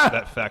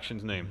that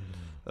faction's name.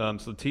 So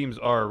the teams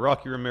are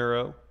Rocky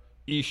Romero,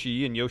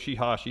 Ishii, and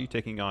Yoshihashi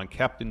taking on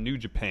Captain New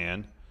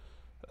Japan,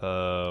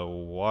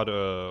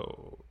 Wataru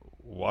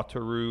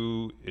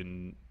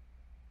in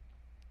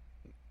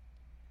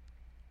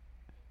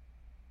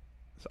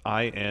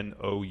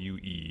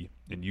Inoue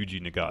and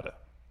Yuji Nagata.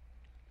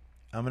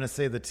 I'm going to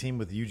say the team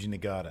with Yuji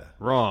Nagata.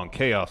 Wrong.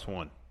 Chaos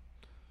won.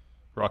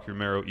 Rocky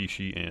Romero,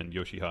 Ishii, and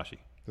Yoshihashi.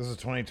 This is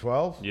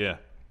 2012? Yeah.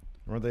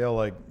 Weren't they all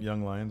like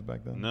young lions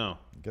back then? No.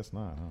 I guess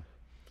not,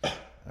 huh?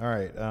 All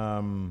right.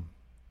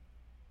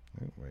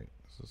 Wait.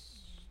 This is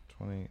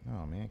 20.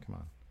 Oh, man, come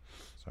on.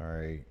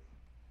 Sorry.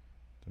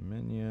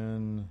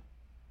 Dominion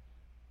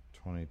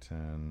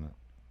 2010.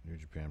 New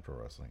Japan Pro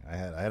Wrestling. I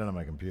had it on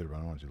my computer, but I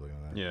don't want you looking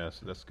at that. Yeah,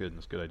 that's good.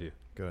 That's a good idea.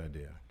 Good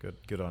idea.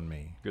 Good on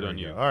me. Good on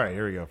you. All right,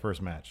 here we go.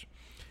 First match.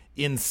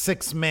 In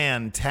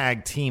 6-man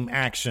tag team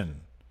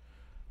action,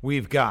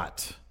 we've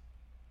got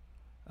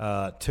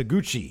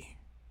Taguchi,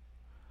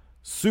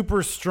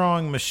 Super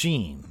Strong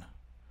Machine.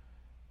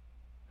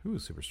 Who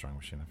is Super Strong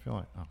Machine? I feel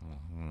like I don't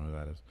know who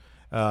that is.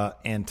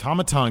 And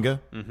Tama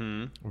Tonga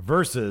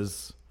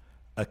versus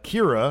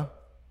Akira,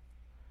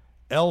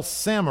 El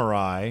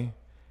Samurai,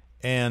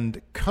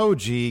 and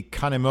Koji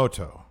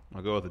Kanemoto.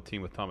 I'll go with the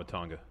team with Tama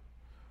Tonga.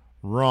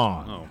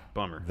 Wrong. Oh,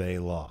 bummer. They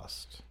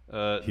lost. He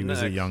next.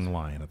 was a young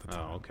lion at the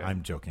time. Oh, okay.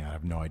 I'm joking. I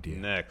have no idea.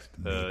 Next,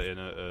 in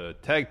a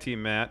tag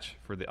team match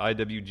for the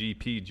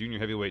IWGP Junior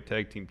Heavyweight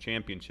Tag Team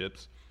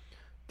Championships,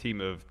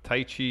 team of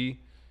Taichi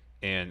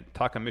and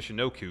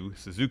Takamichinoku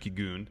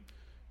Suzuki-gun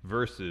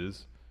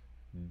versus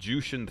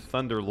Jushin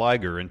Thunder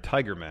Liger and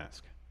Tiger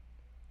Mask.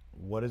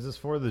 What is this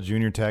for? The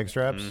junior tag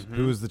straps?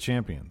 Who is the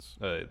champions?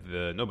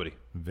 Nobody.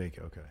 Vake,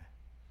 okay.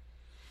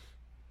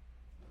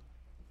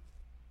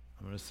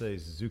 I'm going to say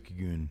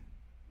Suzuki-gun.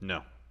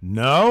 No.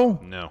 No?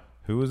 No.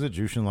 Who is it?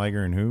 Jushin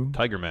Liger and who?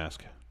 Tiger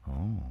Mask.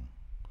 Oh.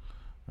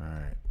 All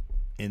right.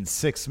 In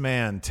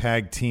 6-man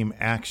tag team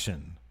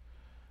action,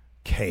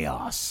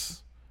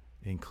 Chaos,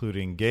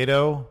 including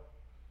Gedo,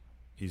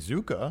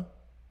 Iizuka,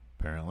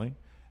 apparently,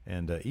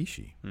 and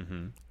Ishii,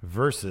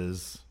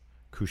 versus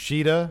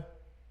Kushida,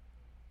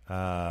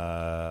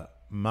 Manabu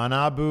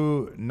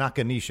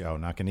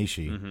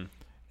Nakanishi,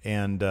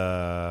 and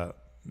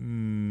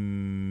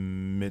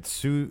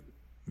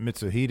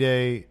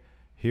Mitsuhide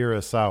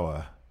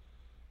Hirasawa.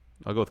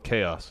 I'll go with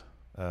Chaos.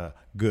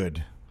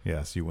 Good.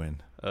 Yes, you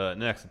win.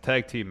 Next, a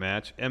tag team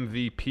match.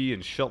 MVP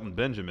and Shelton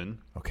Benjamin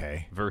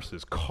Okay.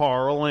 versus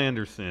Carl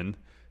Anderson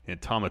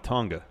and Tama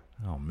Tonga.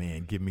 Oh,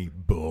 man. Give me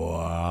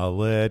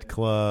Bullet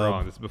Club.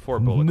 Wrong. This is before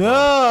Bullet Club.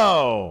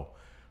 No!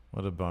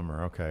 What a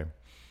bummer. Okay.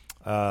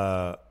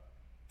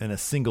 In a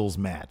singles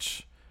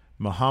match,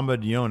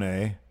 Muhammad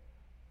Yone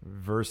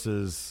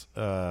versus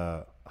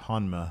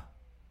Honma.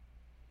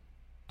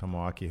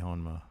 Tomoaki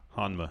Honma.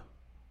 Hanma.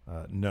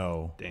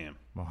 No. Damn.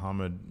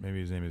 Muhammad, maybe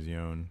his name is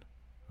Yon.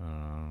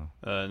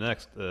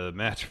 Next,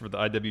 match for the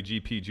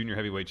IWGP Junior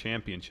Heavyweight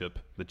Championship.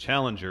 The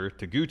challenger,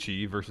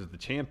 Taguchi, versus the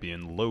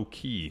champion, Low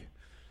Key.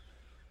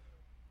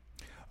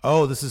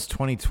 Oh, this is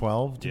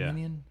 2012 Yeah.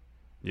 Dominion?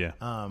 Yeah.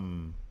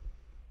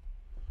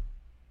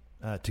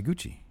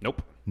 Taguchi.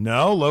 Nope.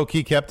 No, Low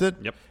Key kept it?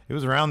 Yep. It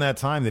was around that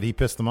time that he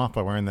pissed them off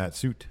by wearing that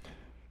suit.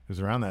 It was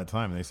around that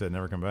time, and they said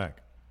never come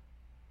back.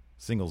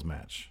 Singles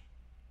match.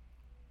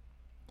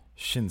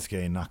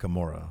 Shinsuke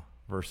Nakamura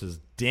versus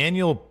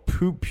Daniel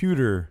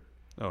Puder.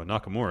 Oh,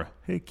 Nakamura.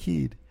 Hey,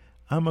 kid,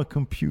 I'm a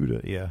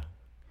computer. Yeah.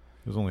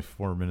 It was only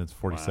 4 minutes,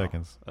 40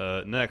 seconds.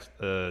 Next,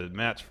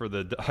 match for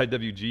the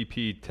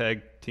IWGP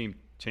Tag Team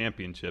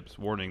Championships.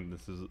 Warning,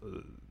 this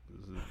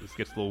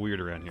gets a little weird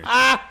around here.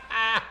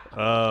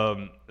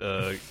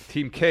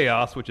 Team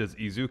Chaos, which is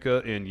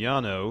Iizuka and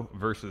Yano,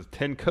 versus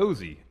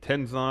Tenkozi,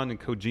 Tenzan and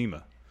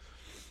Kojima.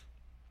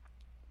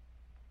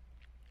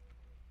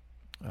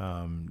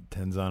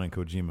 Tenzan and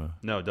Kojima.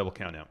 No, double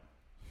count out.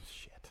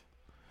 Shit.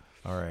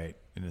 All right.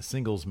 In a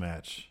singles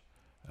match,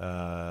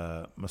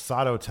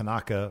 Masato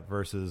Tanaka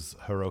versus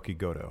Hiroki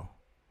Goto.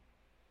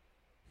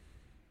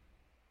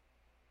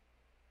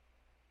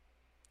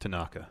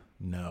 Tanaka.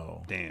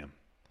 No. Damn.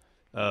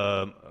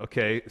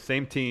 Okay,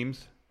 same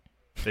teams.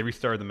 They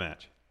restarted the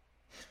match.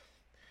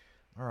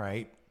 All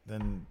right.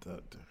 Then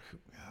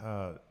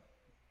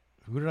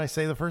who did I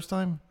say the first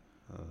time?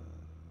 I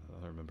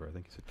don't remember. I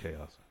think you said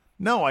Chaos.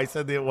 No, I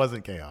said that it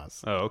wasn't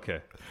Chaos. Oh,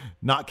 okay.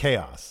 Not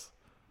Chaos.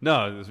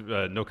 No, it was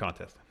no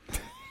contest.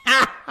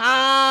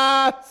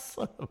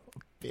 Son of a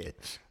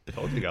bitch.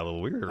 Told you it got a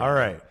little weird. All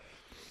right.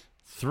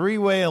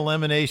 3-way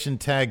elimination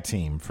tag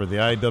team for the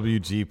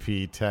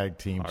IWGP Tag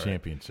Team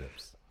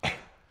Championships.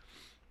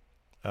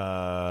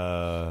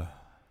 No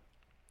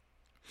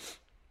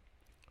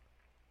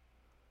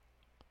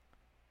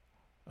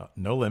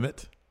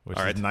Limit, which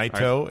is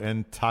Naito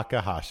and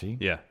Takahashi.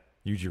 Yeah.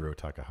 Yujiro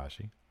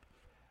Takahashi.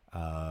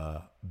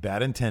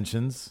 Bad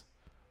Intentions,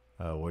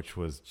 which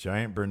was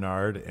Giant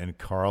Bernard and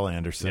Carl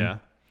Anderson.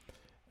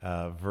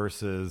 Yeah.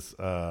 Versus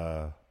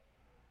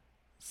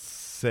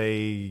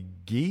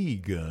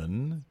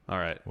Seigigun. All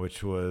right.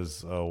 Which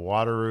was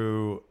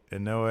Wataru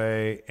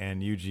Inoue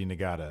and Yuji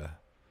Nagata.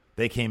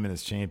 They came in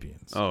as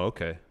champions. Oh,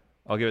 okay.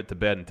 I'll give it to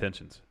Bad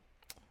Intentions.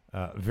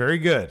 Very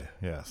good.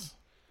 Yes.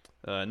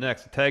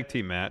 Next, a tag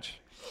team match.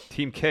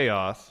 Team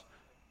Chaos,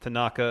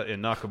 Tanaka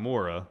and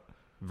Nakamura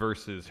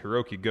versus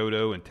Hiroki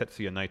Goto and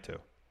Tetsuya Naito.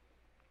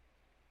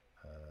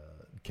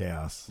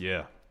 Chaos.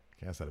 Yeah.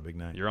 Chaos had a big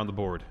night. You're on the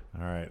board.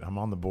 All right. I'm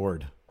on the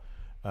board.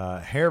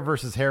 Hair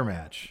versus hair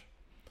match.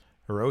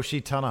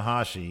 Hiroshi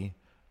Tanahashi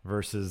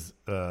versus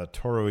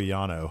Toru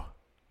Yano.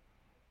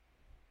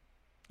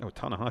 Oh,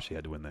 Tanahashi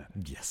had to win that.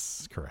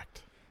 Yes,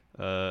 correct.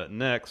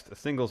 Next, a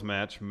singles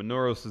match.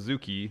 Minoru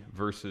Suzuki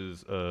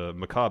versus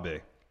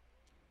Makabe.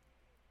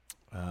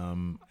 I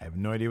have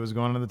no idea what was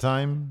going on at the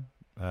time.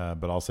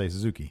 but I'll say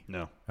Suzuki.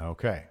 No.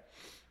 Okay.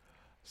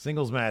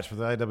 Singles match for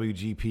the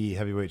IWGP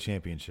Heavyweight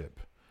Championship.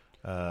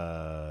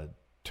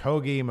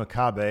 Togi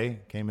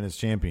Makabe came in as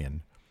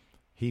champion.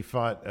 He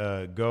fought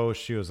Go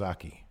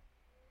Shiozaki.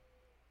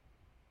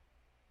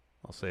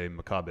 I'll say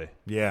Makabe.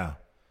 Yeah.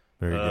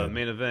 Very good.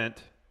 Main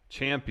event,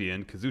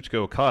 champion Kazuchika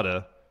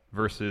Okada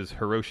versus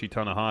Hiroshi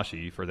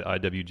Tanahashi for the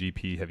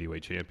IWGP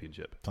Heavyweight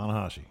Championship.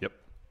 Tanahashi. Yep.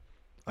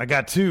 I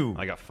got 2.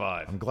 I got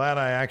 5. I'm glad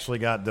I actually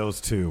got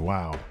those 2.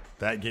 Wow.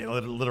 That game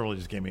literally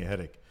just gave me a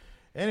headache.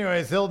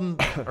 Anyways, Hilton,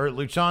 or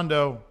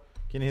Luchando,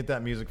 can you hit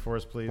that music for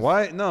us, please?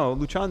 Why? No,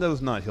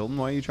 Luchando's not Hilton.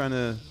 Why are you trying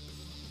to...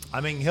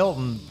 I mean,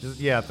 Hilton,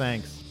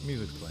 thanks.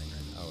 Music's playing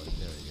right now. Oh,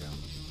 there you go.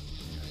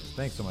 Anyways,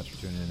 thanks so much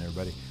for tuning in,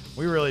 everybody.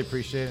 We really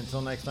appreciate it.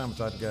 Until next time, we'll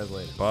talk to you guys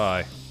later.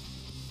 Bye.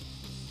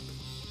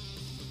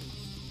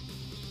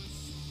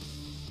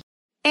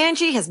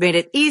 Angie has made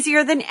it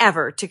easier than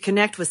ever to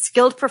connect with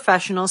skilled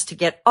professionals to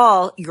get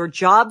all your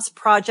jobs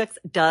projects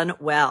done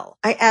well.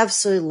 I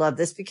absolutely love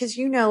this because,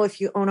 if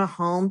you own a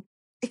home,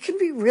 it can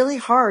be really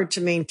hard to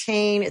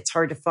maintain. It's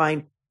hard to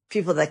find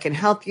people that can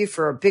help you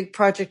for a big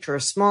project or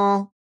a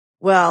small.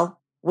 Well,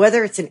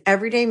 whether it's in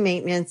everyday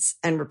maintenance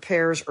and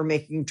repairs or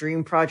making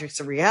dream projects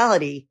a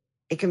reality,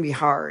 it can be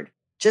hard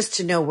just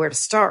to know where to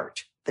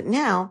start. But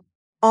now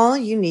all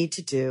you need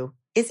to do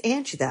is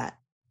Angie that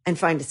and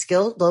find a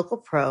skilled local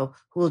pro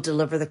who will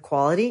deliver the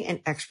quality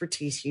and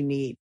expertise you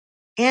need.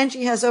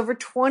 Angie has over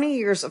 20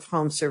 years of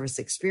home service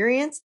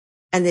experience,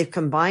 and they've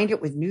combined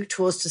it with new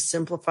tools to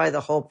simplify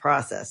the whole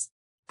process.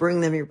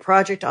 Bring them your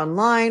project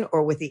online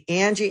or with the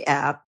Angie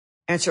app,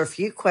 answer a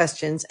few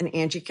questions, and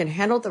Angie can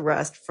handle the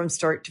rest from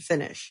start to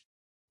finish.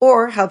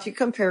 Or help you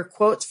compare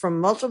quotes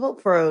from multiple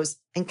pros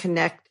and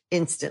connect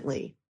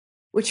instantly,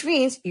 which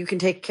means you can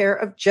take care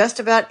of just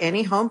about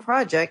any home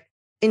project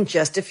in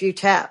just a few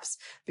taps.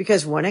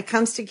 Because when it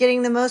comes to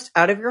getting the most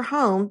out of your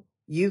home,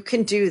 you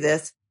can do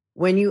this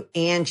when you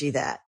Angie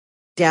that.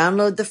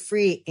 Download the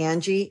free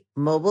Angie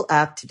mobile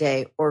app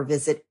today or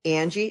visit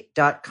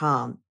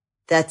Angie.com.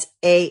 That's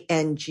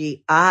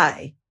ANGI.com.